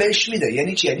نونش هم بهش میده.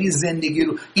 یعنی چی؟ یعنی زندگی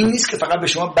رو، این نیست که فقط به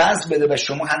شما بذر بده و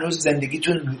شما هنوز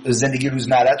زندگی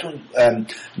روزمره‌تون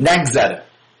نگذره،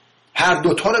 هر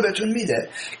دوتا رو بهتون میده.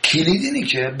 کلید اینی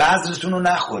که بذرتون رو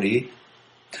نخورید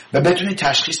و بتونید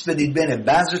تشخیص بدید بین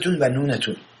بذرتون و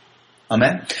نونتون.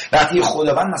 آمین. وقتی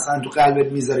خداوند مثلا تو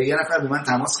قلبت میذاره، یه نفر به من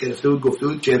تماس گرفته بود گفته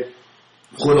بود که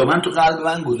خداوند تو قلب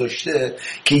من گذاشته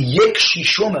که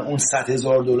 1/6 اون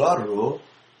 $100,000 رو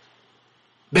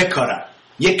بکارم.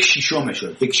 1/6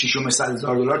 شد. 1/6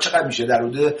 $100,000 چقدر میشه؟ در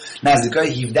حدود نزدیکای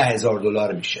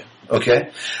 $17,000 میشه. اوکی؟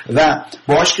 و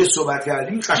باهاش که صحبت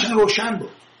کردیم قشنگ روشن بود.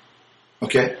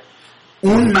 اوکی؟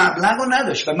 اون مبلغ رو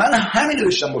نداشت و من همین رو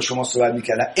داشتم با شما صحبت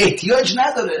میکردم. احتیاج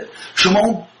نداره شما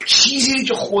اون چیزی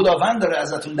که خداوند داره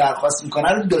ازتون درخواست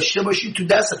میکنه رو داشته باشید تو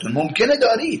دستتون. ممکنه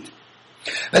دارید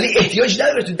ولی احتیاج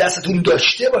نداره تو دستتون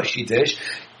داشته باشیدش.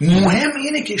 مهم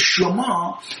اینه که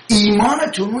شما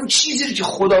ایمانتون اون چیزی که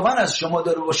خداوند از شما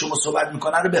داره با شما صحبت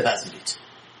میکنه رو بپذیرید.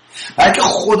 بلکه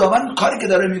خداوند کاری که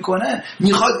داره میکنه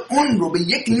میخواد اون رو به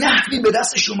یک نحوی به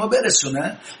دست شما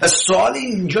برسونه و سوال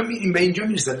به اینجا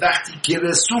میرسه وقتی که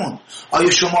رسون آیا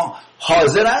شما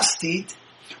حاضر هستید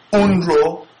اون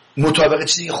رو مطابق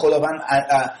چیزی که خداوند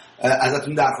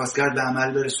ازتون درخواست کرد به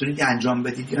عمل برسونید یا انجام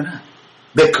بدید یا نه،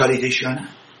 بکاریدش یا نه.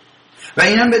 و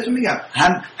اینم بهتون میگم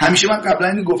همیشه من قبلا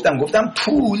اینو گفتم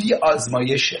پول یه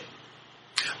آزمایشه.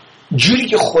 جوری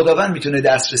که خداوند میتونه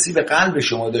دسترسی به قلب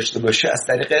شما داشته باشه از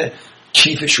طریق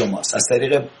کیف شماست، از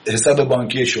طریق حساب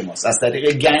بانکی شماست، از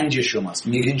طریق گنج شماست.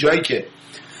 میگه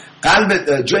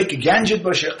جایی که گنجت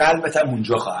باشه قلبت هم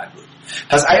اونجا خواهد بود.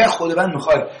 پس اگر خداوند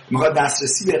میخواد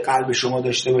دسترسی به قلب شما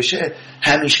داشته باشه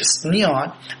همیشه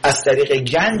میاد از طریق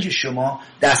گنج شما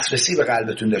دسترسی به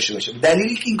قلبتون داشته باشه.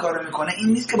 دلیلی که این کارو میکنه این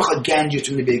نیست که بخواد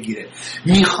گنجتون رو بگیره،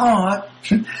 میخواد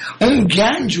اون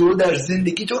گنج رو در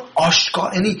زندگیتون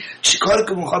آشکار، یعنی چی کاری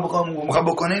که میخواد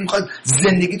بکنه میخواد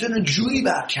زندگیتون رو جوری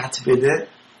برکت بده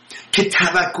که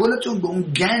توکلتون به اون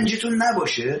گنجتون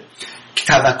نباشه، که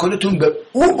توکلتون به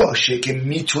او باشه که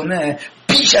میتونه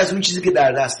بیش از اون چیزی که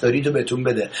در دست دارید رو بهتون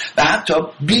بده و حتی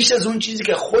بیش از اون چیزی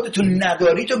که خودتون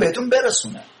ندارید رو بهتون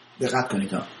برسونه. دقت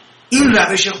کنید این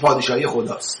روش پادشاهی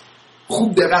خداست.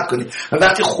 خوب دقت کنید. و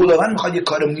وقتی خداوند میخواد یه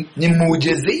کار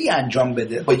معجزه‌ای انجام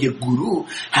بده با یه گروه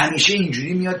همیشه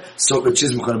اینجوری میاد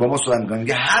چیز میکنه، با ما صحبت میکنه،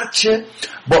 میگه هرچه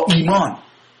با ایمان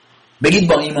بگید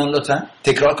با ایمان. لطفا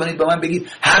تکرار کنید با من،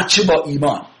 بگید هرچه با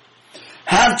ایمان.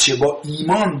 هرچه با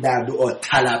ایمان در دعا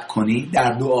طلب کنی،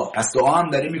 در دعا، پس دعا هم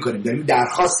داریم میکنیم، داریم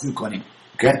درخواست میکنیم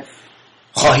که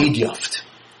خواهید یافت.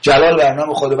 جلال بر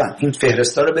نام خداوند. این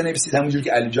فهرستا رو بنویسید همونجور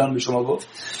که علی جان به شما گفت،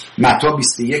 متی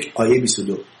 21 آیه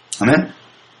 22. آمین.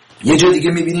 یه جا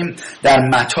دیگه میبینیم در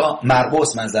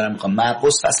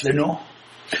مرقس فصل 9.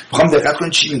 میخوام دقت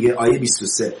کنید چی میگه. آیه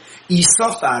 23 عیسی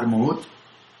فرمود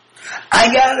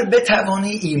اگر بتوانی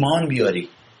ایمان بیاری.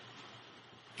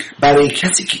 برای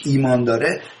کسی که ایمان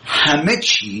داره همه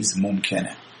چیز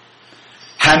ممکنه.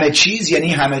 همه چیز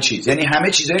یعنی همه چیز، یعنی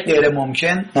همه چیزهای غیر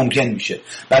ممکن میشه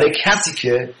برای کسی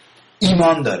که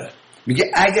ایمان داره.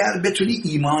 میگه اگر بتونی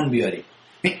ایمان بیاری.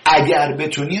 اگر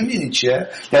بتونی میدونی چیه؟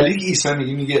 دلیلی که عیسی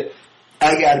میگه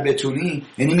اگر بتونی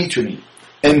یعنی میتونی،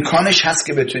 امکانش هست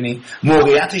که بتونی،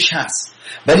 موقعیتش هست،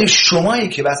 ولی شمایی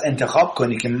که بس انتخاب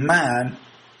کنی که من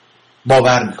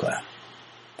باور میکنم.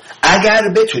 اگر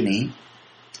بتونی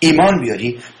ایمان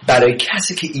بیاری، برای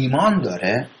کسی که ایمان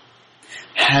داره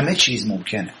همه چیز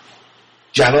ممکنه.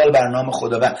 جلال بر نام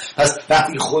خداوند. پس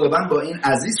وقتی خداوند با این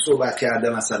عزیز صحبت کرده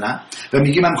مثلا و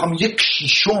میگه من میخوام یک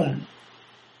شیشم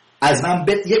از من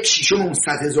یک شیشم اون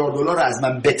 $100,000 از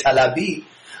من بطلبی،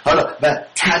 حالا و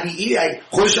طبیعی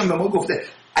خودشم به ما گفته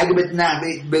اگه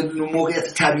به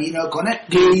موقعیت طبیعی نکنه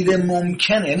غیر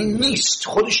ممکنه، یعنی نیست،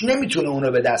 خودش نمیتونه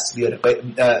اونو به دست بیاره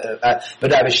به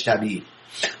روش طبیعی.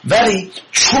 ولی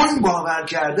چون باور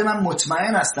کرده من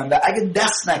مطمئن هستم و اگه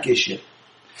دست نکشه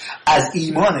از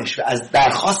ایمانش و از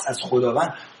درخواست از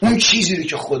خداوند، اون چیزی رو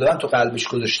که خداوند تو قلبش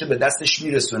گذاشته به دستش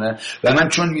میرسونه و من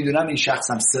چون میدونم این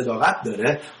شخصم صداقت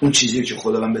داره، اون چیزی رو که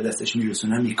خداوند به دستش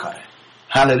میرسونه میکاره.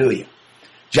 هللویا.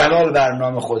 جلال بر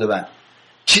نام خداوند.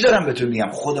 چی دارم بهتون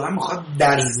میگم؟ خداوند میخواد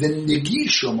در زندگی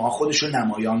شما خودشو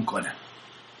نمایان کنه.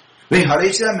 ببین حالا یه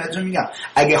چیزی دارم بهتون میگم،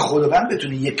 اگه خداوند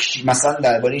بتونه مثلا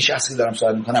درباره این شخصی دارم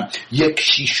صحبت میکنم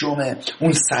 1/6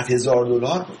 اون $100,000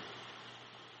 رو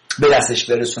به دستش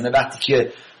برسونه، وقتی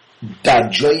که در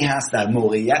جایی هست، در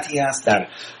موقعیتی هست، در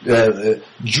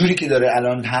جوری که داره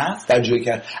الان هست، در جایی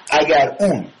که اگر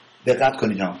اون دقت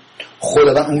کنید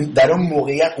خداوند اون در اون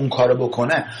موقعیت اون کارو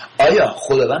بکنه، آیا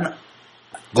خداوند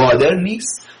قادر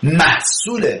نیست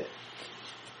محصول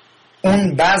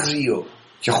اون بذریو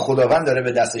که خداوند داره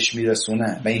به دستش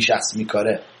میرسونه و این شخص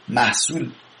میکاره،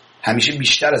 محصول همیشه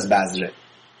بیشتر از بذره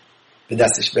به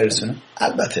دستش برسونه؟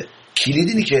 البته کلید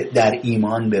اینه که در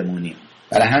ایمان بمونیم.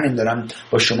 برای همین دارم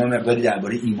با شما مقداری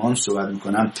درباره ایمان صحبت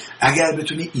میکنم. اگر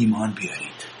بتونی ایمان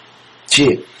بیارید،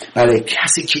 چی؟ برای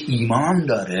کسی که ایمان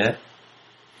داره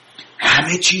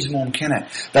همه چیز ممکنه.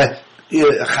 و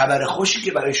خبر خوشی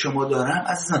که برای شما دارم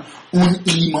عزیزان، اون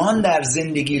ایمان در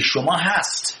زندگی شما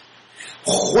هست.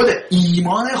 خود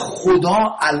ایمان خدا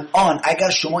الان اگر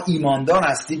شما ایماندار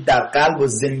هستید در قلب و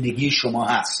زندگی شما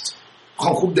هست.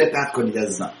 خوب دقت کنید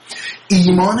عزیزان،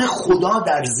 ایمان خدا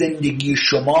در زندگی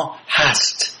شما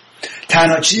هست.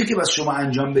 تنها چیزی که بس شما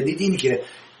انجام بدید اینه که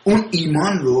اون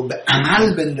ایمان رو به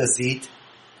عمل بندازید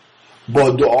با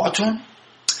دعاتون،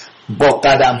 با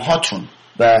قدمهاتون.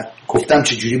 و گفتم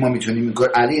چجوری ما میتونیم این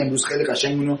کار. علی امروز خیلی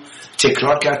قشنگ اونو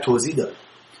تکرار کرد، توضیح داد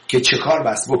که چه کار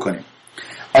بس بکنیم.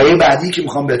 آیه بعدی که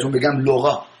میخوام بهتون بگم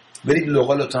لوقا، برید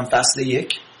لوقا لطفا فصل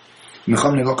 1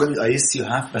 میخوام نگاه کنید آیه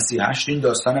 37 و 38. این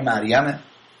داستان مریمه.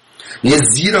 میگه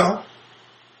زیرا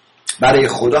برای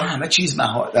خدا همه چیز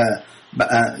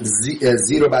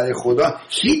زیرا برای خدا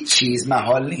هیچ چیز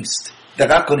محال نیست.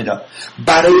 دقت کنید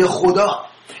برای خدا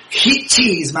هیچ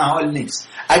چیز محال نیست.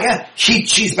 اگر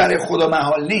هیچ چیز برای خدا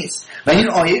محال نیست و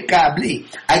این آیه قبلی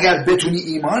اگر بتونی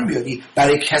ایمان بیاری،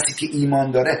 برای کسی که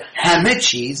ایمان داره همه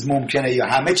چیز ممکنه یا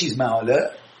همه چیز محاله.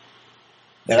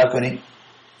 دقت کنید.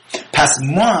 پس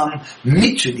ما هم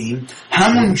میتونیم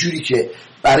همون جوری که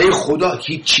برای خدا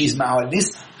هیچ چیز محال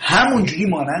نیست، همون جوری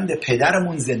مانند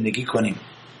پدرمون زندگی کنیم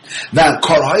و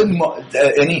کارهای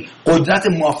یعنی قدرت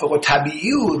موافق و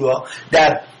طبیعی او رو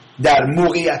در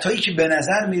موقعیت هایی که به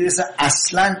نظر میرسه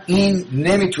اصلا این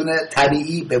نمیتونه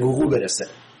طبیعی به وقوع برسه،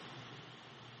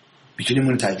 میتونیم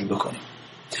اون رو تجربه کنیم.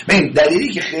 ببین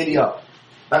دلیلی که خیلی ها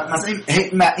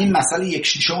مثلا این مسئله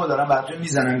 1/6 رو دارم براتون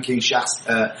میزنم که این شخص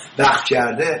وقت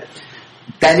کرده.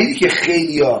 دلیلی که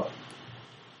خیلی ها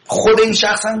خود این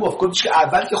شخص هم گفتش که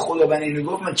اول که خداوند اینو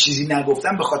گفت من چیزی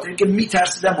نگفتم، به خاطر اینکه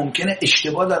میترسیدم ممکنه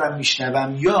اشتباه دارم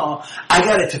میشنوم یا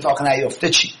اگر اتفاق نیفته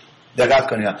چی. دقت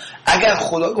کنید اگر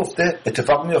خدا گفته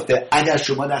اتفاق میفته، اگر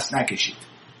شما دست نکشید،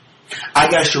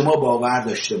 اگر شما باور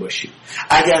داشته باشید،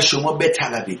 اگر شما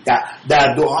بطلبید،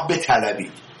 در دعا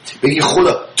بطلبید، بگی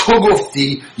خدا تو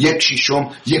گفتی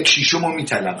 1/6 رو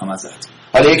میطلبم ازت.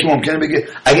 حالا یکی ممکنه بگه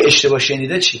اگه اشتباه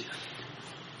شنیده چی؟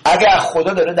 اگر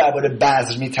خدا داره درباره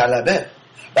بذر میطلبه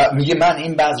و میگه من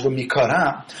این بذر رو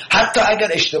میکارم، حتی اگر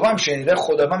اشتباه هم شنیده،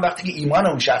 خداوند وقتی که ایمان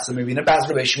اون شخص رو میبینه بذر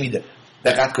رو بهش میده.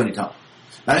 دقت کنید ها،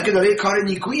 برای اینکه داره یه کار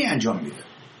نیکویی انجام میده.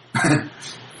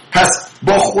 پس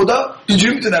با خدا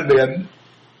اینجوری میتونم بگم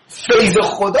فیض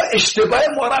خدا اشتباه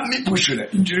ما رو میپوشونه،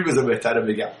 اینجوری بذار بهتره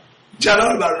بگم.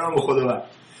 جلال بر نام خداوند.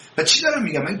 و چی دارم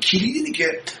میگم؟ من کلید اینه که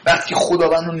وقتی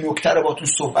خداوند اون نکته رو باهاتون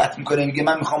صحبت میکنه، میگه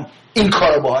من میخوام این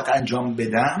کار رو باهات انجام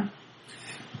بدم،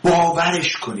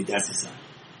 باورش کنید عزیزم.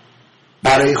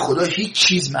 برای خدا هیچ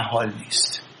چیز محال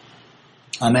نیست.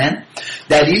 آمین.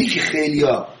 دلیلی که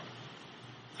خیلیا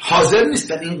حاضر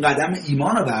نیستن این قدم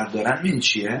ایمان رو بردارن این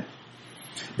چیه؟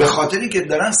 به خاطری که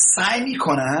دارن سعی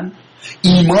میکنن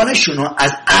ایمانشون رو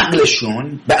از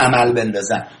عقلشون به عمل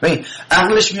بندازن. ببین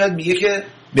عقلش میاد میگه که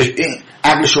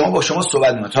عقل شما با شما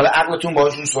صحبت میکنه، حالا عقلتون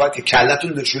باهاشون صحبت که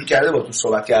کلتون شروع کرده باهاتون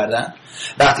صحبت کردن.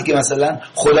 وقتی که مثلا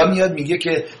خدا میاد میگه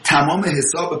که تمام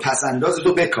حساب پس انداز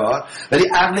تو بکار، ولی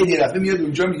عقل یه دفعه میاد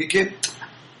اونجا میگه که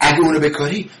اگه اونو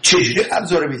بکاری چجوری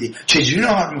قبضا رو میدی، چجوری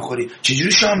نهار میخوری،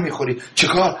 چجوری شام میخوری، چه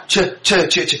کار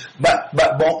چه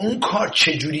با اون کار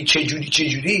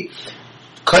چجوری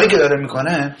کاری که داره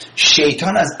میکنه،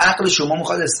 شیطان از عقل شما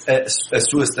میخواد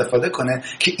سوء استفاده کنه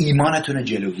که ایمانتون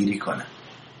جلوگیری کنه.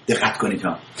 دقت کنید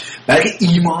ها، بلکه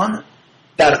ایمان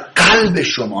در قلب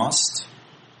شماست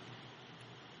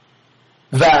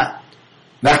و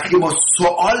وقتی که ما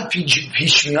سوال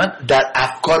پیش میاد در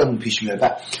افکارمون پیش میاد و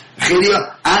خیلی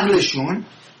عقلشون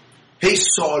هی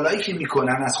سوالایی که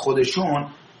میکنن از خودشون،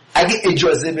 اگه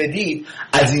اجازه بدید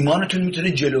از ایمانتون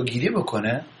میتونه جلوگیری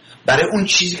بکنه برای اون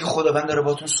چیزی که خداوند داره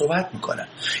باهاتون صحبت میکنه.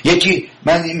 یکی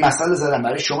من این مثال زدم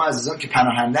برای شما عزیزان که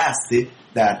پناهنده هستید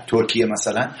در ترکیه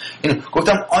مثلا، اینو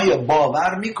گفتم آیا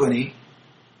باور میکنی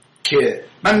که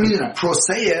من میدونم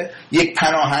پروسه یک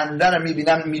پناهنده رو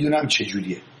میدونم چه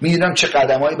جوریه، میدونم چه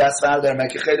قدمایی بس بردارم، من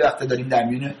که خیلی وقت داریم در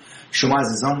میونه شما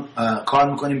عزیزان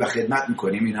کار میکنیم و خدمت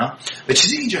میکنیم اینا، و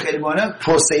چیزی اینجا خیلی مهمه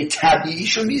پروسه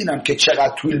طبیعیشو میدونم که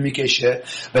چقدر طول میکشه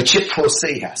و چه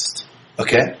پروسه‌ای هست.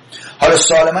 اوکی؟ حالا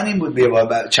سوال من این بود،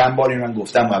 چند بار من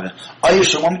گفتم قبلا، آیا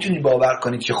شما میتونید باور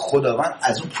کنید که خداوند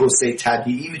از اون پروسه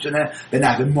طبیعی میتونه به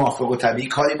نحو موافق و طبیعی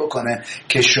کاری بکنه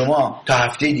که شما تا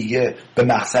هفته دیگه به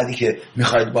مقصدی که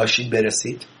میخواید باشید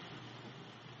برسید؟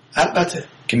 البته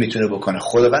که میتونه بکنه،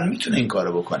 خداوند میتونه این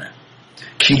کارو بکنه.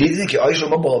 کلید اینه که آیا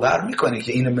شما باور میکنید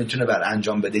که اینو میتونه بر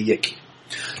انجام بده؟ یکی.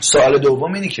 سوال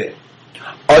دوم اینه که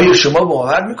آیا شما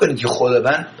باور میکنید که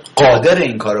خداوند قادر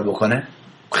این کارو بکنه؟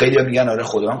 خیلی میگن آره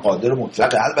خداوند قادر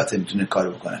مطلقه، البته میتونه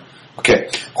کارو بکنه. اوکی،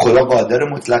 خدا قادر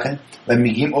مطلقه و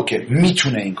میگیم اوکی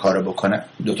میتونه این کارو بکنه،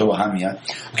 دوتا با هم میاد.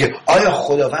 اوکی، آیا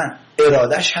خداوند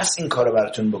ارادش هست این کارو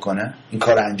براتون بکنه، این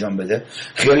کارو انجام بده؟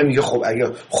 خیلی میگه خب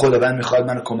اگه خداوند میخواد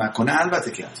منو کمک کنه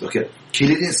البته که هست. اوکی،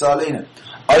 کلید این سوال اینه،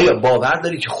 آیا باور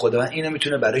داری که خداوند اینو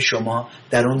میتونه برای شما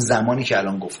در اون زمانی که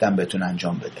الان گفتم بهتون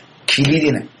انجام بده؟ کلید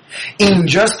اینه.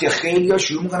 اینجاست که خیلی‌ها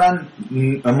شروع میکنن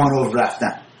مانور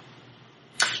رفتن.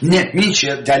 نه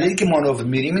میشه دلیلی که ما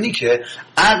میریم اینی که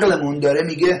عقلمون داره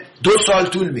میگه 2 سال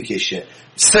طول میکشه،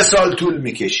 3 سال طول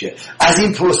میکشه، از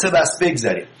این پروسه بس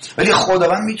بگذاریم، ولی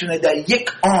خداوند میتونه در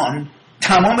یک آن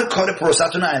تمام کار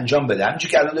پروسه‌تون رو انجام بده.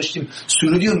 همونجوری که الان داشتیم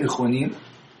سرودی رو میخونیم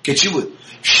که چی بود؟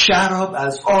 شراب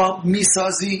از آب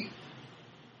میسازی.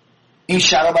 این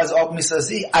شراب از آب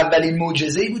میسازی اولین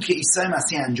معجزه‌ای بود که عیسی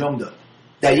مسیح انجام داد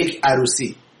در یک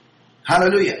عروسی.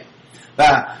 هللویا.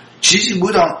 و چیزی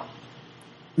بود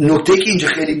نکته که اینجا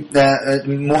خیلی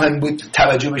مهم بود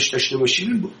توجه بهش داشته باشیم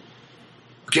این بود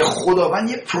که خداوند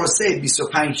یک پروسه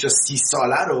 25 تا 30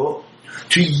 ساله رو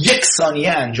توی 1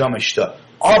 ثانیه انجامش داد.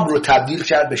 آب رو تبدیل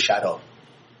کرد به شراب.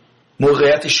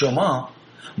 موقعیت شما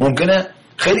ممکنه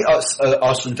خیلی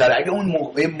آسان تره اگه اون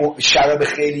شراب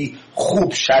خیلی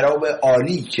خوب، شراب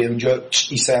عالی که اونجا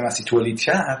عیسی مسیح تولید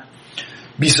کرد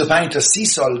 25 تا 30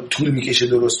 سال طول میکشه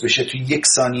درست بشه، توی 1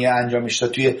 ثانیه انجامش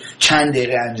داد، توی چند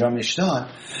دقیقه انجامش داد.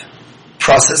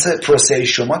 پروسه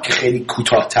شما که خیلی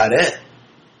کوتاه‌تره،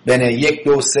 بین 1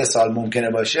 2 3 سال ممکنه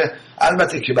باشه،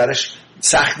 البته که براش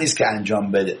سخت نیست که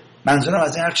انجام بده. منظورم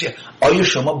از این حرف چیه؟ آیا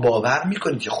شما باور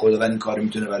میکنید که خداوند این کارو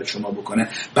میتونه برای شما بکنه؟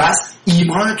 بس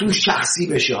ایمانتون شخصی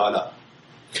بشه. حالا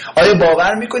آیا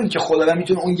باور میکنید که خداوند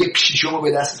میتونه اون 1/6 رو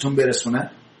به دستتون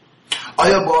برسونه؟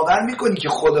 آیا باور میکنی که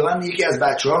خداوند یکی از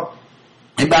بچه‌ها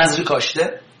این بذری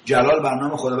کاشته، جلال بر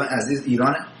نام خداوند عزیز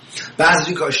ایرانه،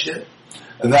 بذری کاشته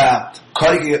و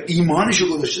کاری که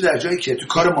ایمانشو گذاشته در جایی که تو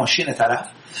کار ماشین طرف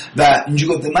و اینجا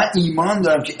گفته من ایمان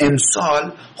دارم که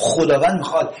امسال خداوند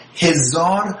میخواد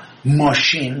 1000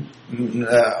 ماشین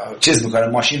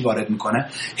ماشین وارد میکنه،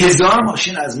 1000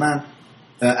 ماشین از من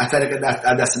از طریق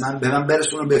دست من به من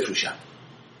برسونه بفروشم.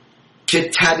 که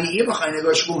طبیعی بخوای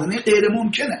نگاهش بکنی غیر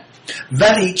ممکنه،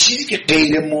 ولی چیزی که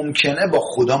غیر ممکنه با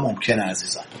خدا ممکنه.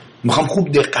 عزیزان میخوام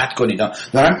خوب دقت کنید،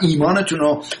 دارم ایمانتون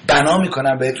رو بنا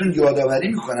میکنم، بهتون یادآوری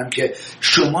میکنم که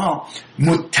شما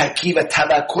متکی و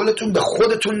توکلتون به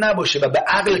خودتون نباشه و به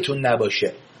عقلتون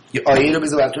نباشه. یه آیه رو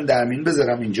بذار براتون در میون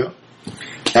بذارم اینجا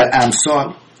در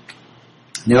امثال،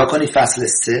 نگاه کنید فصل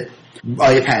 3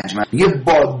 آیه 5 میگه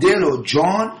با دل و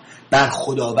جان بر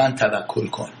خداوند توکل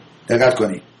کن. دقت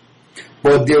کنید،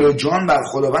 با دل و جان بر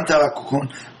خداوند توکل کن،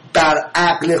 بر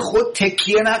عقل خود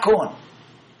تکیه نکن.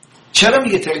 چرا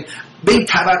میگه به این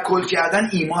توکل کردن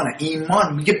ایمانه؟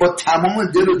 ایمان میگه با تمام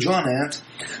دل و جانت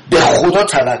به خدا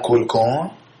توکل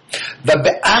کن و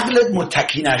به عقلت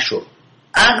متکی نشو.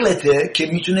 عقلته که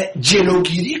میتونه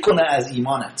جلوگیری کنه از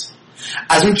ایمانت،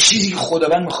 از اون چیزی که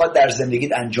خداوند میخواد در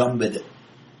زندگیت انجام بده.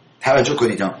 توجه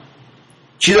کنید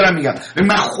چی دارم میگم؟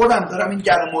 من خودم دارم این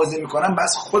گرم موضوع میکنم،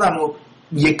 بس خودم رو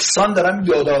یکسان دارم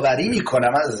یادآوری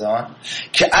میکنم از آن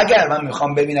که اگر من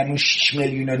میخوام ببینم اون 6.5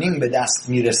 میلیون به دست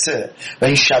میرسه و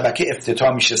این شبکه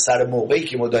افتتاح میشه سر موقعی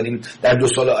که ما داریم در 2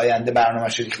 سال آینده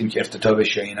برنامه‌اش رو ریختیم که افتتاح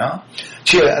بشه، اینا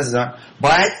چیه عزیزان؟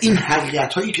 باید این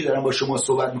حقیقت هایی که دارم با شما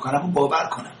صحبت میکنم رو باور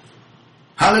کنم.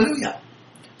 هللویا،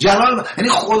 جلال. یعنی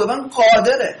خداوند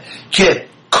قادره که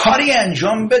کاری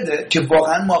انجام بده که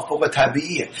واقعا موافق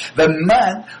طبیعیه و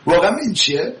من واقعا این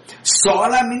چیه؟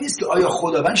 سوالم این نیست که آیا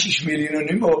خداوند 6.5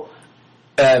 میلیون رو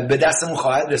به دستمون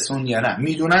خواهد رسون یا نه.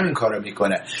 میدونم این کارو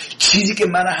میکنه. چیزی که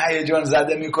منو هیجان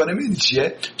زده میکنه میدونی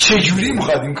چیه؟ چجوری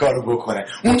میخواد این کارو بکنه.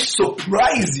 اون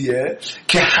سورپرایزیه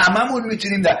که هممون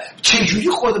میتونیم در چجوری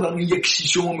خداوند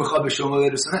 1/6 میخواد به شما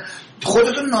برسونه.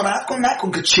 خودتون ناراحت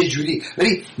نکن که چجوری،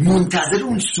 ولی منتظر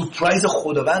اون سورپرایز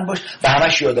خداوند باش و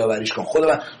همش یادآوریش کن.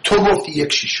 خداوند تو گفتی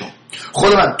 1/6،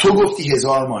 خداوند تو گفتی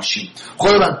 1000 ماشین،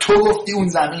 خداوند تو گفتی اون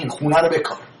زمین خونه رو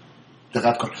بکار.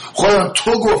 دقت کن، خداوند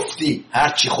تو گفتی هر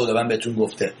چی خداوند بهتون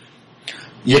گفته.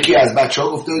 یکی از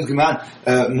بچه‌ها گفته بود که من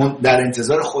در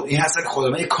انتظار این هستم که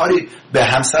خداوند یه کاری به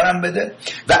همسرم بده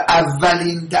و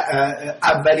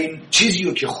اولین چیزی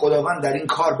رو که خداوند در این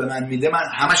کار به من میده من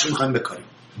همش رو میخوایم بکاریم.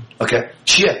 اوکی،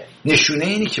 چیه؟ نشونه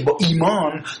اینی که با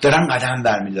ایمان دارن قدم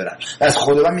برمیدارن. از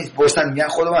خداوند میپرسن، میگن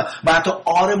خداوند ما حتی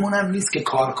آرمونم نیست که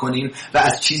کار کنیم و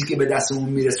از چیزی که به دستمون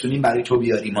میرسونیم برای تو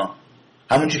بیاریم.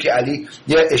 همونجور که علی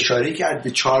یه اشاره کرد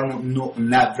به 4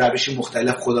 روش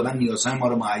مختلف خداوند نیازهای ما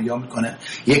رو مهیا میکنه.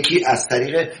 یکی از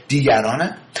طریق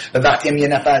دیگرانه و وقتی هم یه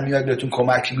نفر میاد بهتون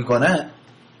کمک میکنه،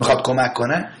 میخواد کمک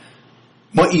کنه،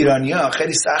 ما ایرانی‌ها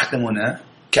خیلی سختمونه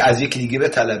که از یکی دیگه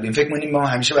بطلبیم. فکر می‌کنیم ما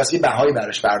همیشه واسه بهایی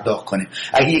براش پرداخت کنیم.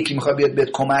 اگه یکی میخواد بیاد بهت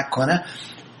کمک کنه،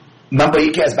 من با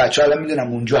یکی از بچه‌ها الان میدونم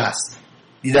اونجا هست،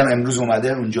 دیدم امروز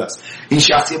اومده اونجا هست، این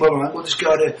شخصی با من گفتش که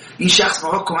آره این شخص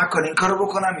میخواد کمک کنه، این کارو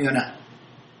بکنم یا نه؟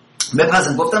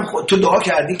 بپسند. گفتم تو دعا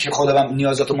کردی که خداوند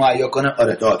نیازاتو مهیا کنه؟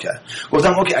 آره دعا کرد.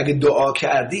 گفتم اوکی، اگه دعا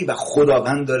کردی و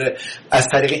خداوند داره از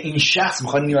طریق این شخص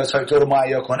میخواد نیازهای تو رو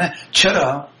مهیا کنه،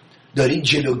 چرا داری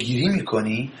جلوگیری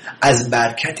میکنی از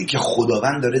برکتی که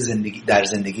خداوند داره در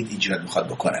زندگیت ایجاد میخواد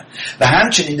بکنه و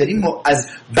همچنین داری از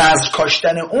بذر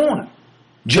کاشتن اون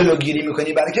جلوگیری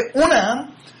میکنی، برای که اونم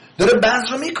داره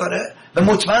بذر رو میکاره و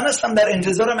مطمئن هستم در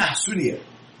انتظار محصولیه.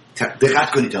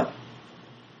 دقت کنید ها.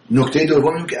 نکته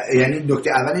دوم یعنی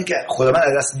نکته اول اینه که خداوند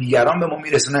از دست دیگران به ما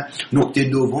میرسونه. نکته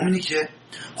دوم اینه که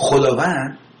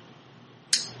خداوند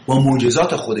با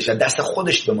معجزات خودش از دست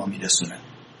خودش به ما میرسونه.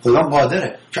 خداوند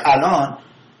قادره که الان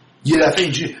یه دفعه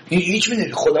اینجوری هیچ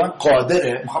میدونی خداوند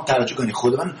قادره. میخوام توجه کنی،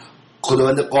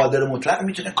 خداوند قادر مطلق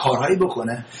میتونه کارهایی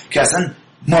بکنه که اصلا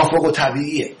موافق و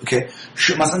طبیعیه. اوکی،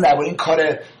 مثلا درباره این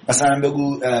کار مثلا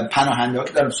بگو پناهنده‌ها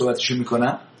که دارم صحبتشو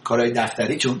میکنم، کارهای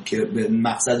دفتری چون که به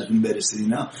مقصدتون برسید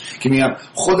اینا، که میگم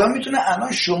خدا میتونه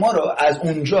الان شما رو از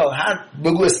اونجا هر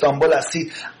بگو استانبول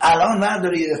هستید الان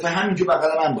ورداره یه دفعه همینجا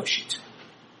بغل من باشید.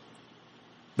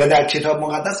 و در کتاب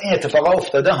مقدس این اتفاقا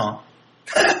افتاده ها.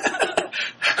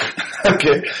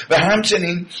 اوکی، و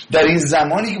همچنین در این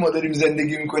زمانی که ما داریم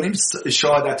زندگی میکنیم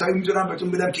شهادتایی میتونم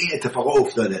بهتون بدم که این اتفاقا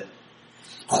افتاده.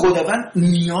 خداوند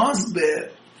نیاز به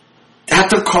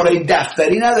حتی کارهای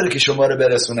دفتری نداره که شما رو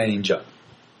برسونه اینجا.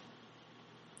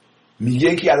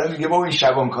 میگه که الان میگه بابا این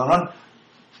شبانکاران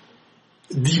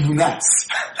دیوونه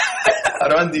است.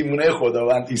 من دیوونه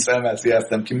خداوند عیسی مسیح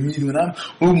هستم که میدونم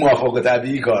اون موافق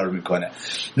طبیعی کار میکنه.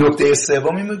 نکته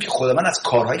سوم اینه که خداوند از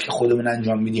کارهایی که خودمون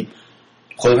انجام میدیم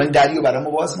خداوند دریو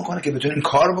برامون باز میکنه که بتونیم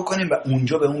کار بکنیم و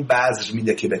اونجا به اون بذر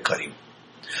میده که بکاریم.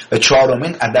 و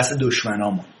چهارمین از دست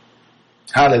دشمنامون.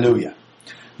 هللویا.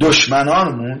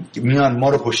 دشمنانمون میان ما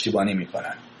رو پشتیبانی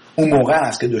میکنن. اون موقع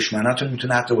است که دشمناتون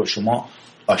میتونه حتی با شما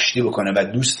آشتی بکنه و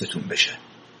دوستتون بشه.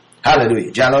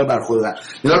 هللویا، جلال بر خداوند.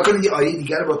 نگاه کنید یه آیه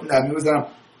دیگر رو باتون در میون بذارم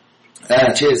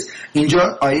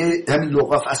اینجا آیه همین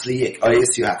لوقا فصل 1 آیه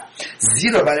 37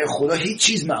 زیرا برای خدا هیچ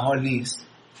چیز محال نیست.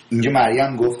 اینجا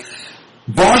مریم گفت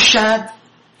باشد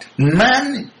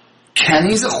من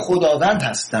کنیز خداوند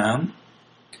هستم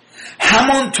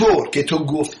همانطور که تو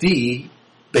گفتی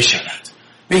بشود.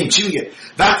 ببین چی میگه؟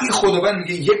 وقتی خداوند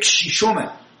میگه 1/6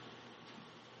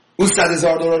 اون $100,000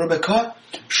 رو بکار،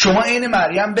 شما این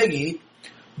مریم بگید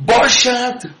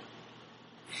باشد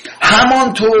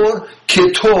همانطور که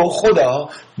تو خدا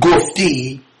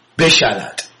گفتی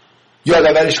بشود.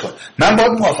 یادآورش کن من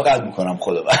باید موافقت میکنم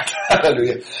خداوند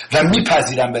و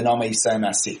میپذیرم به نام عیسی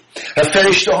مسیح و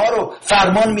فرشته ها رو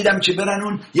فرمان میدم که برن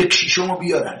اون 1/6 رو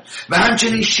بیارن و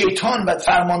همچنین شیطان و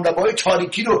فرمانده‌های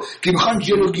تاریکی رو که میخوان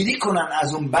جلوگیری کنن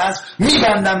از اون بحث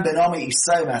میبندم به نام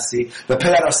عیسی مسیح و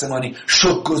پدر آسمانی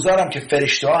شکرگزارم که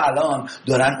فرشته ها الان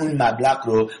دارن اون مبلغ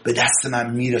رو به دست من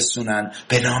میرسونن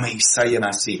به نام عیسی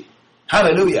مسیح.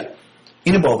 هللویا.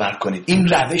 اینو باور کنید. این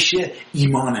روش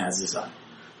ایمان عزیزان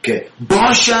که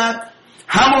باشد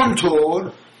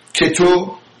همانطور که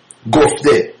تو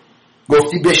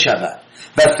گفتی بشود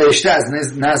و فرشته از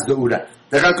نزد او رفت.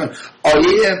 دقت کن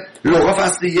آیه لوقا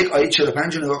فصل 1 آیه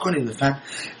 45 رو نگاه کنید لطفاً.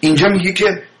 اینجا میگه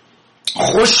که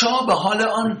خوشا به حال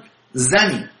آن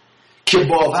زنی که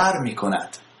باور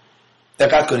میکند.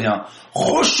 دقت کنید ها،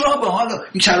 خوشا به حال.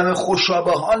 این کلمه خوشا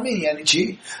به حال یعنی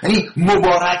چی؟ یعنی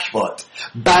مبارک باد،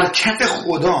 برکت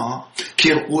خدا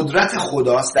که قدرت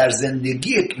خداست در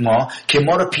زندگی ما که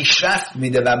ما رو پیشرفت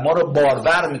میده و ما رو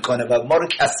بارور میکنه و ما رو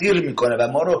کثیر میکنه و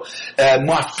ما رو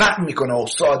موفق میکنه و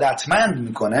سعادتمند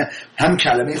میکنه. هم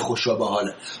کلمه خوشا به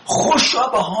حاله. خوشا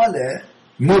به حاله،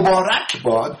 مبارک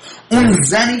باد اون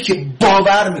زنی که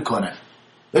باور میکنه.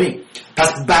 ببین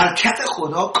پس برکت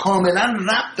خدا کاملا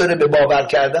ربط داره به باور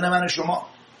کردن من و شما.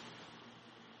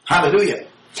 هللویا.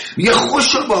 میگه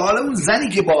خوش به حال اون زنی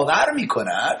که باور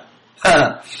میکنه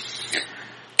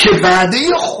که وعده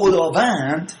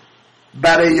خداوند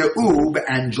برای او به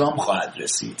انجام خواهد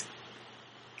رسید.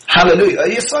 هللویا.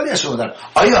 یه سوالی از شما دارم،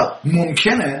 آیا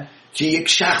ممکنه که یک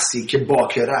شخصی که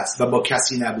باکره است و با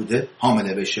کسی نبوده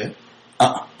حامله بشه؟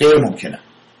 غیر ممکنه.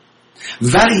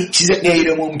 ولی چیز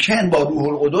غیر ممکن با روح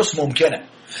القدس ممکنه.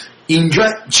 اینجا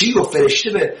چی رو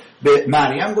فرشته به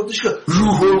مریم گفتش که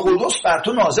روح القدس بر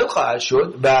تو نازل خواهد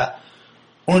شد و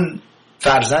اون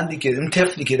فرزندی که اون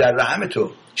طفلی که در رحم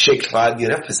تو شکل خواهد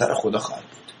گرفت پسر خدا خواهد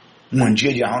بود،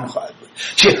 منجی جهان خواهد بود.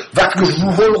 چه وقتی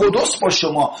روح القدس با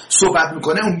شما صحبت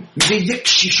میکنه اون میگه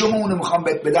 1/6 اونو میخوام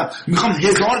بهت بدم، میخوام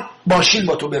 1000 ماشین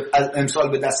با تو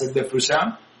امسال به دستت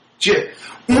بفروشم. چه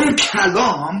اون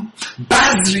کلام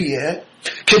بذریه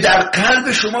که در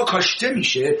قلب شما کاشته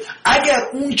میشه. اگر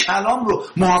اون کلام رو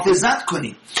محافظت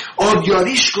کنید،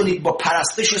 آبیاریش کنید با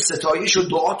پرستش و ستایش و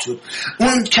دعاتون،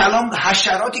 اون کلام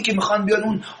حشراتی که میخوان بیان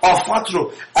اون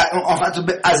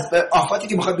آفاتی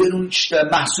که میخوان بیان اون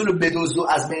محصول رو بدزد و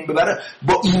از بین ببره،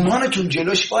 با ایمانتون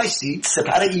جلوش وایسید،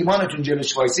 سپر ایمانتون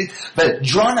جلوش وایسید و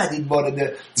جا ندید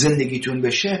وارد زندگیتون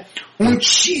بشه. اون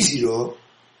چیزی رو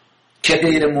که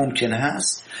غیر ممکن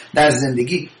هست در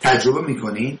زندگی تجربه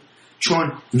میکنید.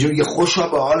 چون اینجا میگه خوشا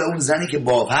به حال اون زنی که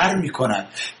باور میکنن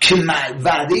که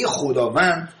وعده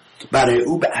خداوند برای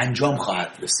او به انجام خواهد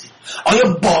رسید.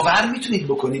 آیا باور میتونید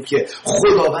بکنید که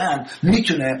خداوند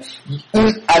میتونه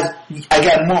اون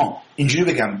اگر ما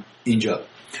اینجوری بگم اینجا،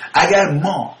 اگر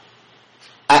ما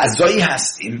اعضایی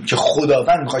هستیم که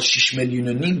خداوند میخواد 6.5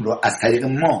 میلیون رو از طریق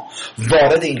ما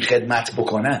وارد این خدمت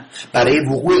بکنه، برای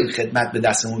وقوع این خدمت به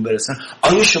دستمون برسن،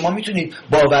 آیا شما میتونید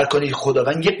باور کنید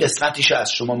خداوند یک قسمتیش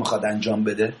از شما میخواد انجام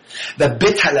بده و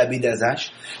بطلبید ازش؟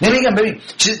 نمیگم ببین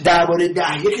چیز درباره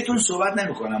 10-1 صحبت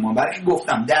نمیکنم، برای که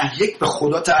گفتم 10-1 به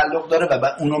خدا تعلق داره و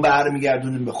اونو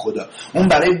برمیگردونیم به خدا. اون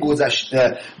برای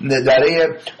برای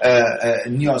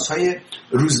نیازهای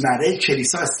روزمره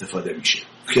کلیسا استفاده میشه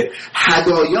که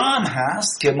هدایا هم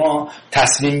هست که ما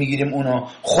تصمیم میگیریم اونو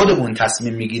خودمون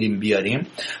تصمیم میگیریم بیاریم،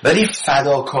 ولی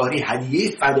فداکاری،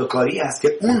 هدیه فداکاری هست که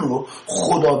اونو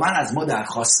خداوند از ما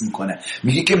درخواست میکنه.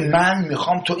 میگه که من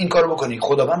میخوام تو این کارو بکنی.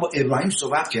 خداوند با ابراهیم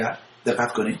صحبت کرد،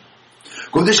 دقت کنید،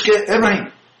 گفتش که ابراهیم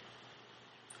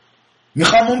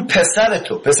میخوام اون پسر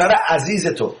تو، پسر عزیز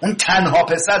تو، اون تنها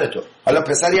پسر تو، حالا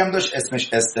پسری هم داشت اسمش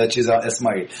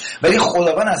اسماعیل، ولی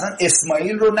خداوند اصلا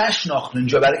اسماعیل رو نشناخت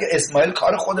اونجا، برای که اسماعیل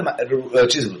کار خود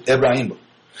چیز بود، ابراهیم بود.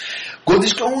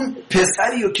 گفتش که اون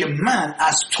پسری رو که من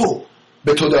از تو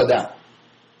به تو دادم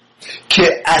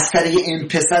که از طریق این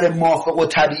پسر موافق و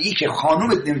طبیعی که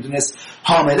خانومت نمیدونست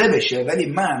حامله بشه، ولی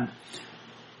من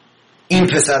این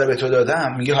پسر رو به تو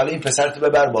دادم، میگه حالا این پسر تو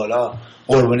ببر بالا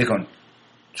قربانی کن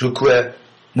تو کوه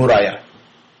مورایا،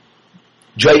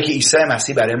 جایی که عیسی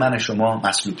مسیح برای من شما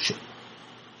مصلوب شد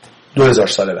 2000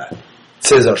 سال بعد.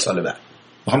 3000 سال بعد.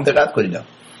 میخوام دقت کنید. و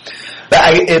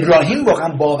اگه ابراهیم واقعا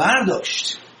باور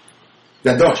داشت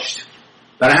و داشت،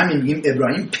 برای همین میگیم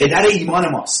ابراهیم پدر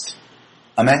ایمان ماست.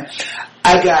 آمین.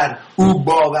 اگر او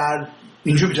باور،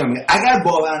 اینجوری میتونم بگم، اگر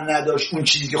باور نداشت اون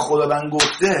چیزی که خداوند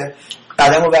گفته،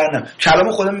 قدمو برنم.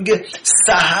 کلام خدا میگه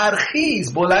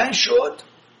سحرخیز بلند شد،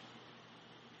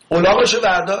 الاغشو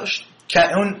برداشت،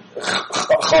 که اون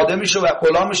خادمشو و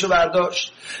غلامشو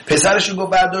برداشت، پسرشو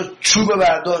گفت برداشت، چوب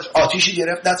برداشت، آتیشی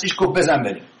گرفت دستش، گفت بزن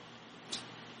بریم.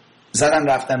 زدن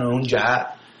رفتن اون جهت.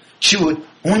 چی بود؟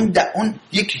 اون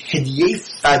یک هدیه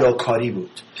فداکاری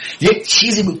بود، یک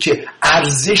چیزی بود که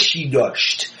ارزشی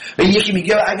داشت. و یکی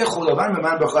میگه اگه خداوند به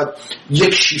من بخواد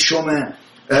 1/6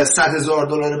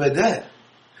 $100,000 بده،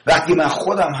 وقتی من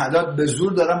خودم حداد به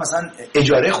زور دارم مثلا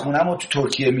اجاره خونم رو تو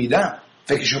ترکیه میدم،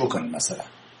 فکرشو بکنید مثلا.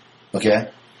 اوکی؟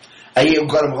 اگه اون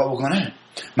کارو میخواد بکنه،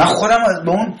 من خودم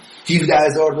به اون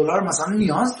 $17,000 مثلا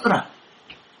نیاز دارم.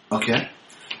 اوکی؟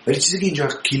 ولی چیزی که اینجا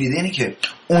کلیده اینه که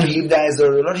اون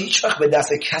 $17,000 هیچ وقت به دست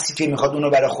کسی که میخواد اونو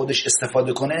برای خودش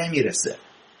استفاده کنه نمیرسه.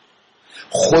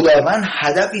 خداوند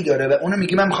هدفی داره و اونو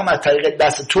میگه من میخوام از طریق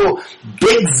دست تو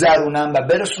بگذرونم و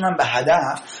برسونم به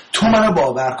هدف، تو منو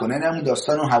باور کنه. نه اون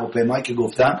داستان اون هواپیمایی که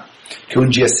گفتم که اون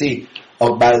جسی،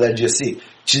 برادر جسی،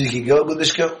 چیزی که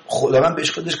گفتش که خداوند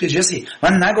بهش گفتش که جسی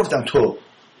من نگفتم تو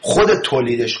خودت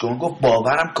تولیدش کن، گفت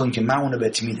باورم کن که من اونو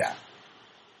بهت میدم.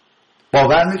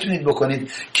 باور میتونید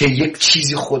بکنید که یک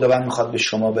چیزی خداوند میخواد به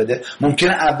شما بده.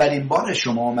 ممکنه اولین بار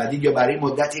شما آمدید یا برای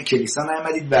مدتی کلیسا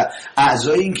نیامدید و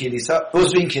اعضای این کلیسا،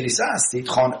 عضو این کلیسا هستید،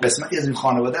 قسمتی از این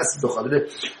خانواده هستید، به خاطر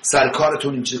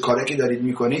سرکارتون این چیز کاری که دارید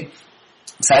میکنید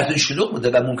سرتون شلوغ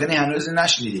بوده و ممکنه هنوز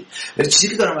نشنیدید. ولی چیزی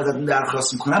که دارم ازتون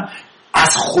درخواست میکنم،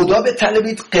 از خدا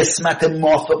بطلبید قسمت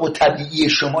موافق و طبیعی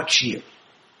شما چیه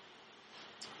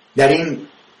در این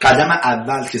قدم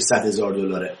اول که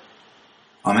 $100,000.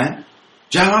 آمین.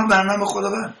 جواب برنامه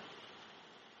خداوند.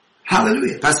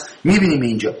 هللویا. پس میبینیم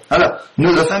اینجا. حالا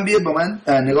لطفاً بیاید با من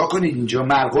نگاه کنید اینجا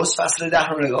مرقس فصل 10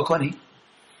 رو نگاه کنید.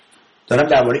 دارم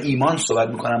درباره ایمان صحبت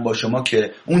میکنم با شما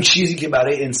که اون چیزی که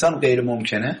برای انسان غیر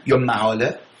ممکنه یا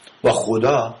محاله با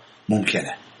خدا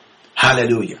ممکنه.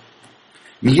 هللویا.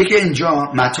 میگه که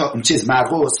اینجا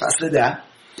مرقس فصل 10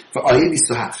 و آیه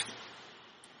 27.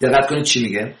 دقت کنید چی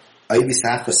میگه. آیه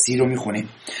 27 تا 30 رو میخونیم.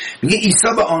 میگه عیسی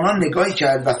به آنان نگاهی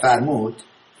کرد و فرمود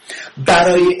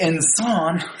برای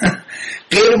انسان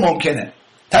غیر ممکنه.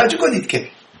 توجه کنید که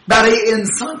برای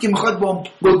انسان که میخواد با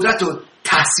قدرت و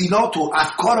تحصیلات و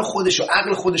افکار خودش و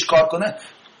عقل خودش کار کنه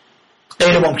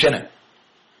غیر ممکنه.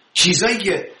 چیزایی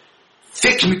که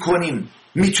فکر میکنیم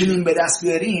میتونیم به دست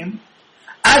بیاریم،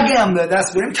 اگه هم به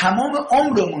دست بیاریم تمام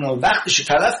عمرمون رو وقتشو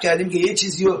تلف کردیم که یه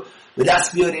چیزی رو به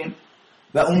دست بیاریم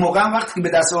و اون موقع هم وقتی که به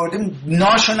دست آوردیم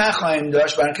ناشو نخواهیم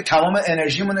داشت، برای اینکه تمام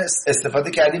انرژیمون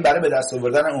استفاده کردیم برای به دست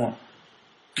آوردن اون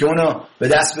که اونو به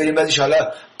دست بریم، بعدش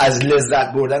حالا از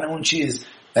لذت بردن اون چیز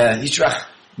هیچ وقت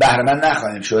بهره مند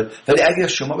نخواهیم شد. ولی اگر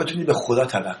شما بتونید به خدا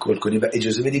توکل کنید و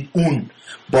اجازه بدید اون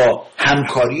با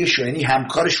همکاری شما، یعنی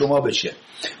همکار شما بشه،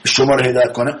 شما رو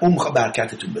هدایت کنه، اون میخواد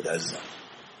برکتتون بده. عزیزان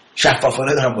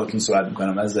شفافانه دارم باهاتون صحبت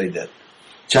میکنم از زایده.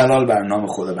 جلال بر نام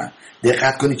خداوند.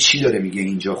 دقت کنید چی داره میگه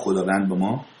اینجا. خداوند با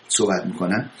ما صحبت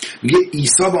میکنه. میگه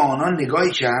عیسی به آنان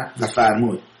نگاهی کرد و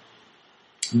فرمود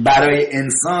برای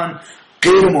انسان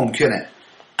غیر ممکنه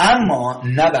اما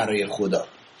نه برای خدا.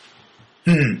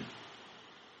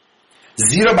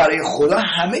 زیرا برای خدا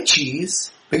همه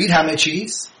چیز، بگید همه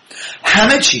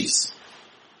چیز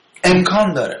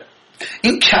امکان داره.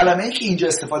 این کلمه‌ای که اینجا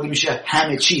استفاده میشه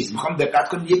همه چیز، میخوام دقت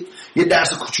کنید یه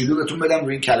درس کوچولو بهتون بدم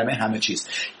روی این کلمه همه چیز.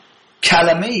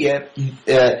 کلمه‌ای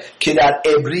که در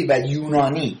عبری و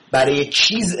یونانی برای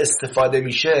چیز استفاده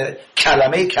میشه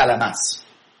کلمه است.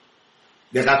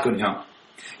 دقت کنید ها.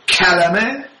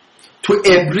 کلمه تو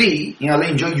عبری، این حالا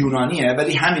اینجا یونانیه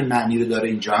ولی همین معنی رو داره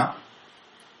اینجا.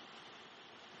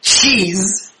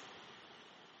 چیز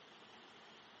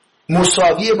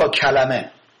مساویه با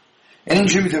کلمه. یعنی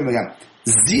اینجوری میتونم بگم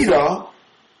زیرا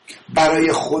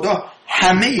برای خدا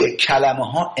همه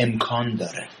کلمه ها امکان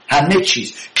داره. همه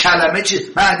چیز. کلمه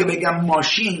چیز. من اگه بگم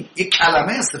ماشین، یک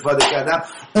کلمه استفاده کردم،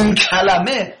 اون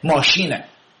کلمه ماشینه.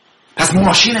 پس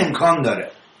ماشین امکان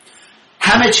داره.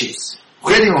 همه چیز.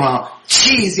 خیلی مهم.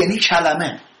 چیز یعنی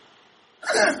کلمه.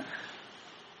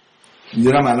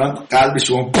 میدونم الان قلب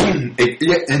شما بوم،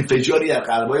 یه انفجاری در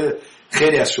قلبای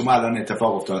خیلی از شما الان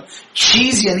اتفاق افتاد.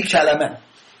 چیز یعنی کلمه.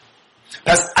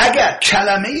 پس اگر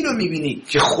کلمه ای رو میبینید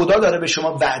که خدا داره به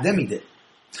شما وعده میده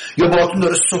یا باهاتون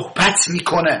داره صحبت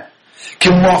میکنه که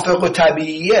موافق و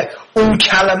طبیعیه، اون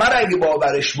کلمه رو اگه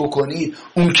باورش بکنید،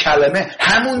 اون کلمه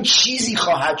همون چیزی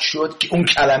خواهد شد که اون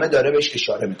کلمه داره بهش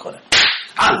اشاره میکنه.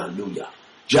 هللویا،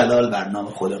 جلال بر نام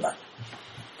خداوند.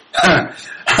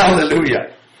 هللویا.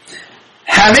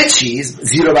 همه چیز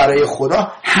زیرا برای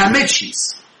خدا همه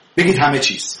چیز، بگید همه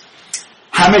چیز،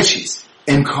 همه چیز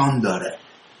امکان داره.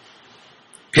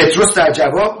 پتروس در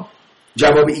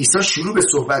جواب عیسی شروع به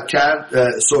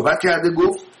صحبت کرده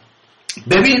گفت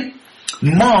ببین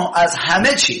ما از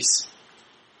همه چیز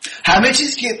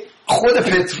که خود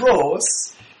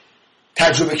پتروس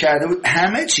تجربه کرده بود،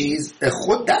 همه چیز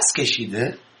خود دست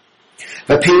کشیده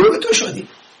و پیرو تو شدیم.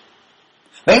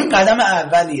 و این قدم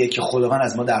اولیه که خداوند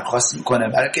از ما درخواست میکنه،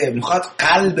 برای که میخواد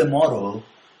قلب ما رو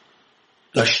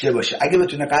داشته باشه. اگه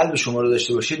بتونه قلب شما رو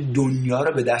داشته باشه دنیا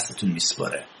رو به دستتون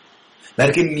میسپاره،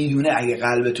 برای که میدونه اگه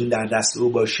قلبتون در دست او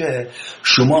باشه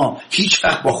شما هیچ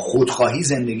وقت با خودخواهی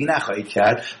زندگی نخواهید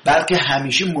کرد، بلکه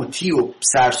همیشه مطیع و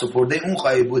سرسپرده اون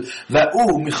خواهید بود و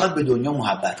او میخواد به دنیا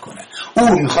محبت کنه، او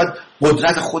میخواد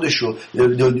قدرت خودش رو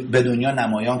به دنیا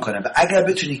نمایان کنه. و اگر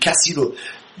بتونی کسی رو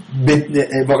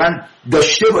واقعا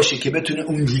داشته باشه که بتونه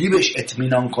اونجوری بهش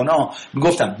اطمینان کنه،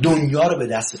 میگفتم دنیا رو به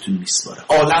دستتون میسپاره،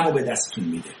 عالم رو به دستتون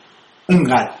میده.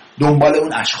 اونقدر دنبال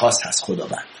اون اشخاص هست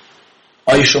خداوند.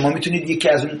 آیا شما میتونید یکی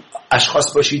از اون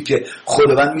اشخاص باشید که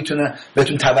خداوند میتونه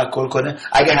بهتون توکل کنه؟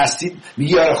 اگه هستید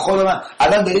میگی آره خداوند،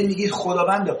 الان دارید میگید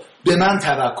خداوند به من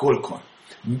توکل کن،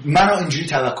 منو اینجوری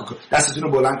توکل کن، دستتون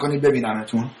رو بلند کنید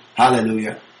ببینمتون.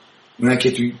 هللویا. اونایی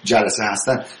که توی جلسه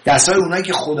هستن، دستای اونایی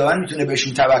که خداوند میتونه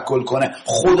بهشون توکل کنه،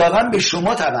 خداوند به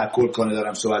شما توکل کنه،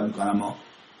 دارم صحبت میکنم، ما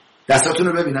دستاتون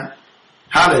رو ببینم.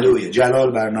 هللویا،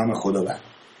 جلال بر نام خداوند.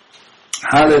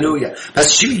 هللویا.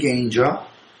 پس چی میگه اینجا؟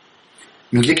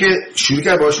 میگه که شروع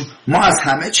کرد باشون ما از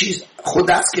همه چیز خود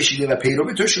دست کشیده و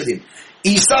پیرو تو شدیم.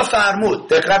 عیسی فرمود،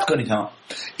 دقت کنید ها،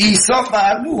 عیسی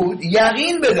فرمود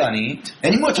یقین بدانید،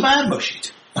 یعنی مطمئن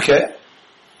باشید، اوکی؟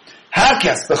 هر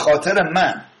کس به خاطر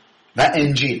من و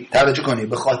انجیل، توجه کنید،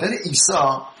 به خاطر عیسی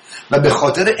و به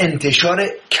خاطر انتشار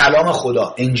کلام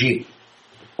خدا، انجیل،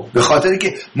 به خاطری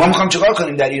که ما میخوام چیکار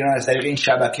کنیم در ایران از طریق این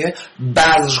شبکه،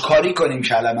 بذرکاری کنیم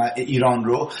کلمه ایران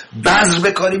رو، بذر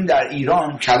بکاریم در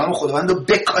ایران، کلام خداوند رو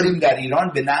بکاریم در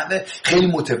ایران به نحو خیلی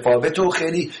متفاوت و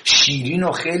خیلی شیرین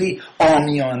و خیلی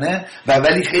عامیانه و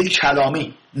ولی خیلی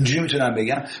کلامی، اینجوری میتونم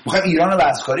بگم. میخوایم ایران رو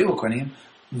بذرکاری بکنیم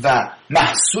و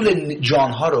محصول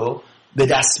جانها رو به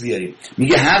دست بیاریم.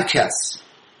 میگه هر کس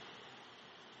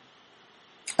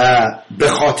به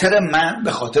خاطر من،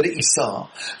 به خاطر عیسی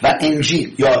و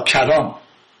انجیل یا کلام،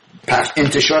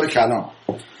 انتشار کلام،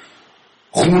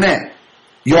 خونه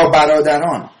یا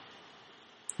برادران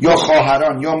یا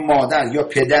خواهران یا مادر یا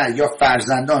پدر یا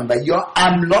فرزندان و یا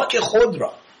املاک خود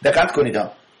را، دقت کنید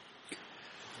ها،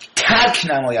 ترک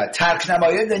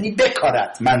نماید یعنی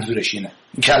بکارد، منظورش اینه.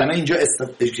 این کلمه اینجا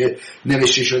که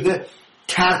نوشته شده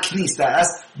ترک نیست، در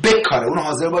اصل بکاره، اون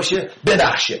حاضر باشه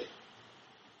ببخشه.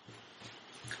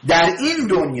 در این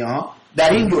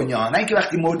دنیا نه که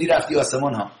وقتی مردی رفتی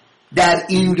آسمان ها، در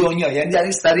این دنیا یعنی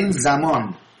در این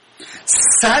زمان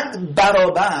 100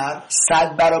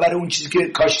 برابر اون چیزی که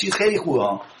کاشتی. خیلی خوبه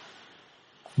ها،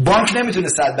 بانک نمیتونه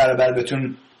 100 برابر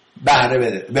بهتون بهره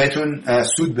بده، بهتون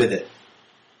سود بده.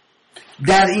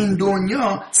 در این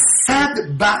دنیا 100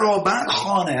 برابر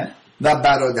خانه و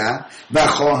برادر و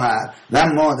خواهر و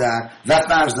مادر و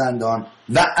فرزندان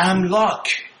و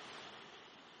املاک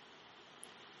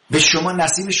به شما،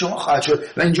 نصیب شما خواهد شد.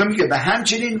 و اینجا میگه به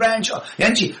همچنین رنج ها،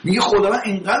 یعنی چی؟ میگه خداوند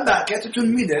اینقدر برکتتون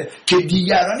میده که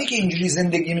دیگرانی که اینجوری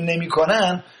زندگی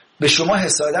نمیکنن به شما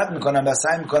حسادت میکنن و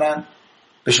سعی میکنن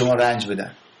به شما رنج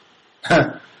بدن.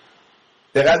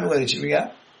 دقت میکنید چی میگم؟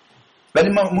 ولی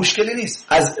مشکلی نیست،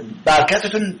 از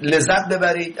برکتتون لذت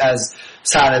ببرید، از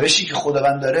سرنوشتی که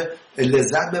خداوند داره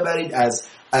لذت ببرید،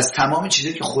 از تمام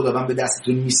چیزی که خداوند به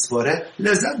دستتون میسپاره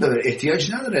لذت ببرید.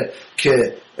 احتیاج نداره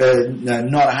که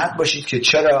ناراحت باشید که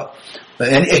چرا،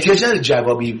 یعنی احتیاج نداره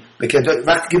جوابی بکنید.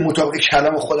 وقتی که مطابق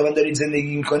کلام خداوند دارید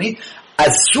زندگی میکنید،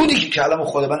 از سودی که کلام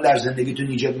خداوند در زندگیتون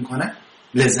ایجاد میکنه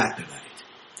لذت ببرید.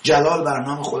 جلال بر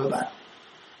نام خداوند.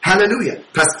 هللویا.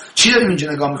 پس چی داریم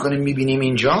اینجا نگاه میکنیم میبینیم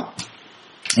اینجا؟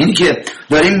 اینی که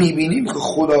داریم میبینیم که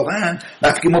خداوند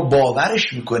وقتی که ما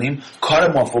باورش میکنیم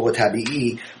کار مافوق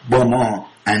طبیعی با ما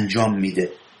انجام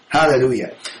میده. هللویا.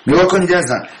 نگاه کنید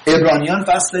عزیزان، عبرانیان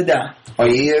فصل 10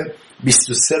 آیه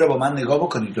 23 رو با من نگاه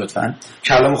بکنید لطفاً.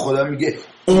 کلام خدا میگه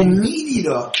امیدی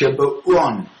را که به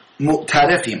آن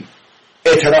معترفیم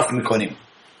اعتراف میکنیم.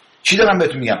 چی دارم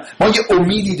بهتون میگم؟ ما یه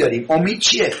امیدی داریم. امید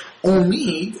چیه؟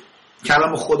 امید،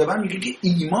 کلام خداوند میگه که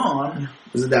ایمان،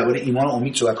 بذار درباره ایمان و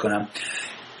امید صحبت کنم.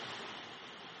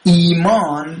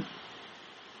 ایمان،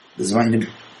 بذار من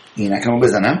اینکمو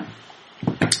بزنم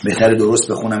بهتره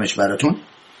درست بخونمش براتون.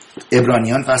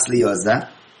 عبرانیان فصل 11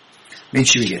 ببین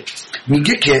چی میگه.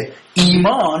 میگه که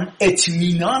ایمان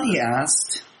اطمینانی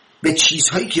است به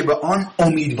چیزهایی که به آن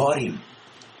امیدواریم.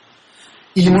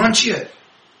 ایمان چیه؟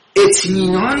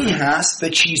 اطمینانی هست به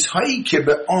چیزهایی که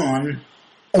به آن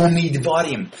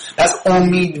امیدواریم. پس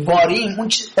امیدواریم، اون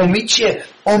امید چیه؟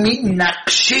 امید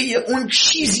نقشه اون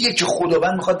چیزیه که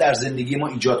خداوند میخواد در زندگی ما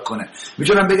ایجاد کنه.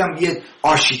 میتونم بگم یه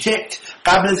آرشیتکت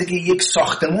قبل از اینکه یک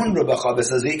ساختمون رو بخواد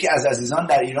بسازه، یکی از عزیزان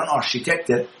در ایران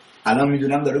آرشیتکته، الان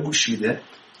میدونم داره گوش میده،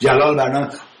 جلال برنامه،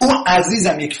 اون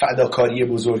عزیزم یک فداکاری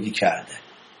بزرگی کرده،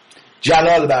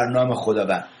 جلال برنامه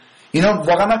خداوند. اینا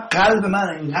واقعا من قلب من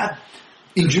اینقدر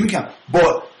اینجوری میگم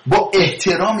با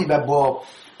احترامی و با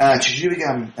چجوری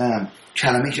بگم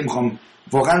کلمه‌ای که میخوام،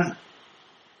 واقعا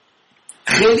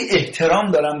خیلی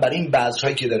احترام دارم برای این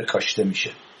بذرهایی که داره کاشته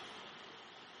میشه.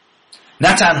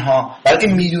 نه تنها بلکه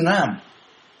میدونم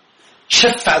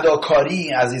چه فداکاری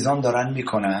عزیزان دارن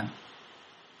میکنن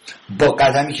با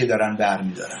قدمی که دارن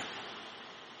برمیدارن.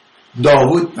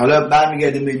 داوود، حالا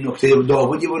برمیگردیم به این نکته،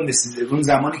 داوود یه بار اون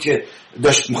زمانی که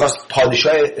داشت میخواست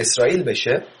پادشاه اسرائیل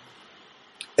بشه،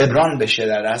 ابران بشه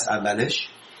در اصل اولش،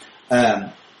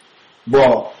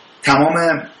 با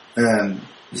تمام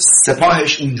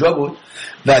سپاهش اونجا بود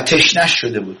و تشنش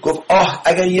شده بود. گفت آه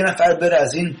اگر یه نفر بره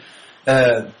از این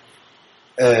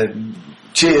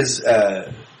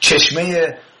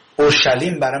چشمه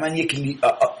اورشلیم برای من یک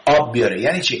آب بیاره.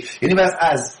 یعنی چی؟ یعنی بس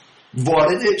از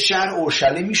وارد شهر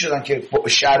اورشلیم می شدن که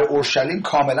شهر اورشلیم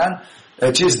کاملا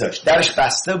داشت، درش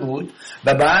بسته بود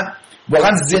و بعد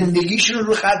واقعا زندگیشون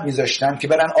رو خط میذاشتن که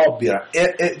برن آب بیارن.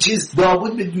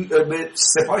 داوود به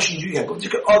سپاهش اینجوری کرد، گفت که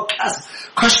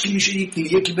کاش که میشه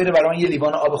یکی بره برای یه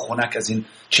لیوان آب خنک از این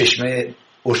چشمه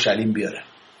اورشلیم بیاره.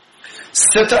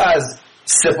 3 تا از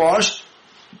سپاهش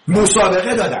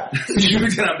مسابقه دادن اینجوری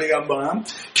میتونم بگم با هم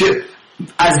که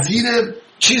از زیر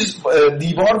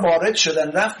دیوار وارد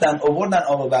شدن، رفتن آوردن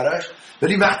آب براش.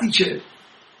 ولی وقتی که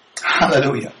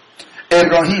هللویا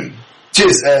ابراهیم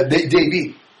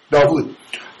داوود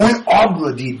اون آب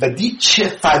رو دید و دید چه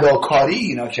فداکاری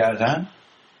اینا کردن،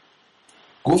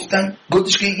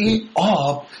 گفتش که این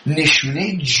آب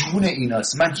نشونه جون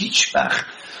ایناست، من هیچ وقت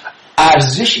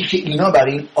ارزشی که اینا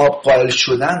برای این آب قائل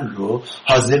شدن رو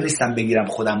حاضر نیستم بگیرم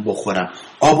خودم بخورم.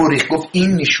 آب و ریخت، گفت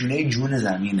این نشونه جون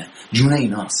زمینه، جون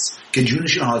ایناست که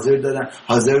جونشون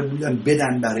حاضر بودن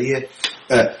بدن برای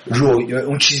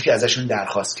اون چیزی که ازشون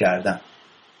درخواست کردن.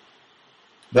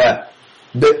 و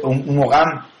اون موقع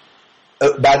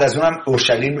بعد از اونم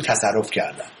اورشلیم رو تصرف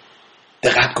کردن.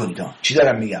 دقت کنید چی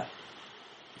دارم میگم.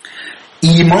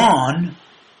 ایمان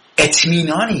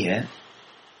اطمینانیه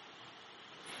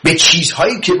به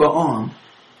چیزهایی که با آن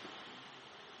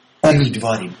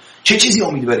امیدواریم. چه چیزی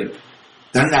امیدواریم؟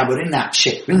 دارن درباره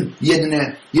نقشه. یه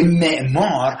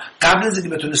معمار قبل از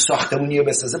اینکه بتونه ساختمونی رو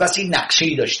بسازه بس یه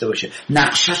نقشه‌ای داشته باشه،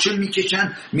 نقشه‌شو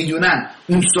میکشن، میدونن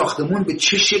اون ساختمون به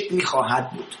چه شکلی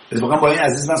خواهد بود. واقعا با این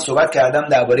عزیز من صحبت کردم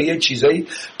درباره یه چیزایی،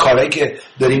 کارهایی که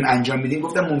داریم انجام میدیم،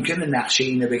 گفتم ممکنه نقشه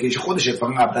اینو بکشه. خودش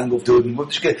اتفاقا قبلا گفته بود،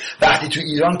 میگفتش که وقتی تو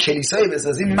ایران کلیسایی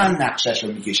بسازیم من نقشه‌شو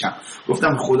میکشم.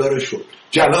 گفتم خدا رو شکر،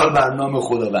 جلال بر نام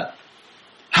خداوند،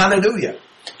 هللویا.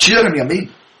 چی دارم میگم؟ ببین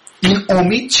این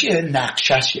امید چیه؟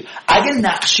 نقشه‌شه. اگه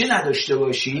نقشه نداشته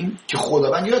باشیم که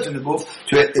خداوند یادتونه گفت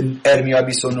تو ارمیا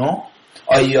 29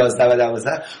 آیه 11 و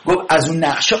 12 گفت از اون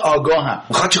نقشه آگاهم.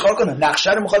 میخواد چیکار کنه؟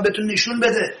 نقشه رو میخواد بهتون نشون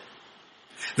بده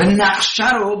و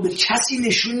نقشه رو به کسی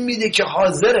نشون میده که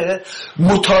حاضره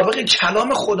مطابق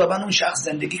کلام خداوند اون شخص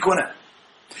زندگی کنه.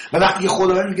 و وقتی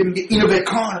خداوند میگه اینو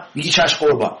بکن، میگی چشم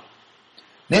قربان.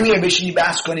 نمیگه بشینی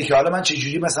بحث کنی که حالا من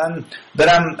چجوری مثلا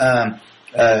برم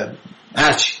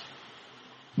هرچی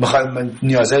میخواد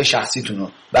نیازهای شخصیتون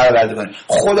رو برآورده کنید.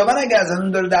 خداوند اگه از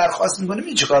اون داره درخواست میکنه،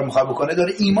 این چه کار میخواد بکنه؟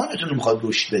 داره ایمانتون رو میخواد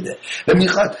رشد بده و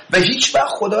میخواد و هیچ وقت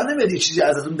خدا نمیاد چیزی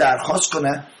ازتون درخواست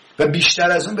کنه و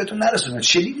بیشتر از اون بهتون نرسونه.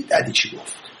 شنیدید علی چی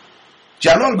گفت؟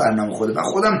 جلال بر نام خدا. من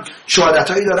خودم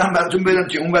شهادتایی دارم براتون بدم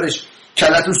که اون برش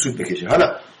کلتون سود بکشه.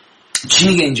 حالا چی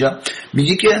میگه اینجا؟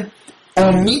 میگه که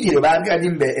امیدی رو،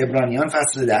 برگردیم به عبرانیان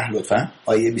فصل 10 لطفا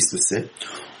آیه 23،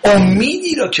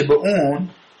 امیدی رو که به اون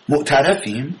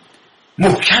معترفیم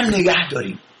محکم نگه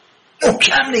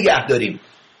داریم.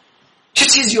 چه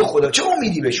چیزی رو خدا، چه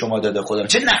امیدی به شما داده خدا،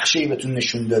 چه نقشه‌ای بهتون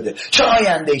نشون داده، چه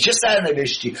آینده‌ای، چه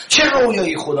سرنوشتی، چه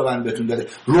رویایی خداوند بهتون داده.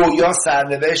 رویا،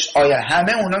 سرنوشت،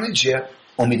 همه اونا میشه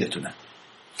امیدتونه.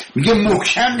 میگه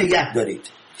محکم نگه دارید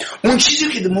اون چیزی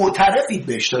که معترفید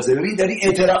بهش. تازه ببین داری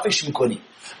اعترافش میکنی.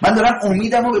 من دارم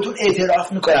امیدم رو بهتون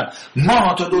اعتراف میکنم.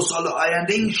 ما تا 2 سال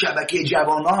آینده این شبکه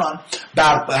جوانان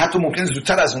حتی ممکن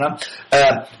زودتر از اونم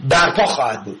برپا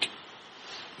خواهد بود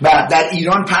و در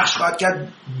ایران پخش خواهد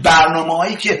کرد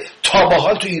برنامه‌هایی که تا به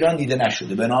حال تو ایران دیده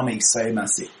نشده به نام عیسی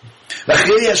مسیح. و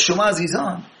خیلی از شما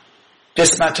عزیزان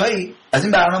قسمت‌هایی از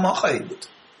این برنامه‌ها خواهید بود.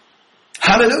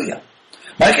 هللویا.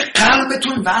 برای که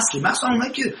قلبتون وصله، مثلا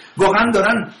اونایی که واقعا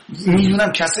دارن،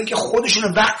 میدونم کسایی که خودشون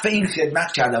وقف این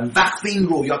خدمت کردن، وقف این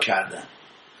رویا کردن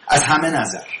از همه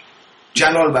نظر.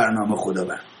 جلال برنامه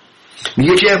خداوند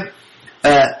میگه که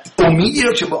امیدی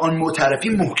رو که با آن معترفی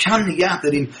محکم نگه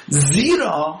داریم،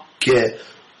 زیرا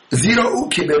او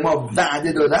که به ما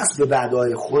وعده داده است به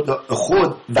وعده‌های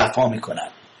خود وفا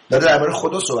میکند. داره درباره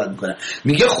خدا صحبت میکنه،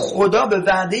 میگه خدا به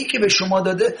وعده‌ای که به شما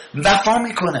داده وفا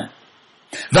میکنه،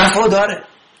 وفا داره.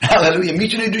 هللویا.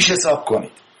 میتونید روش حساب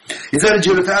کنید. یه ذره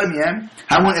جلوتر میام،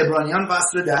 همون عبرانیان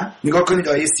فصل 10 نگاه کنید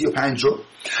آیه 35 رو.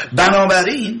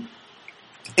 بنابراین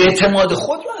اعتماد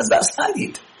خود رو از دست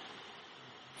ندید.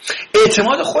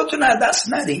 اعتماد خودتون از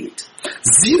دست ندید،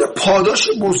 زیرا پاداش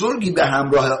بزرگی به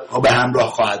همراه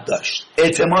خواهد داشت.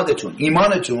 اعتمادتون،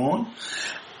 ایمانتون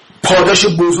پاداش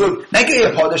بزرگ، نگه یه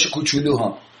پاداش کوچولو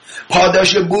ها،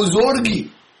 پاداش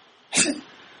بزرگی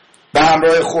به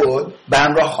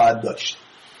همراه خواهد داشت.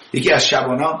 یکی از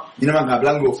شبانا، اینو من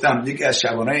قبلا گفتم، یکی از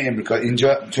شبانای امریکا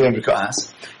اینجا تو امریکا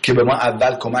هست که به ما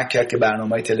اول کمک کرد که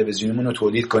برنامه‌های تلویزیونیمون رو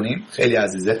تولید کنیم. خیلی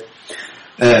عزیزه.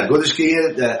 گفتش که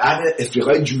یه اهل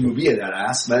افریقای جنوبی در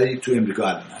است، ولی تو امریکا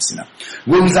الان هستیم.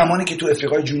 و اون زمانی که تو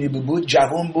افریقای جنوبی بود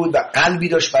جوان بود و قلبی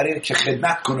داشت برای که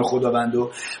خدمت کنه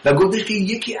خداوندو، و گفتش که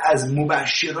یکی از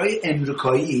مبشرای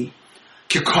امریکایی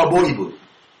که کابوی بود،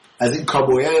 از این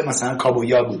کابویا، مثلا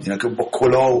کابویا بود اینا که با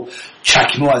کلاه و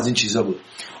چکمه و از این چیزا بود،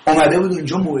 اومده بود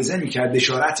اونجا موعظه میکرد،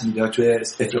 بشارت میداد تو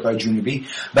افریقای جنوبی.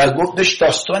 و گفتش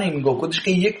داستانی میگفت، گفتش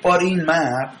که یک بار این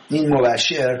مرد، این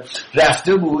مبشر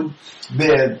رفته بود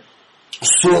به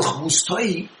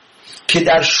سرخپوستایی که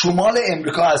در شمال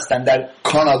امریکا هستن، در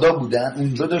کانادا بودن،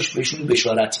 اونجا داشت بهشون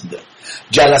بشارت میداد،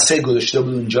 جلسه گذاشته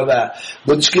بود اونجا و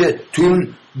گفتش که تو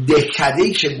اون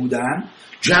دهکده‌ای که بودن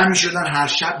جمع می‌شدن، هر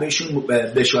شب بهشون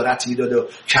بشارت میداد و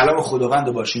کلام خداوند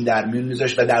رو باشون در میون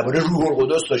میذاشت و درباره روح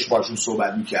القدس داشت باشون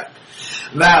صحبت میکرد.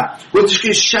 و گفتش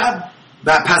که شب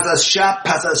و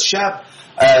پس از شب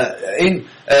این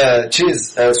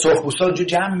سرخپوستا اونجا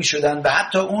جمع میشدن و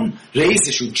حتی اون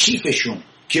رئیسشون، چیفشون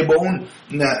که با اون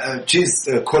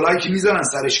کلاهی که میذارن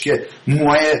سرش که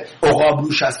موهای عقاب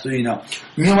روش هست و اینا،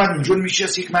 میومد اونجا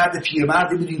میشست. یک مرد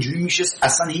پیرمردی بود اینجوری میشست،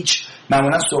 اصلا هیچ،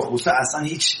 معمولا سرخپوستا اصلا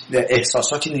هیچ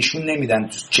احساساتی نشون نمیدن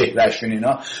تو چهرهشون،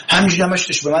 اینا همینجوری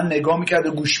همش به من نگاه میکرد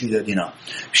و گوش میداد اینا.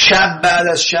 شب بعد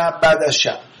از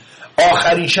شب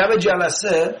آخرین شب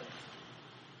جلسه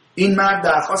این مرد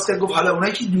درخواست کرد، گفت حالا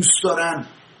اونایی که دوست دارن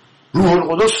روح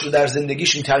القدس رو در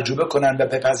زندگیشون تجربه کنن و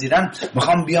بپذیرن،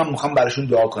 میخوام براشون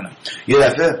دعا کنم. یه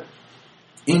دفعه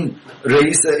این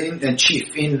رئیس، این چیف،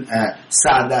 این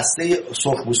سردسته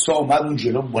سرخپوستا اومد اون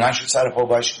جلو، بلند شد سر پا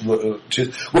باش،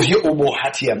 گفت یه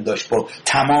اباحتی هم داشت با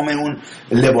تمام اون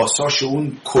لباساش و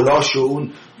اون کلاش و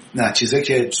اون چیزایی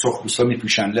که سرخپوستا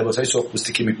میپوشن، لباسای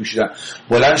سرخپوستی که میپوشیدن،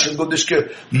 بلند شد گفتش که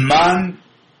من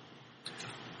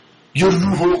یه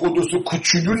روح القدس رو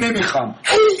کوچولو نمیخوام.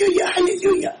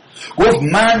 هللویا. گفت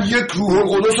من یک روح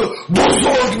القدس رو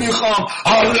بزرگ میخوام.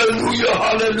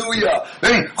 هللویا.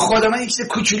 ببین خدا من هیچ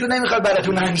کوچولو نمیخواد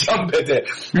براتون انجام بده،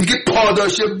 میگه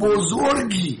پاداش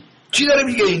بزرگی. چی داره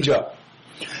میگه اینجا؟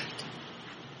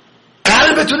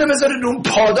 قلبتونه بذارید اون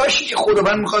پاداشی که خدا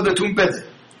من میخواد بهتون بده.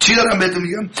 چی دارم بهتون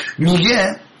میگم؟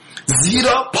 میگه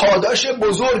زیرا پاداش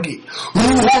بزرگی،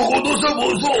 روح القدس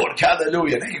بزرگ،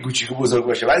 هللویا. نه که کوچیک بزرگ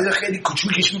باشه، ولی خیلی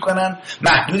کوچیکش میکنن،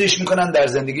 محدودش میکنن در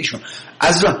زندگیشون.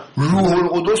 عزیزان روح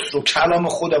القدس رو، کلام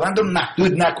خداوند رو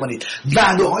محدود نکنید،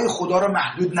 وعده های خدا رو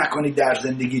محدود نکنید در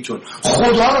زندگیتون،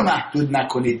 خدا رو محدود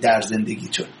نکنید در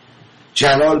زندگیتون.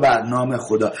 جلال بر نام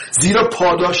خدا. زیرا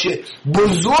پاداش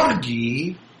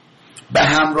بزرگی به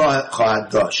همراه خواهد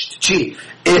داشت. چی؟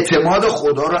 اعتماد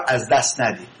خدا را از دست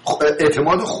ندید.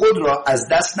 اعتماد خود را از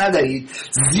دست ندهید،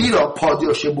 زیرا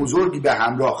پاداش بزرگی به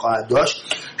همراه خواهد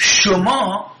داشت.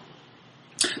 شما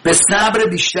به صبر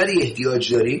بیشتری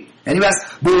احتیاج دارید. یعنی بس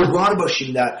بردبار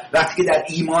باشیم، در وقتی که در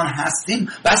ایمان هستیم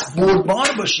بس بردبار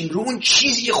باشیم رو اون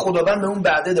چیزی که خداوند به اون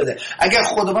وعده داده. اگر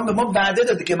خداوند به ما وعده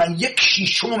داده که من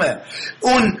 1/6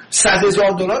 اون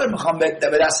 $100,000 میخوام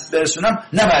به دست برسونم،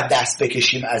 نباید دست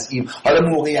بکشیم از این. حالا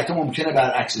موقعیت ممکنه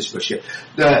برعکسش باشه،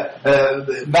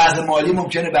 بعض مالی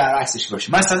ممکنه برعکسش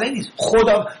باشه، مسئله نیست.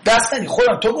 خدا دست ندید.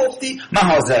 خدا تو گفتی من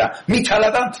حاضرم،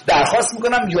 میطلبم، درخواست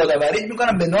میکنم، یادآوری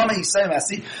میکنم به نام عیسی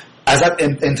مسیح، ازت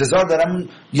انتظار دارم اون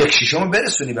 1/6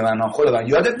 برسونی به من. خدا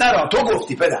یادت نره، تو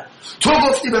گفتی پدر، تو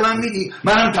گفتی به من میدی،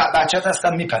 منم بچت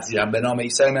هستم، میپذیرم به نام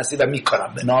عیسی مسیح و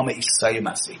میکنم به نام عیسی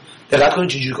مسیح. دقت کنید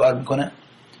چجوری کار میکنه.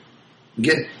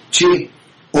 میگه چی؟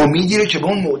 امیدی رو که به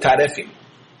اون معترفیم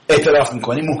اعتراف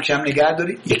میکنی محکم نگه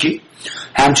دارید. یکی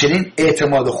همچنین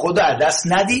اعتماد خود رو از دست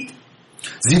ندید،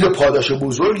 زیر پاداش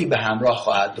بزرگی به همراه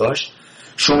خواهد داشت.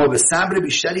 شما به صبر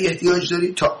بیشتری احتیاج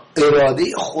دارید تا اراده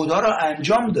خدا را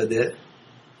انجام داده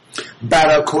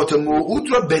برکات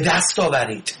موعود را به دست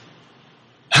آورید.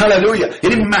 هللویا.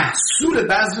 یعنی محصول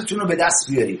بذلتون رو به دست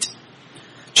بیارید.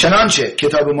 چنانچه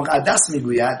کتاب مقدس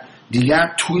میگوید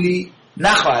دیگر طولی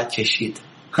نخواهد کشید.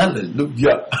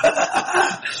 هللویا.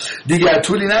 دیگر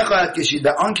طولی نخواهد کشید و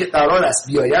آن که قرار است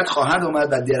بیاید خواهد اومد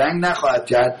و درنگ نخواهد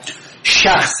کرد.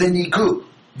 شخص نیکو،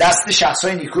 دست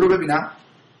شخصای نیکو رو ببینم.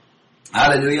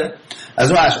 هللویا.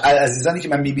 از اون عزیزانی که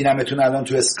من میبینمتون الان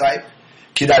تو اسکایپ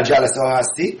که در جلسه ها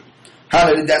هستی،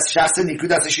 هللویا، دست شخص نیکو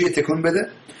دستش رو تکون بده.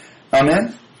 آمین.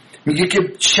 میگه که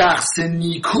شخص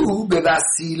نیکو به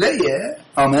وسیله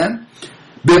آمین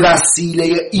به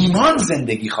وسیله ایمان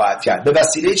زندگی خواهد کرد. به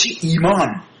وسیله چی؟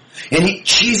 ایمان. یعنی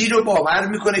چیزی رو باور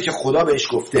میکنه که خدا بهش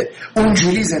گفته،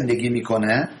 اونجوری زندگی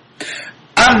میکنه.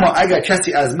 اما اگر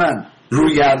کسی از من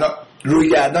روی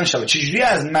گردان شود. چجوری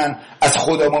از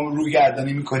خدا ما روی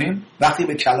گردانی میکنیم؟ وقتی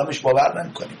به کلامش باور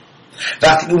نمیکنیم،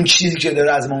 وقتی اون چیزی که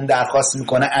داره از ما درخواست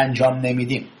میکنه انجام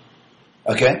نمیدیم.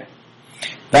 اوکی؟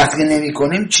 وقتی نمی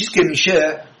کنیم چیزی که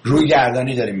میشه روی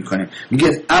گردانی داریم میکنیم.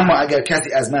 میگه اما اگر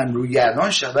کسی از من روی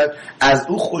گردان شود از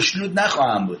او خوشنود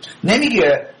نخواهم بود.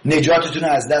 نمیگه نجاتتون رو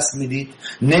از دست میدید،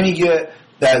 نمیگه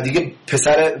دیگه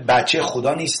پسر بچه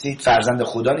خدا نیستید، فرزند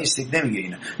خدا نیستید، نمیگه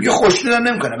اینا. میگه خوشنود هم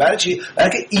نمیکنه. برای چی؟ برای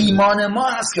که ایمان ما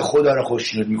هست که خدا رو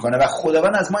خوشنود میکنه و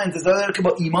خداوند از ما انتظار داره که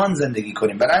با ایمان زندگی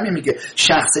کنیم. برای همین میگه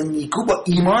شخص نیکو با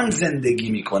ایمان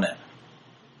زندگی میکنه.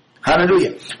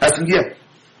 هللویا. پس میگه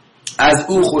از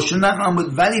او خوشنود نخواهم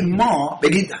بود، ولی ما،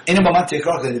 بگید اینو با من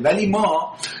تکرار کنید، ولی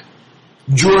ما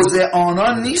جزء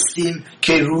آنان نیستیم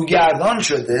که روگردان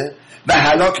شده و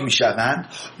هلاک میشوند.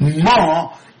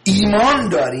 ما ایمان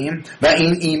داریم و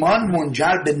این ایمان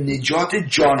منجر به نجات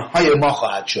جانهای ما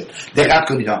خواهد شد. دقت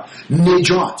کنید ها.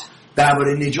 نجات،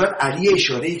 درباره نجات علی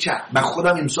اشاره کرد. من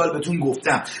خودم امسال بهتون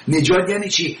گفتم نجات یعنی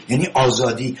چی؟ یعنی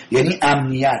آزادی، یعنی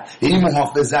امنیت، یعنی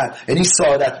محافظت، یعنی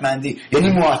سعادتمندی، یعنی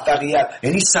موفقیت،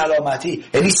 یعنی سلامتی،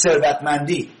 یعنی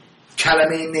ثروتمندی.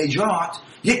 کلمه نجات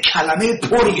یک کلمه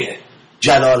پریه.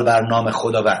 جلال بر نام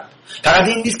خداوند. فقط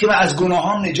این نیست که من از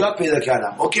گناهام نجات پیدا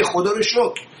کردم، اوکی خدا رو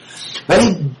شکر،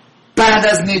 ولی بعد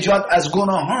از نجات از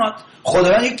گناهات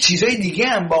خداوند یک چیزای دیگه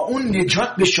هم با اون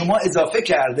نجات به شما اضافه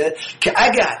کرده که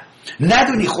اگر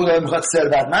ندونی خدا میخواد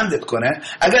ثروتمندت کنه،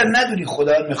 اگر ندونی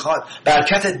خدا میخواد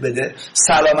برکتت بده،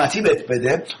 سلامتی بهت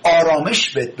بده، آرامش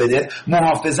بهت بده،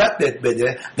 محافظت بهت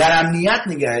بده، در امنیت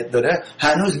نگهت داره،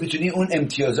 هنوز میتونی اون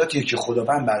امتیازاتی که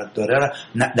خداوند برات داره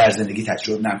در زندگی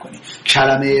تجربه نکنی.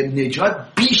 کلمه نجات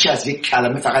بیش از یک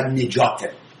کلمه فقط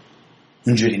نجاته.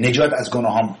 اینجوری نجات از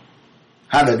گناهام.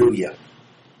 هللویا.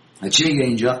 چی میگه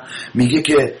اینجا؟ میگه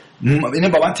که اینو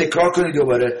با من تکرار کنید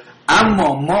دوباره.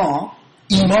 اما ما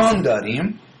ایمان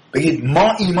داریم. بگید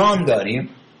ما ایمان داریم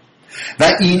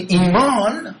و این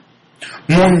ایمان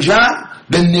منجر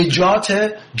به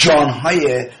نجات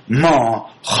جانهای ما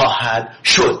خواهد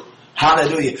شد.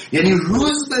 هللویا. یعنی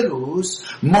روز به روز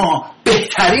ما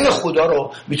بهترین خدا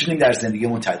رو میتونیم در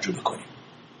زندگیمون تجربه کنیم.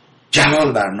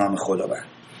 جلال بر نام خداوند.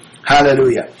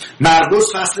 هللویا.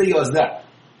 مرقس فصل 11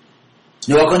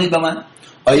 نگاه کنید با من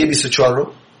آیه 24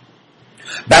 رو.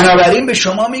 بنابراین به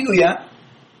شما میگویم،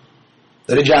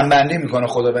 داره جمع‌بندی میکنه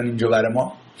خداوند اینجا برای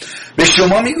ما، به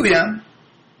شما میگویم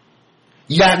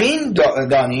یقین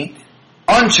دانید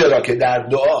آنچه را که در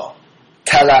دعا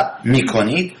طلب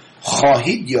میکنید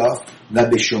خواهید یافت و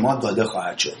به شما داده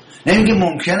خواهد شد. نمیگه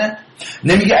ممکنه،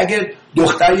 نمیگه اگر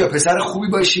دختر یا پسر خوبی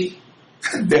باشی.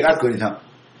 دقت کنید هم،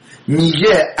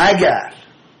 میگه اگر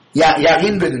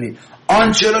یقین بدونید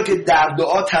آنچه را که در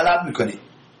دعا طلب میکنید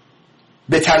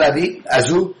به طلبی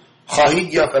از او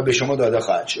خواهید یافت و به شما داده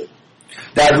خواهد شد.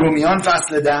 در رومیان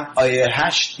فصل 10 آیه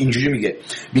 8 اینجوری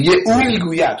میگه او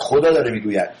میگوید، خدا داره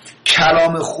میگوید،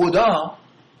 کلام خدا،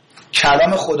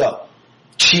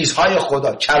 چیزهای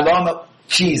خدا،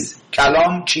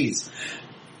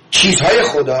 چیزهای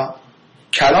خدا،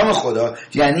 کلام خدا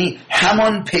یعنی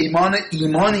همان پیمان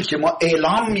ایمانی که ما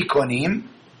اعلام میکنیم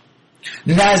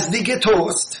نزدیک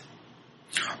توست،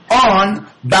 آن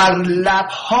بر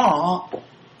لبها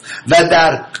و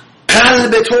در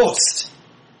قلب توست.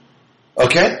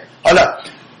 اوکی؟ حالا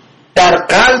در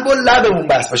قلب و لبمون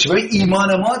بس باشه. ببین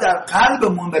ایمان ما در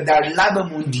قلبمون و در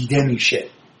لبمون دیده میشه.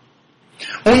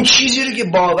 اون چیزی رو که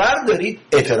باور دارید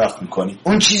اعتراف میکنید،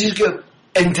 اون چیزی رو که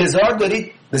انتظار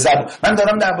دارید به زبان. من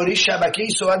دارم درباره شبکه‌ای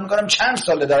صحبت میکنم، چند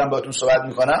ساله دارم باهاتون صحبت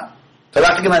میکنم، تا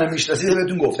وقتی که منو میشناسید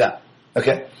بهتون گفتم.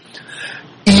 اوکی؟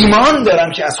 ایمان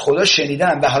دارم که از خدا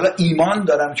شنیدم و حالا ایمان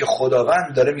دارم که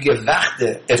خداوند داره میگه وقت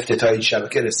افتتاحی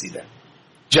شبکه رسیده.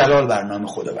 جلال بر نام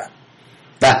خداوند.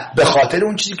 و به خاطر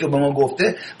اون چیزی که به ما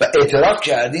گفته و اعتراف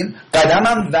کردیم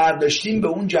قدمم برداشتیم به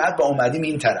اون جهت و اومدیم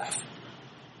این طرف.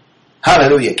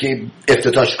 هللویا که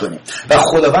افتتاحش کنیم و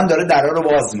خداوند داره درها رو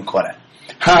باز میکنه.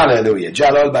 هللویا،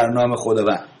 جلال بر نام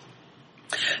خداوند.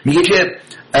 میگه که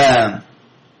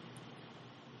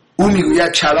او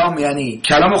میگوید کلام، یعنی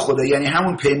کلام خدا، یعنی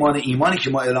همون پیمان ایمانی که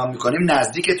ما اعلام میکنیم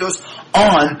نزدیک توست،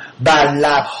 آن بر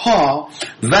لبها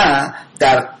و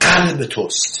در قلب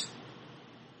توست.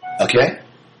 اوکی؟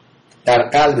 در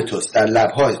قلب توست، در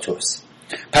لبهای توست.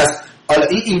 پس حالا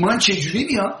این ایمان چجوری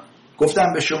میاد؟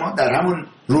 گفتم به شما در همون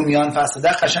رومیان فصل 10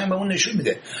 قشنگ به اون نشون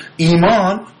میده.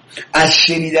 ایمان از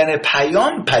شنیدن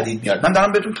پیام پدید میاد. من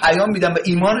دارم بهتون پیام میدم و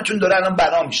ایمانتون داره الان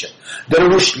بنا میشه،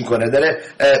 داره رشد میکنه، داره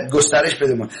گسترش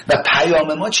پیدا میکنه. و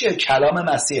پیام ما چیه؟ کلام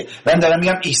مسیح. من دارم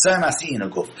میگم عیسی مسیح اینو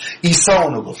گفت، عیسی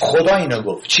اونو گفت، خدا اینو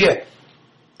گفت. چیه؟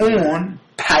 اون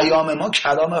پیام ما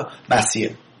کلام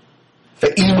مسیحه و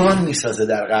ایمان میسازه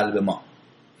در قلب ما.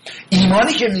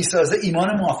 ایمانی که میسازه ایمان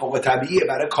موافق طبیعیه،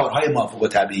 برای کارهای موافق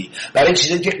طبیعی، برای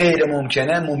چیزی که غیر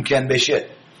ممکنه ممکن بشه.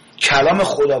 کلام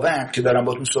خداوند که دارم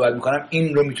باتون صحبت میکنم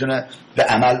این رو میتونه به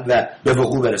عمل و به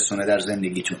وقوع برسونه در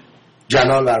زندگیتون.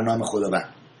 جلال بر نام خداوند.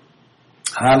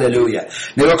 هللویا.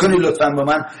 نگاه کنید لطفاً با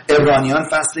من عبرانیان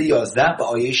فصل 11 و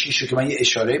آیه 6 که من یه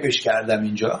اشاره بهش کردم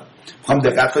اینجا. میخوام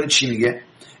دقت کنید چی میگه.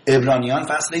 عبرانیان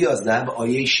فصل 11 و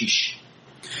آیه 6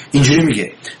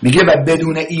 اینجوری میگه و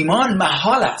بدون ایمان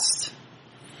محال است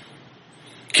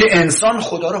که انسان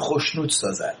خدا رو خوشنود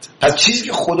سازد. پس چیزی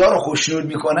که خدا رو خوشنود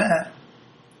میکنه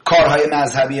کارهای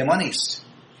مذهبی ما نیست،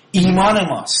 ایمان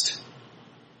ماست.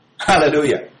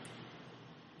 هللویا.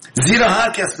 زیرا هر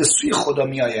کس به سوی خدا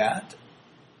می آید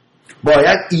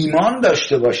باید ایمان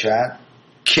داشته باشد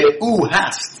که او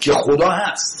هست، که خدا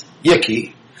هست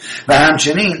یکی، و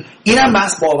همچنین اینم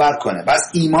بس باور کنه،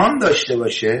 بس ایمان داشته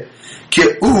باشه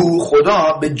که او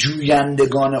خدا به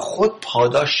جویندگان خود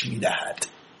پاداش می دهد.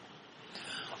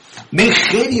 من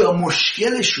خیلی ها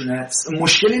مشکلشونه،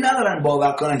 مشکلی ندارن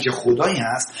باور کنن که خدایی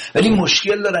هست، ولی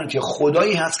مشکل دارن که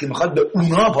خدایی هست که میخواد به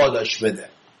اونا پاداش بده.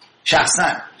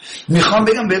 شخصا میخوام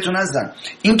بگم بهتون عزیزان،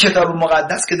 این کتاب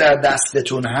مقدس که در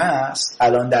دستتون هست،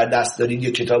 الان در دست دارید،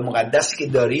 یا کتاب مقدسی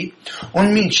که دارید،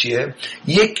 اون چیه؟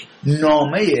 یک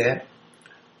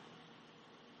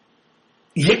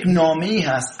نامه‌ای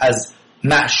هست از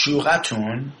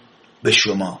معشوقتون به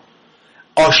شما،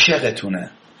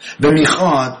 عاشقتونه و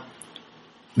میخواد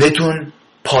بهتون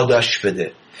پاداش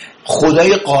بده.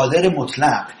 خدای قادر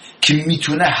مطلق که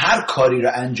میتونه هر کاری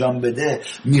رو انجام بده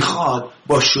میخواد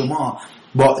با شما،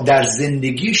 در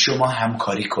زندگی شما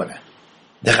همکاری کنه.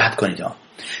 دقت کنید ها،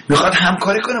 میخواد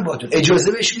همکاری کنه باتون.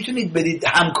 اجازه بهش میتونید بدید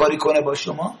همکاری کنه با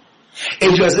شما؟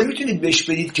 اجازه میتونید بهش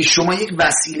بدید که شما یک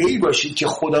وسیله‌ای باشید که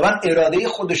خداوند اراده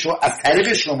خودش رو از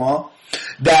طریق شما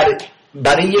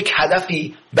برای یک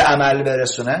هدفی به عمل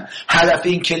برسونه؟ هدف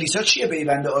این کلیسا چیه؟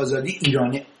 پیوند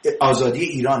آزادی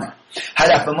ایرانه.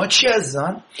 هدف ما چیه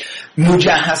عزیزان؟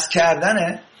 مجهز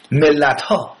کردن ملت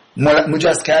ها،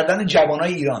 مجهز کردن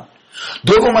جوانای ایران.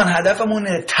 دوما هدفمون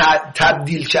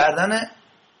تبدیل کردن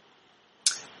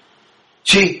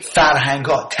فرهنگ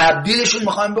ها. تبدیلشون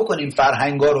میخوایم بکنیم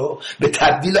فرهنگ ها رو به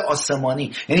تبدیل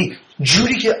آسمانی، یعنی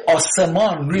جوری که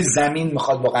آسمان روی زمین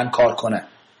میخواد واقعا کار کنه.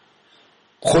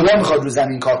 خدا میخواد رو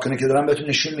زمین کار کنه که دارم بهتون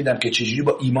نشون میدم که چجوری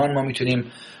با ایمان ما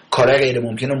میتونیم کارهای غیر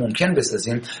ممکن رو ممکن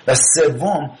بسازیم. و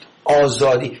سوم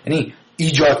آزادی، یعنی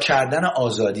ایجاد کردن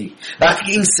آزادی. وقتی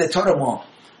که این ستا رو ما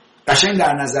قشنگ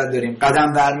در نظر داریم،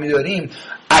 قدم برمیداریم،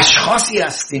 اشخاصی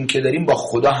هستیم که داریم با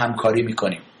خدا همکاری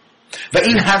میکنیم و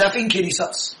این هدف این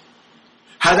کلیساست.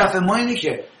 هدف ما اینه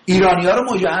که ایرانی‌ها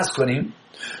رو مجهز کنیم،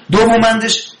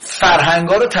 دومندش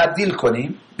فرهنگ‌ها رو تبدیل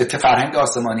کنیم به فرهنگ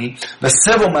آسمانی، و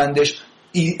سومندش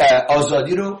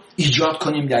آزادی رو ایجاد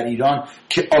کنیم در ایران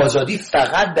که آزادی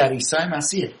فقط در عیسی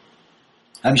مسیحه.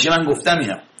 همیشه من گفتم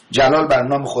اینا. جلال بر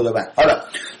نام خداوند. حالا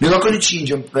نگاه کنید چی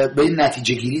اینجا به این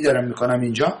نتیجه گیری دارم میکنم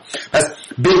اینجا. پس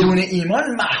بدون ایمان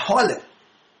محاله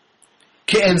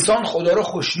که انسان خدا رو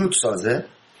خوشنود سازه،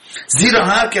 زیرا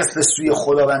هر کس به سوی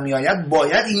خداوند میآید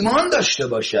باید ایمان داشته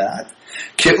باشد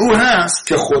که او هست،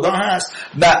 که خدا هست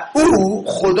و او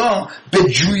خدا به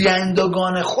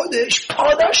جویندگان خودش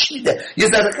پاداش میده. یه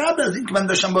ذره قبل از این که من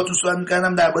داشتم با تو صحبت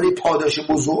میکردم درباره پاداش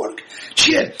بزرگ،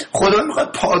 چیه؟ خدا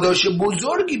میخواد پاداش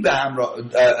بزرگی به همراه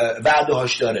وعده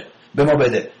هاش داره به ما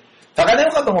بده. فقط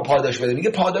نمیخواد به ما پاداش بده، میگه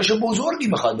پاداش بزرگی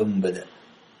میخواد بهمون بده.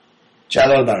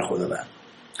 جلال بر خداوند.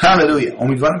 هللویا.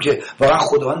 امیدوارم که واقعا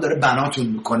خداوند داره بناتون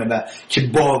میکنه و که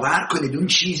باور کنید اون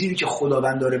چیزی که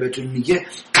خداوند داره بهتون میگه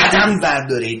قدم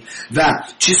بردارید و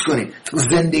چیز کنید،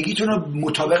 زندگیتون رو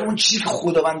مطابق اون چیزی که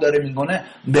خداوند داره میکنه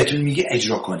بهتون میگه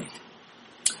اجرا کنید.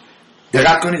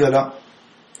 دقت کنید. حالا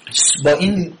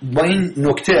با این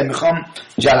نکته میخوام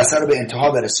جلسه رو به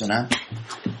انتها برسونم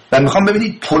و میخوام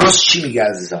ببینید پولس چی میگه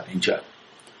عزیزان. اینجا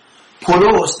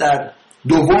پولس در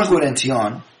دوم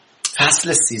قرنتیان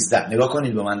فصل 13 نگاه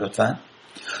کنید با من لطفا.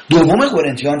 دوم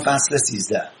قرنتیان فصل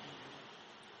 13.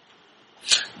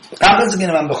 قبل از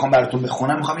اینکه من بخوام براتون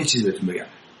بخونم میخوام یه چیزی بهتون بگم.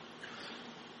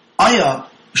 آیا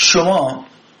شما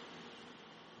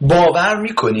باور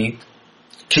میکنید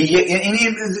که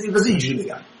اینجوری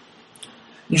بگم،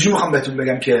 اینجوری میخوام بهتون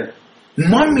بگم که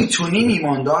ما میتونیم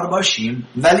ایماندار باشیم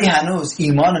ولی هنوز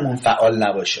ایمانمون فعال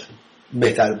نباشه.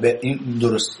 بهتر به این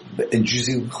درست این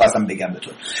چیزی خواستم بگم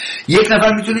بهتون. یک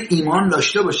نفر میتونه ایمان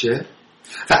داشته باشه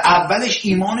و اولش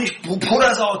ایمانش پر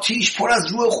از آتیش، پر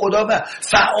از روح خدا و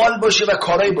فعال باشه و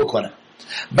کارایی بکنه.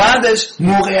 بعدش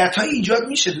موقعیت‌های ایجاد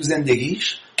میشه تو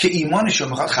زندگیش که ایمانش رو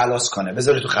میخواد خلاص کنه،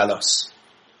 بذاره تو خلاص،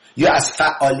 یا از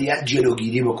فعالیت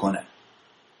جلوگیری بکنه.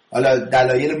 حالا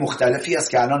دلایل مختلفی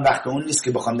هست که الان وقت اون نیست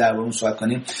که بخوام درباره اون صحبت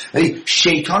کنیم، ولی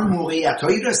شیطان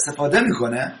موقعیت‌هایی رو استفاده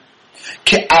میکنه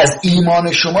که از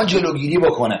ایمان شما جلوگیری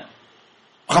بکنه.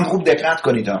 میخوام خوب دقت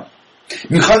کنید ها.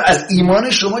 میخواد از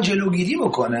ایمان شما جلوگیری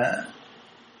بکنه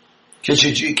که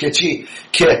چی؟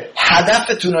 که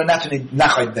هدفتون رو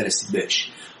نخواهید برسید بهش.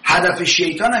 هدف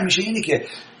شیطان همیشه اینه که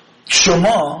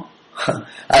شما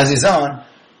عزیزان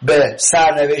به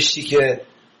سرنوشتی که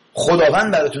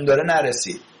خداوند براتون داره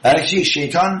نرسید. برای چی؟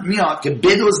 شیطان میاد که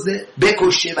بدزده،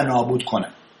 بکشه و نابود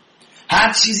کنه.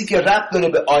 هر چیزی که ربط داره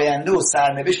به آینده و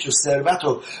سرنوشت و ثروت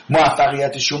و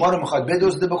موفقیت شما رو میخواد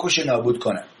بدزده، بکشه، نابود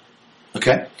کنه.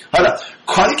 اوکی؟ حالا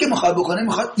کاری که میخواد بکنه،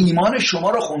 میخواد ایمان شما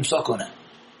رو خنثی کنه.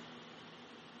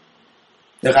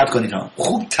 دقت کنید ها.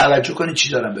 خوب توجه کنید چی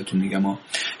دارم بهتون میگم ها.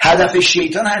 هدف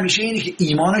شیطان همیشه اینه که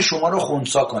ایمان شما رو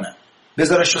خنثی کنه،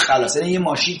 بذارش تو خلاص. یعنی یه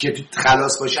ماشین که تو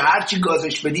خلاص باشه هر چی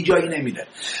گازش بدی جایی نمیره.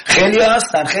 خیلی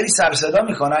هستن خیلی سر صدا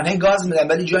میکنن، هی گاز میدن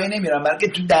ولی جایی نمیرن، بلکه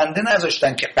تو دنده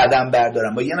نذاشتن که قدم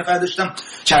بردارن. با یه نفر داشتم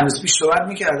چند روز پیش صحبت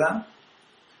میکردم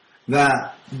و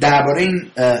درباره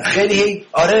این خیلی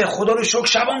آره خدا رو شکر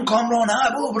شبان کامران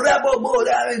ربا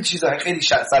این چیزا خیلی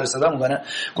سر صدا میکنه.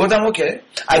 گفتم اوکی،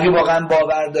 اگه واقعا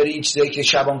باور داری این چیزایی که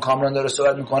شبان کامران داره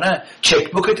صحبت میکنه،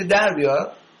 چک بوکت در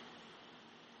بیار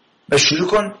و شروع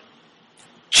کن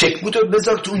چک بوکت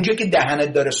بذار تو اونجا که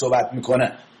دهنت داره صحبت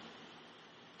میکنه.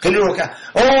 خیلی روکن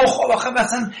خب آخه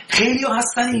مثلا خیلی ها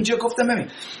هستن اینجا. گفتم ببین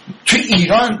تو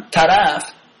ایران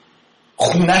طرف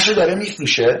خونه‌شو داره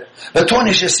میفروشه و تو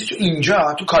نشستی تو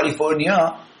اینجا تو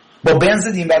کالیفرنیا با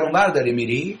بنز این ور اون ور داری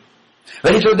میری،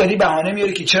 ولی تو داری بهانه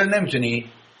میاری که چرا نمیتونی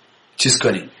چیز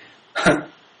کنی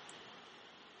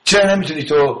چرا نمیتونی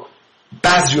تو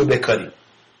بذریو بکاری،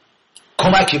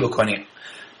 کمکی بکنی.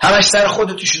 همش سر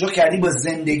خودت شروع کردی با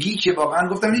زندگی که واقعا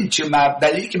گفتم این چه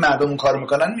دلیلی که مردم اون کارو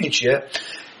میکنن این چیه؟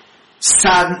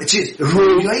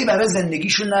 رویایی برای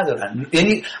زندگیشون ندارن.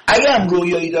 یعنی اگه هم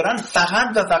رویایی دارن فقط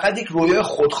و فقط یک رویای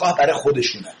خودخواه برای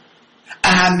خودشونه.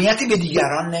 اهمیتی به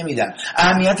دیگران نمیدن.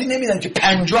 اهمیتی نمیدن که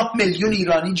 50 میلیون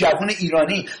ایرانی، جوان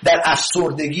ایرانی در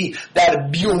افسردگی، در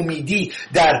بی‌امیدی،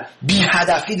 در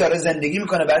بی‌هدفی داره زندگی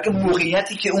میکنه، بلکه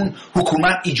موقعیتی که اون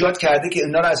حکومت ایجاد کرده که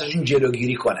اینا رو ازشون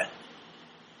جلوگیری کنه.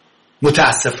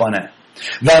 متاسفانه.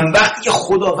 و وقتی که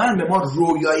خداوند به ما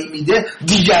رویایی میده،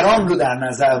 دیگران رو در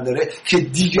نظر داره که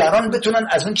دیگران بتونن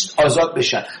از اون چیز آزاد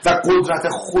بشن و قدرت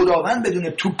خداوند بدون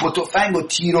توپ و تفنگ و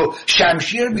تیر و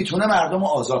شمشیر میتونه مردم رو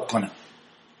آزاد کنه.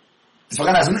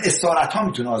 فقط از اون اسارت ها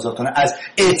میتونه آزاد کنه، از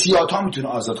اعتیاد ها میتونه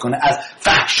آزاد کنه، از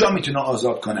فحشا میتونه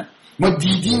آزاد کنه. ما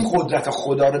دیدیم قدرت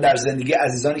خدا رو در زندگی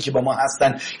عزیزانی که با ما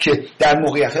هستن که در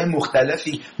موقعیت‌های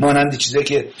مختلفی مانند چیزایی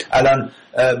که الان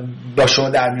با شما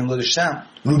در میون گذاشتم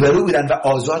روبرو بودن و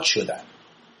آزاد شدن.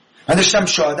 من داشتم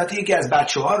شهادت یکی از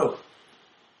بچه‌ها رو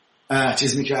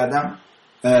چیز می‌کردم،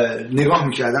 نگاه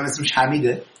می‌کردم. اسمش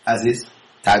حمیده عزیز،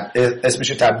 اسمش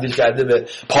رو تبدیل کرده به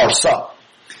پارسا.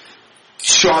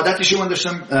 شهادتش من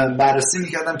داشتم بررسی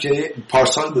می‌کردم که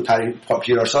پارسال بود،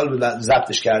 پیرارسال بود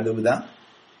ضبطش کرده بودم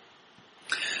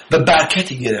و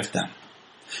برکتی گرفتم.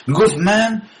 میگفت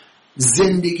من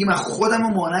زندگی من خودم رو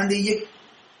مانند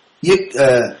یک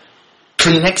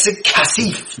کلینکس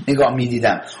کثیف نگاه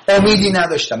میدیدم، امیدی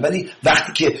نداشتم، ولی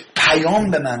وقتی که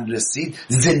پیام به من رسید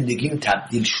زندگیم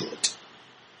تبدیل شد،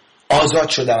 آزاد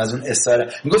شدم از اون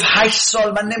اساره. میگفت 8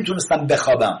 سال من نمیتونستم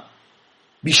بخوابم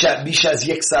بیش از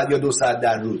 1 ساعت یا 2 ساعت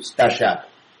در روز، در شب،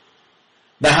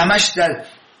 و همش در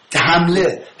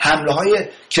حمله های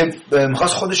که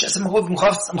میخواست خودش اسم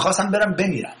میخواستم برم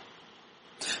بمیرم،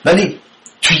 ولی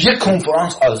تو یک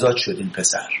کنفرانس آزاد شد این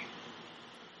پسر.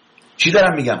 چی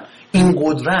دارم میگم؟ این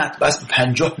قدرت بس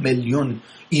 50 میلیون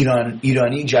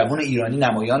ایرانی جوان ایرانی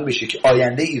نمایان بشه که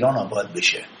آینده ایران آباد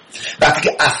بشه. وقتی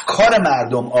که افکار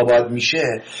مردم آباد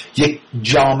میشه یک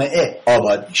جامعه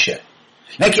آباد میشه،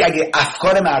 نه که اگه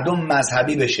افکار مردم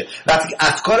مذهبی بشه. وقتی که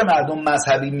افکار مردم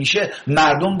مذهبی میشه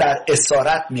مردم در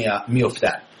اسارت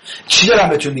میافتن. چی دارم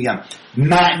بهتون میگم؟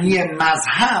 معنی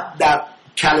مذهب در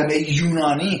کلمه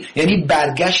یونانی یعنی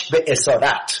برگشت به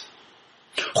اسارت.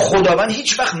 خداوند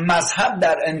هیچ وقت مذهب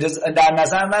در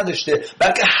نظر نداشته،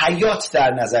 بلکه حیات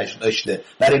در نظر داشته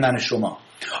برای من و شما،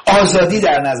 آزادی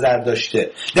در نظر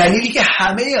داشته. دلیلی که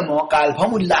همه ما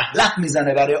قلبمون له له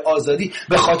میزنه برای آزادی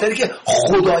به خاطری که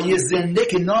خدای زنده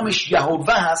که نامش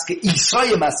یهوه هست، که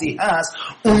عیسی مسیح هست،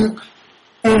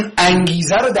 اون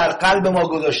انگیزه رو در قلب ما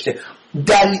گذاشته،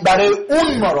 برای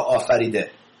اون ما رو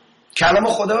آفریده. کلام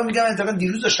خدا رو میگم، اتفاقا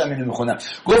دیروز داشتم اینو میخونم،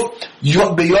 گفت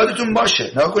به یادتون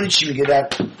باشه، نگاه کنید چی میگه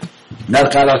در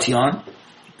غلاطیان.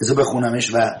 بذار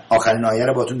بخونمش و آخرین آیه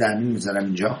رو باتون در میون میذارم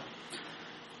اینجا.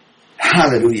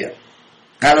 هللویا.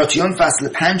 غلاطیان فصل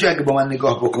 5 اگه با من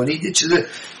نگاه بکنید یه چیز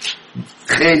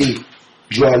خیلی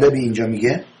جالبی اینجا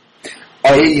میگه.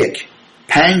 آیه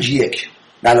 5:1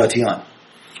 غلاطیان.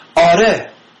 آره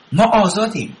ما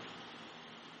آزادیم،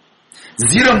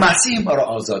 زیرا مسیح ما رو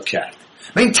آزاد کرد.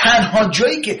 و این تنها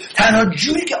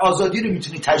جوری که آزادی رو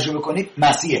میتونید تجربه کنید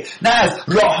مسیحه، نه از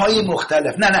راههای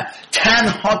مختلف، نه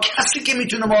تنها کسی که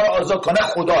میتونه ما رو آزاد کنه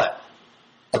خداه.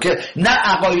 اوکی؟ نه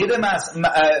عقاید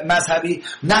مذهبی،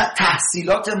 نه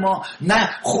تحصیلات ما، نه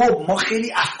خب ما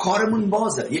خیلی افکارمون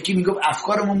بازه. یکی میگه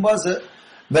افکارمون بازه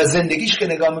و زندگیش که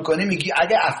نگاه میکنی میگی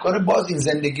اگه افکار باز این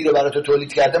زندگی رو برای تو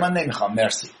تولید کرده من نمیخوام،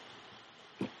 مرسی.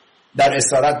 در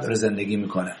اسارت داره زندگی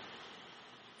میکنه.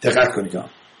 دقت کنید ها.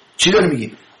 چی داره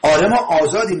میگی؟ آره ما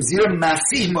آزادیم زیرا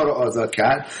مسیح ما رو آزاد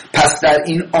کرد، پس در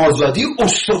این آزادی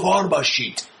استوار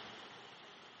باشید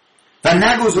و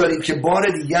نگذارید که بار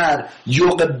دیگر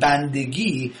یوغ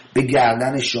بندگی به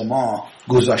گردن شما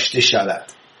گذاشته شود.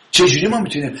 چجوری ما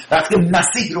میتونیم؟ وقتی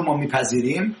مسیح رو ما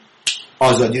میپذیریم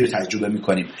آزادی رو تجربه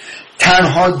میکنیم.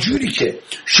 تنها جوری که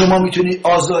شما میتونید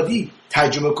آزادی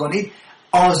تجربه کنید،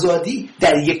 آزادی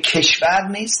در یک کشور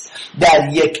نیست،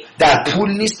 در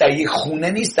پول نیست، در یک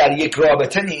خونه نیست، در یک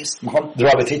رابطه نیست، میخوام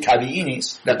رابطه طبیعی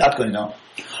نیست. دقت کنید ها.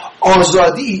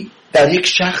 آزادی در یک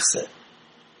شخصه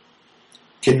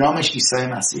که نامش عیسی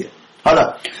مسیحه.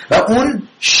 حالا و اون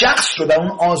شخص رو و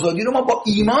اون آزادی رو ما با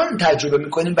ایمان تجربه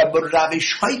میکنیم و با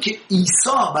روش هایی که عیسی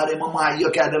برای ما مهیا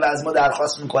کرده و از ما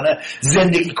درخواست میکنه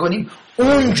زندگی کنیم،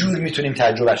 اونجور میتونیم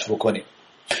تجربهش بکنیم،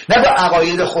 نه با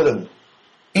عقاید خودمون.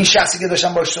 این شخصی که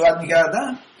داشتم باش صحبت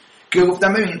میکردم که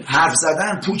گفتم ببین حرف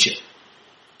زدن پوچه،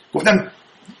 گفتم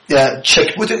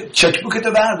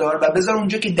چکبوکتو بردار و بذار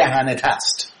اونجا که دهنت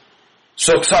هست.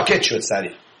 ساکت شد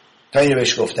سریع تا اینو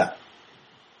بهش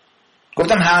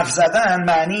گفتم حرف زدن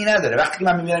معنی نداره. وقتی که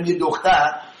من میبینم یه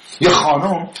دختر یه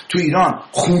خانم تو ایران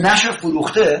خونش رو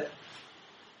فروخته،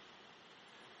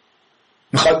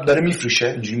 میخواد داره میفروشه،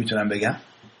 اینجوری میتونم بگم،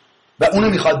 و اونو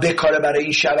میخواد بکاره برای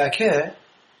این شبکه،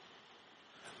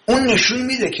 اون نشون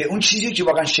میده که اون چیزی که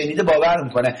واقعا شنیده باور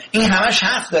میکنه. این همش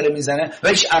حرف داره میزنه و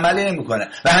هیچ عملی نمیکنه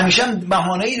و همیشه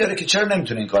بهانه‌ای داره که چرا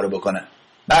نمیتونه این کارو بکنه.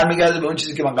 برمیگرده به اون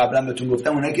چیزی که من قبلا بهتون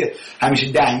گفتم، اونایی که همیشه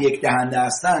یک دهنده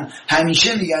هستن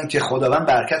همیشه میگن که خداوند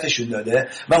برکتشون داده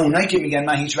و اونایی که میگن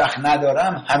من هیچ وقت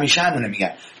ندارم همیشه همونه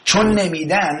میگن، چون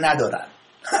نمیدن ندارن.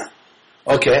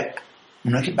 اوکی،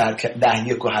 اونایی که برکت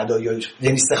و هدایا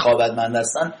یعنی سخاوتمند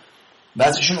هستن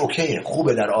وضعشون اوکیه،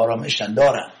 خوبه، در آرامشن،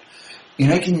 دارن.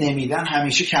 اینایی که نمیدن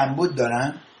همیشه کمبود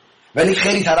دارن، ولی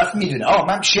خیلی طرف میدونه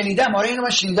من شنیدم، آره اینو من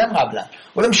شنیدم قبلا،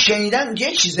 ولی شنیدن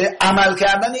یه چیزه، عمل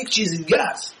کردن یک چیز دیگه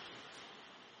است.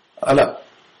 حالا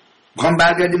میخوام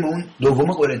برگردیم اون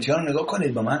دوم قرنتیان رو نگاه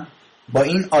کنید با من. با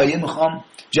این آیه میخوام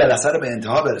جلسه رو به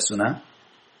انتها برسونم.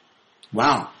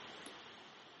 واو،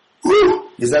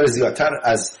 یه ذره زیادتر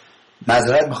از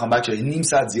معذرت میخوام بچه‌ها، نیم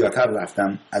ساعت زیادتر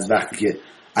رفتم از وقتی که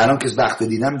الان که وقت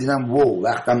دیدم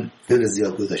وقتم خیلی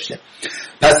زیاد گذاشته.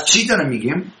 پس چی دارم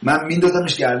میگیم؟ من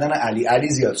میندازمش گردن علی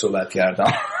زیاد صحبت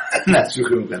کردم. نه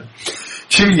شوخی میکنم.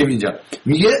 چی میگیم اینجا؟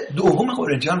 میگه دوم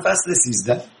قرنتیان فصل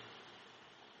 13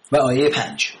 و آیه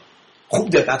 5. خوب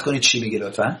دقت کنید چی میگه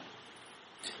لطفا.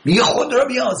 میگه خود را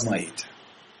بیازمایید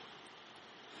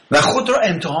و خود را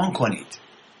امتحان کنید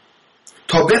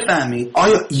تا بفهمید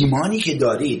آیا ایمانی که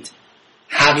دارید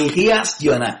حقیقی است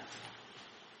یا نه.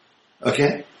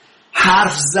 اوکی؟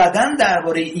 حرف زدن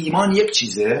درباره ایمان یک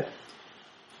چیزه،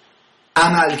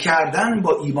 عمل کردن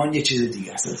با ایمان یک چیز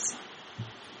دیگه است.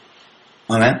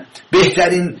 آمین.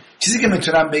 بهترین چیزی که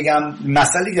میتونم بگم،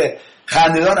 مثالی که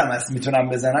خنده‌دارم هست میتونم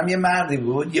بزنم، یه مردی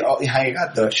بود، یه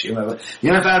حقیقت داشت.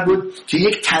 یه نفر بود که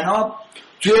یک طناب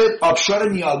توی آبشار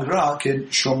نیاگرا که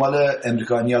شمال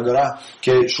امریکا، نیاگرا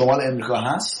که شمال امریکا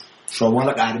هست،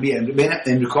 شمال غربی بین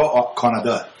امریکا و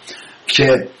کانادا،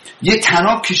 که یه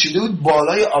طناب کشیده بود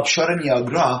بالای آبشار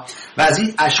نیاگرا و از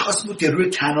این اشخاص بود که روی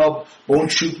طناب با اون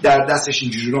چوب در دستش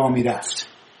اینجوری راه میرفت.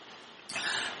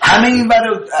 همه این ور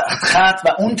خط و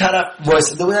اون طرف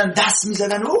وایساده بودن، دست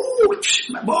میزدن،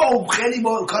 با خیلی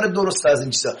با کار درست از این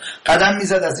چیزا قدم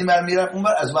میزد، از این ور میرفت اون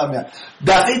ور، از اون ور میرفت.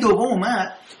 دفعه دوم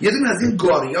اومد یه دونه از این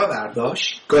گاریا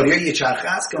برداشت، گاریا یه چرخه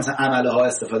است که مثلا عمله ها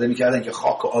استفاده میکردن که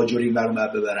خاک و آجر این ور اون ور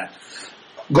ببرن.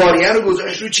 گاریا رو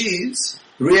گذاشت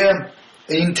روی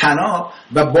این طناب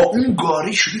و با اون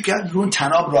گاری شروع کرد رو اون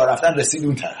طناب راه رفتن، رسید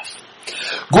اون طرف.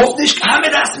 گفتش که همه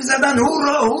دست میزدن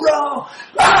هورا هورا،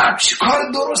 کار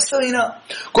درسته اینا.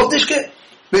 گفتش که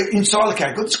به این سوال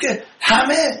کرد، گفتش که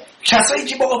همه کسایی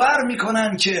که باور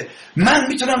میکنن که من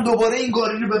میتونم دوباره این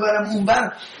گاری رو ببرم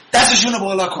اونور، دستشون رو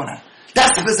بالا کنن،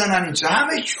 دست بزنن اینجا.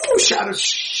 همه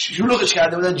شلوغش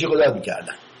کرده بودن، جغداد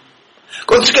میکردن.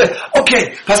 گفتش که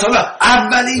اوکی، پس حالا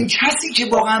اولین کسی که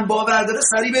واقعا باور داره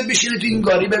سریع بشینه تو این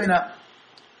گاری ببینم.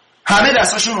 همه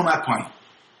دستاشون اومد پایین.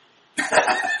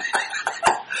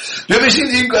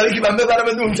 ببینید این کاری که من ببرم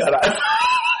به اون طرف.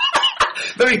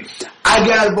 ببین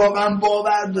اگر واقعا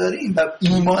باور داریم و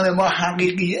ایمان ما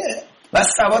حقیقیه و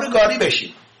سوار گاری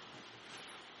بشیم،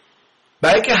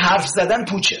 برای که حرف زدن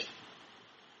پوچه،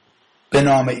 به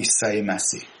نام عیسی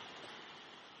مسیح.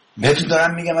 بهتون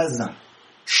دارم میگم عزیزم،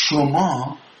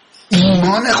 شما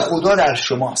ایمان خدا در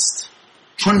شماست،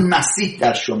 چون مسیح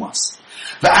در شماست.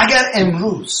 و اگر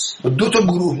امروز با 2 تا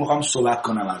گروه میخوام صحبت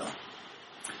کنم، الان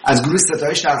از گروه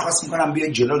ستایش درخواست میکنم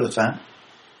بیاید جلو لطفا.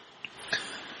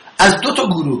 از 2 تا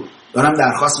گروه دارم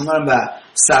درخواست میکنم و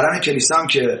سران کلیسا هم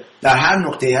که در هر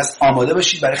نقطه‌ای هست آماده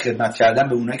باشید برای خدمت کردن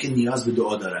به اونایی که نیاز به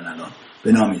دعا دارن. الان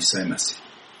به نام عیسی مسیح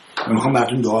من میخوام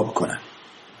براتون دعا بکنم.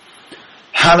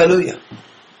 هللویا.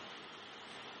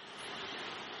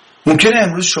 ممکنه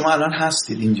امروز شما الان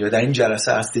هستید اینجا در این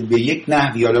جلسه هستید به یک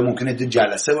نحوی، حالا ممکنه تو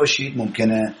جلسه باشید،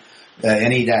 ممکنه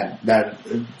یعنی در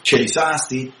کلیسا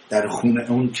هستید، در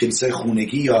خونه، اون کلیسای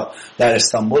خونگی، یا در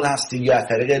استانبول هستید، یا از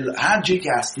طریق هر جایی که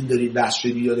هستید دارید بحث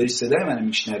شدید یا دارید صدای منو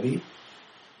میشنوید،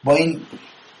 با این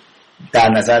در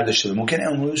نظر داشته باشید. ممکنه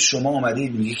امروز شما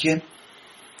اومدید میگی که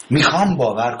میخوام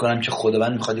باور کنم که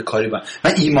خداوند میخواد کاری با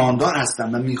من، ایماندار هستم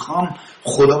و میخوام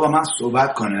خدا با من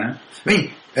صحبت کنه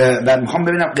و میخوام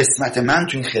ببینم قسمت من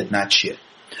تو این خدمت چیه.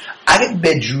 اگه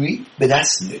بجویید به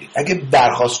دست میارید، اگه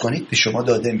درخواست کنید به شما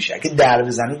داده میشه، اگه در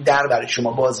بزنید در برای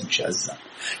شما باز میشه. عزیزم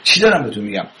چی دارم بهتون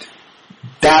میگم؟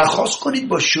 درخواست کنید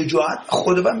با شجاعت،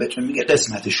 خداوند بهتون میگه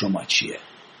قسمت شما چیه.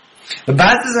 و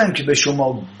بعد از که به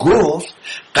شما گفت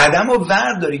قدم رو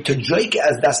وردارید تا جایی که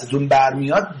از دستتون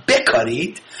برمیاد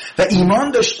بکارید و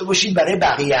ایمان داشته باشید برای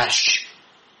بقیهش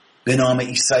به نام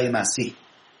عیسی مسیح.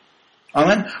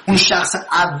 آمین. اون شخص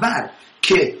اول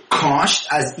که کاشت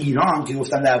از ایران که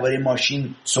گفتم درباره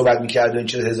ماشین صحبت می‌کرد و این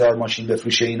 1000 ماشین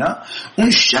بفروشه اینا،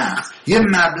 اون شخص یه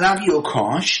مبلغی رو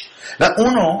کاشت و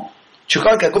اونو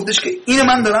چیکار کرد؟ گفتش که اینو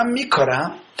من دارم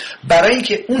میکارم برای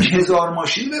اینکه اون 1000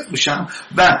 ماشین بفروشم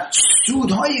و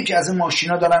سودهایی که از این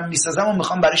ماشینا دارم میسازم و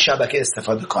میخوام برای شبکه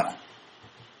استفاده کنم.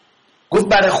 گفت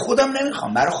برای خودم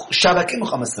نمیخوام، برای شبکه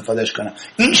میخوام استفادهش کنم.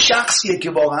 این شخصیه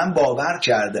که واقعا باور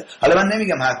کرده. حالا من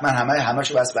نمیگم حتما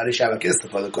همه‌شو بس برای شبکه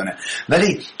استفاده کنه،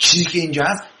 ولی چیزی که اینجا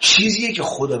هست چیزیه که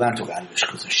خداوند تو قلبش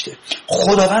گذاشته.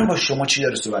 خداوند با شما چی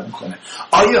داره صحبت میکنه؟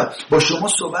 آیا با شما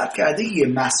صحبت کرده یه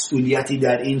مسئولیتی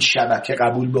در این شبکه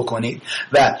قبول بکنید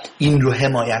و این رو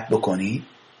حمایت بکنید؟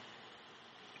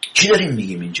 چی داریم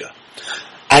میگیم اینجا؟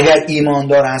 اگر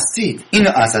ایماندار هستید،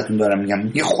 اینو ازتون دارم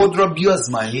میگم، یه خود را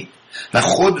بیازمایید و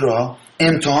خود را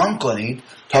امتحان کنید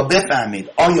تا بفهمید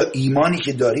آیا ایمانی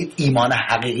که دارید ایمان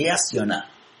حقیقی است یا نه.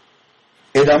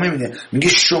 ادامه میگه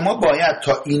شما باید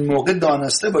تا این موقع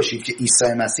دانسته باشید که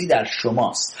عیسی مسیح در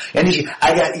شماست. یعنی که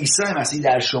اگر عیسی مسیح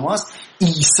در شماست،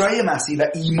 عیسی مسیح و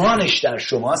ایمانش در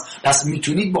شماست، پس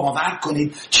میتونید باور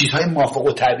کنید چیزهای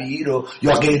مافوق طبیعی رو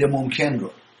یا غیر ممکن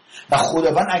رو. و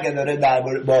خداوند اگر داره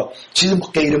با چیز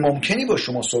غیر ممکنی با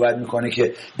شما صحبت میکنه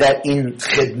که در این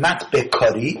خدمت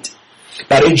بکارید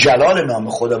برای جلال نام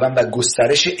خداوند و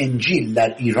گسترش انجیل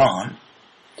در ایران،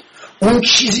 اون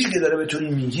چیزی که داره بهتون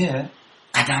میگه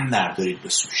قدم بردارید به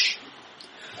سوش.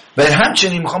 و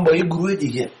همچنین میخوام با یه گروه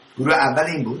دیگه، گروه اول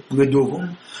این بود، گروه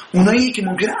دوم اونایی که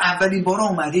ممکنه اولین بار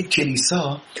اومدید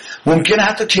کلیسا، ممکنه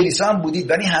حتی کلیسا هم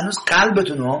بودید ولی هنوز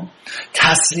قلبتون رو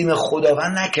تسلیم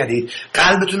خداوند نکردید،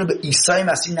 قلبتون رو به عیسی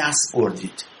مسیح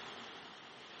نسپردید.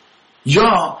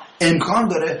 یا امکان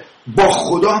داره با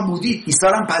خدا بودید، عیسی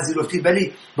رو هم پذیرفتید،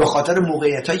 ولی به خاطر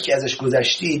موقعیتایی که ازش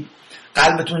گذشتید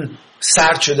قلبتون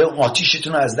سرد شده،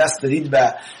 آتیشتون رو از دست دادید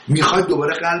و میخواید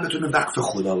دوباره قلبتون رو وقف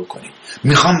خدا بکنید.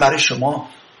 میخوام برای شما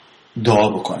دعا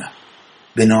بکنم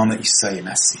به نام عیسی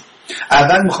مسیح.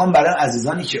 اول میخوام برای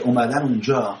عزیزانی که اومدن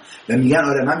اونجا و میگن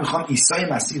آره من میخوام عیسی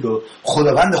مسیح رو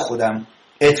خداوند خودم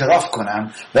اعتراف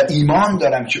کنم و ایمان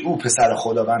دارم که او پسر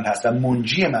خداوند هست و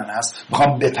منجی من هست،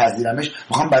 میخوام بپذیرمش،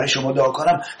 میخوام برای شما دعا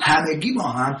کنم. همگی با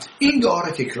هم این دعا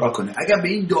رو تکرار کنید. اگر به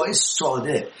این دعای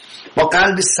ساده با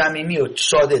قلب صمیمی و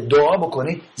ساده دعا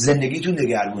بکنید، زندگیتون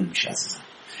دگرگون میشه عزیزان.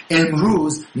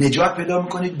 امروز نجات پیدا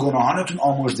میکنید، گناهانتون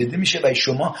آمرزیده میشه و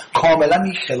شما کاملا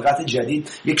یک خلقت جدید،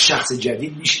 یک شخص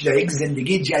جدید میشید و یک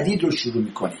زندگی جدید رو شروع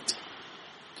میکنید.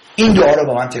 این دعا رو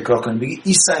با من تکرار کنید. بگید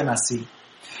عیسی مسیح،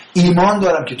 ایمان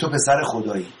دارم که تو پسر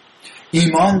خدایی،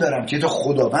 ایمان دارم که تو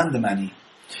خداوند منی،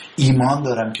 ایمان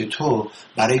دارم که تو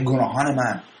برای گناهان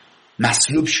من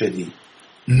مصلوب شدی،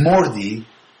 مردی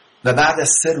و بعد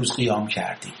از 3 روز قیام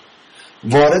کردی،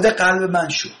 وارد قلب من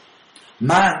شو.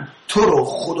 من تو رو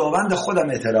خداوند خودم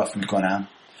اعتراف میکنم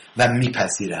و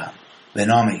میپذیرم به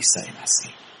نام عیسی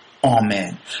مسیح.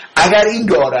 آمین. اگر این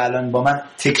دعا رو الان با من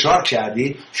تکرار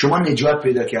کردید، شما نجات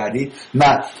پیدا کردید.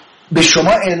 من به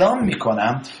شما اعلام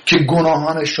میکنم که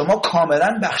گناهان شما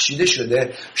کاملا بخشیده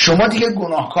شده. شما دیگه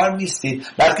گناهکار نیستید،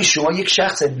 بلکه شما یک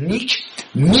شخص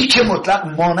نیک مطلق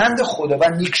مانند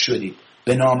خداوند نیک شدید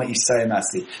به نام عیسی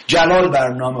مسیح. جلال بر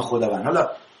نام خداوند. حالا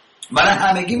برای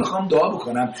همگی میخوام دعا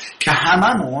بکنم که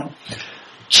هممون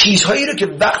چیزهایی رو که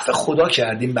وقف خدا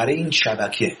کردیم برای این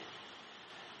شبکه،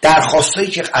 درخواستایی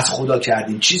که از خدا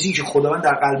کردیم، چیزی که خداوند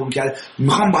در قلبم کرده،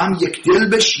 میخوام با هم یک دل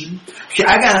بشیم که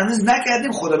اگر هنوز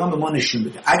نکردیم خداوند به ما نشون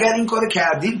بده، اگر این کارو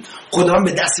کردیم خداوند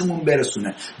به دستمون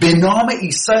برسونه به نام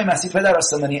عیسی مسیح. پدر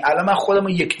آسمانی، الان من خودمو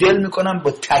یک دل میکنم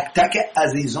با تک تک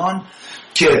عزیزان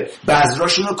که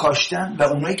بذراشون رو کاشتن و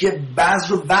اونایی که بذر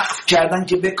رو وقف کردن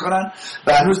که بکارن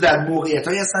و هنوز در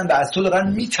موقعیتایی هستن و از تو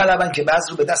دارن میطلبن که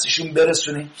بذر رو به دستشون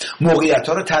برسونی،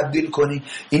 موقعیت‌ها رو تبدیل کنی.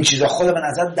 این چیزا خداوند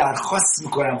ازت درخواست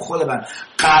میکنم، خداوند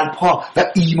قلب‌ها و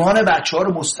ایمان بچه‌ها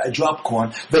رو مستجاب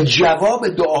کن و جواب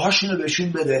دعاهاشون رو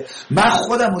بهشون بده. من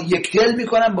خودم رو یک دل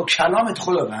میکنم با کلامت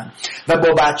خداوند و با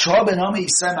بچه‌ها به نام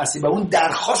عیسی مسیح و اون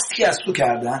درخواستی که از تو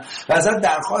کردن و ازت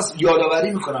درخواست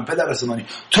یادآوری میکنم. پدر آسمانی،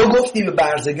 تو گفتی به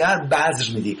برزگر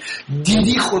بذر میدی.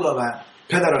 دیدی خداوند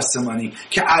پدر آسمانی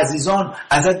که عزیزان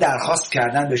ازت درخواست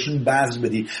کردن بهشون بذر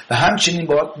بدی و همچنین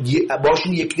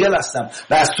باشون یک دل هستم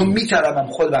و از تو میطلبم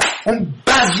خداوند اون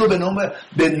بذر رو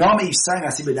به نام عیسی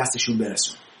مسیح به دستشون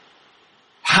برسون.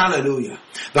 هللویا.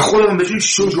 و خداوند بهشون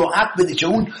شجاعت بده که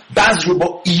اون بذر رو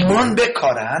با ایمان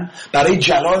بکارن برای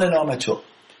جلال نام تو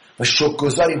و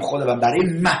شکرگزاریم خداوند برای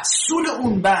محصول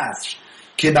اون بذر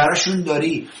که براشون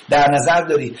داری در نظر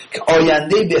داری که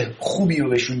آینده به خوبی رو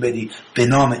بهشون بدی به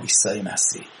نام عیسی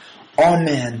مسیح.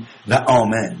 آمین و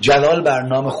آمین. جلال بر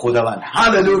نام خداوند.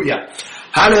 هللویا.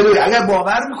 هللویا. اگر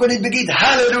باور میکنید بگید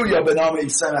هللویا به نام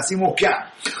عیسی مسیح محکم.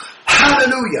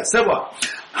 هللویا. سبا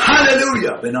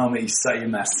هللویا به نام عیسی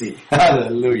مسیح.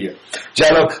 هللویا.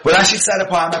 جلال. بلنشید سر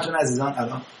پا همتون عزیزان.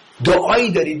 الان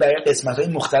دعایی دارید برای قسمت‌های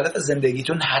مختلف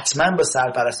زندگیتون، حتما با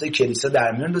سرپرستای کلیسا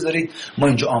در میون بذارید. ما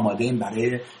اینجا آماده ایم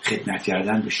برای خدمت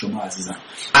کردن به شما عزیزان.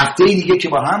 هفته دیگه که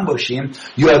با هم باشیم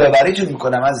یادآوریتون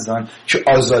میکنم عزیزان که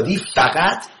آزادی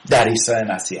فقط در عیسی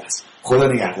مسیح است. خدا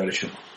نگهدار شما.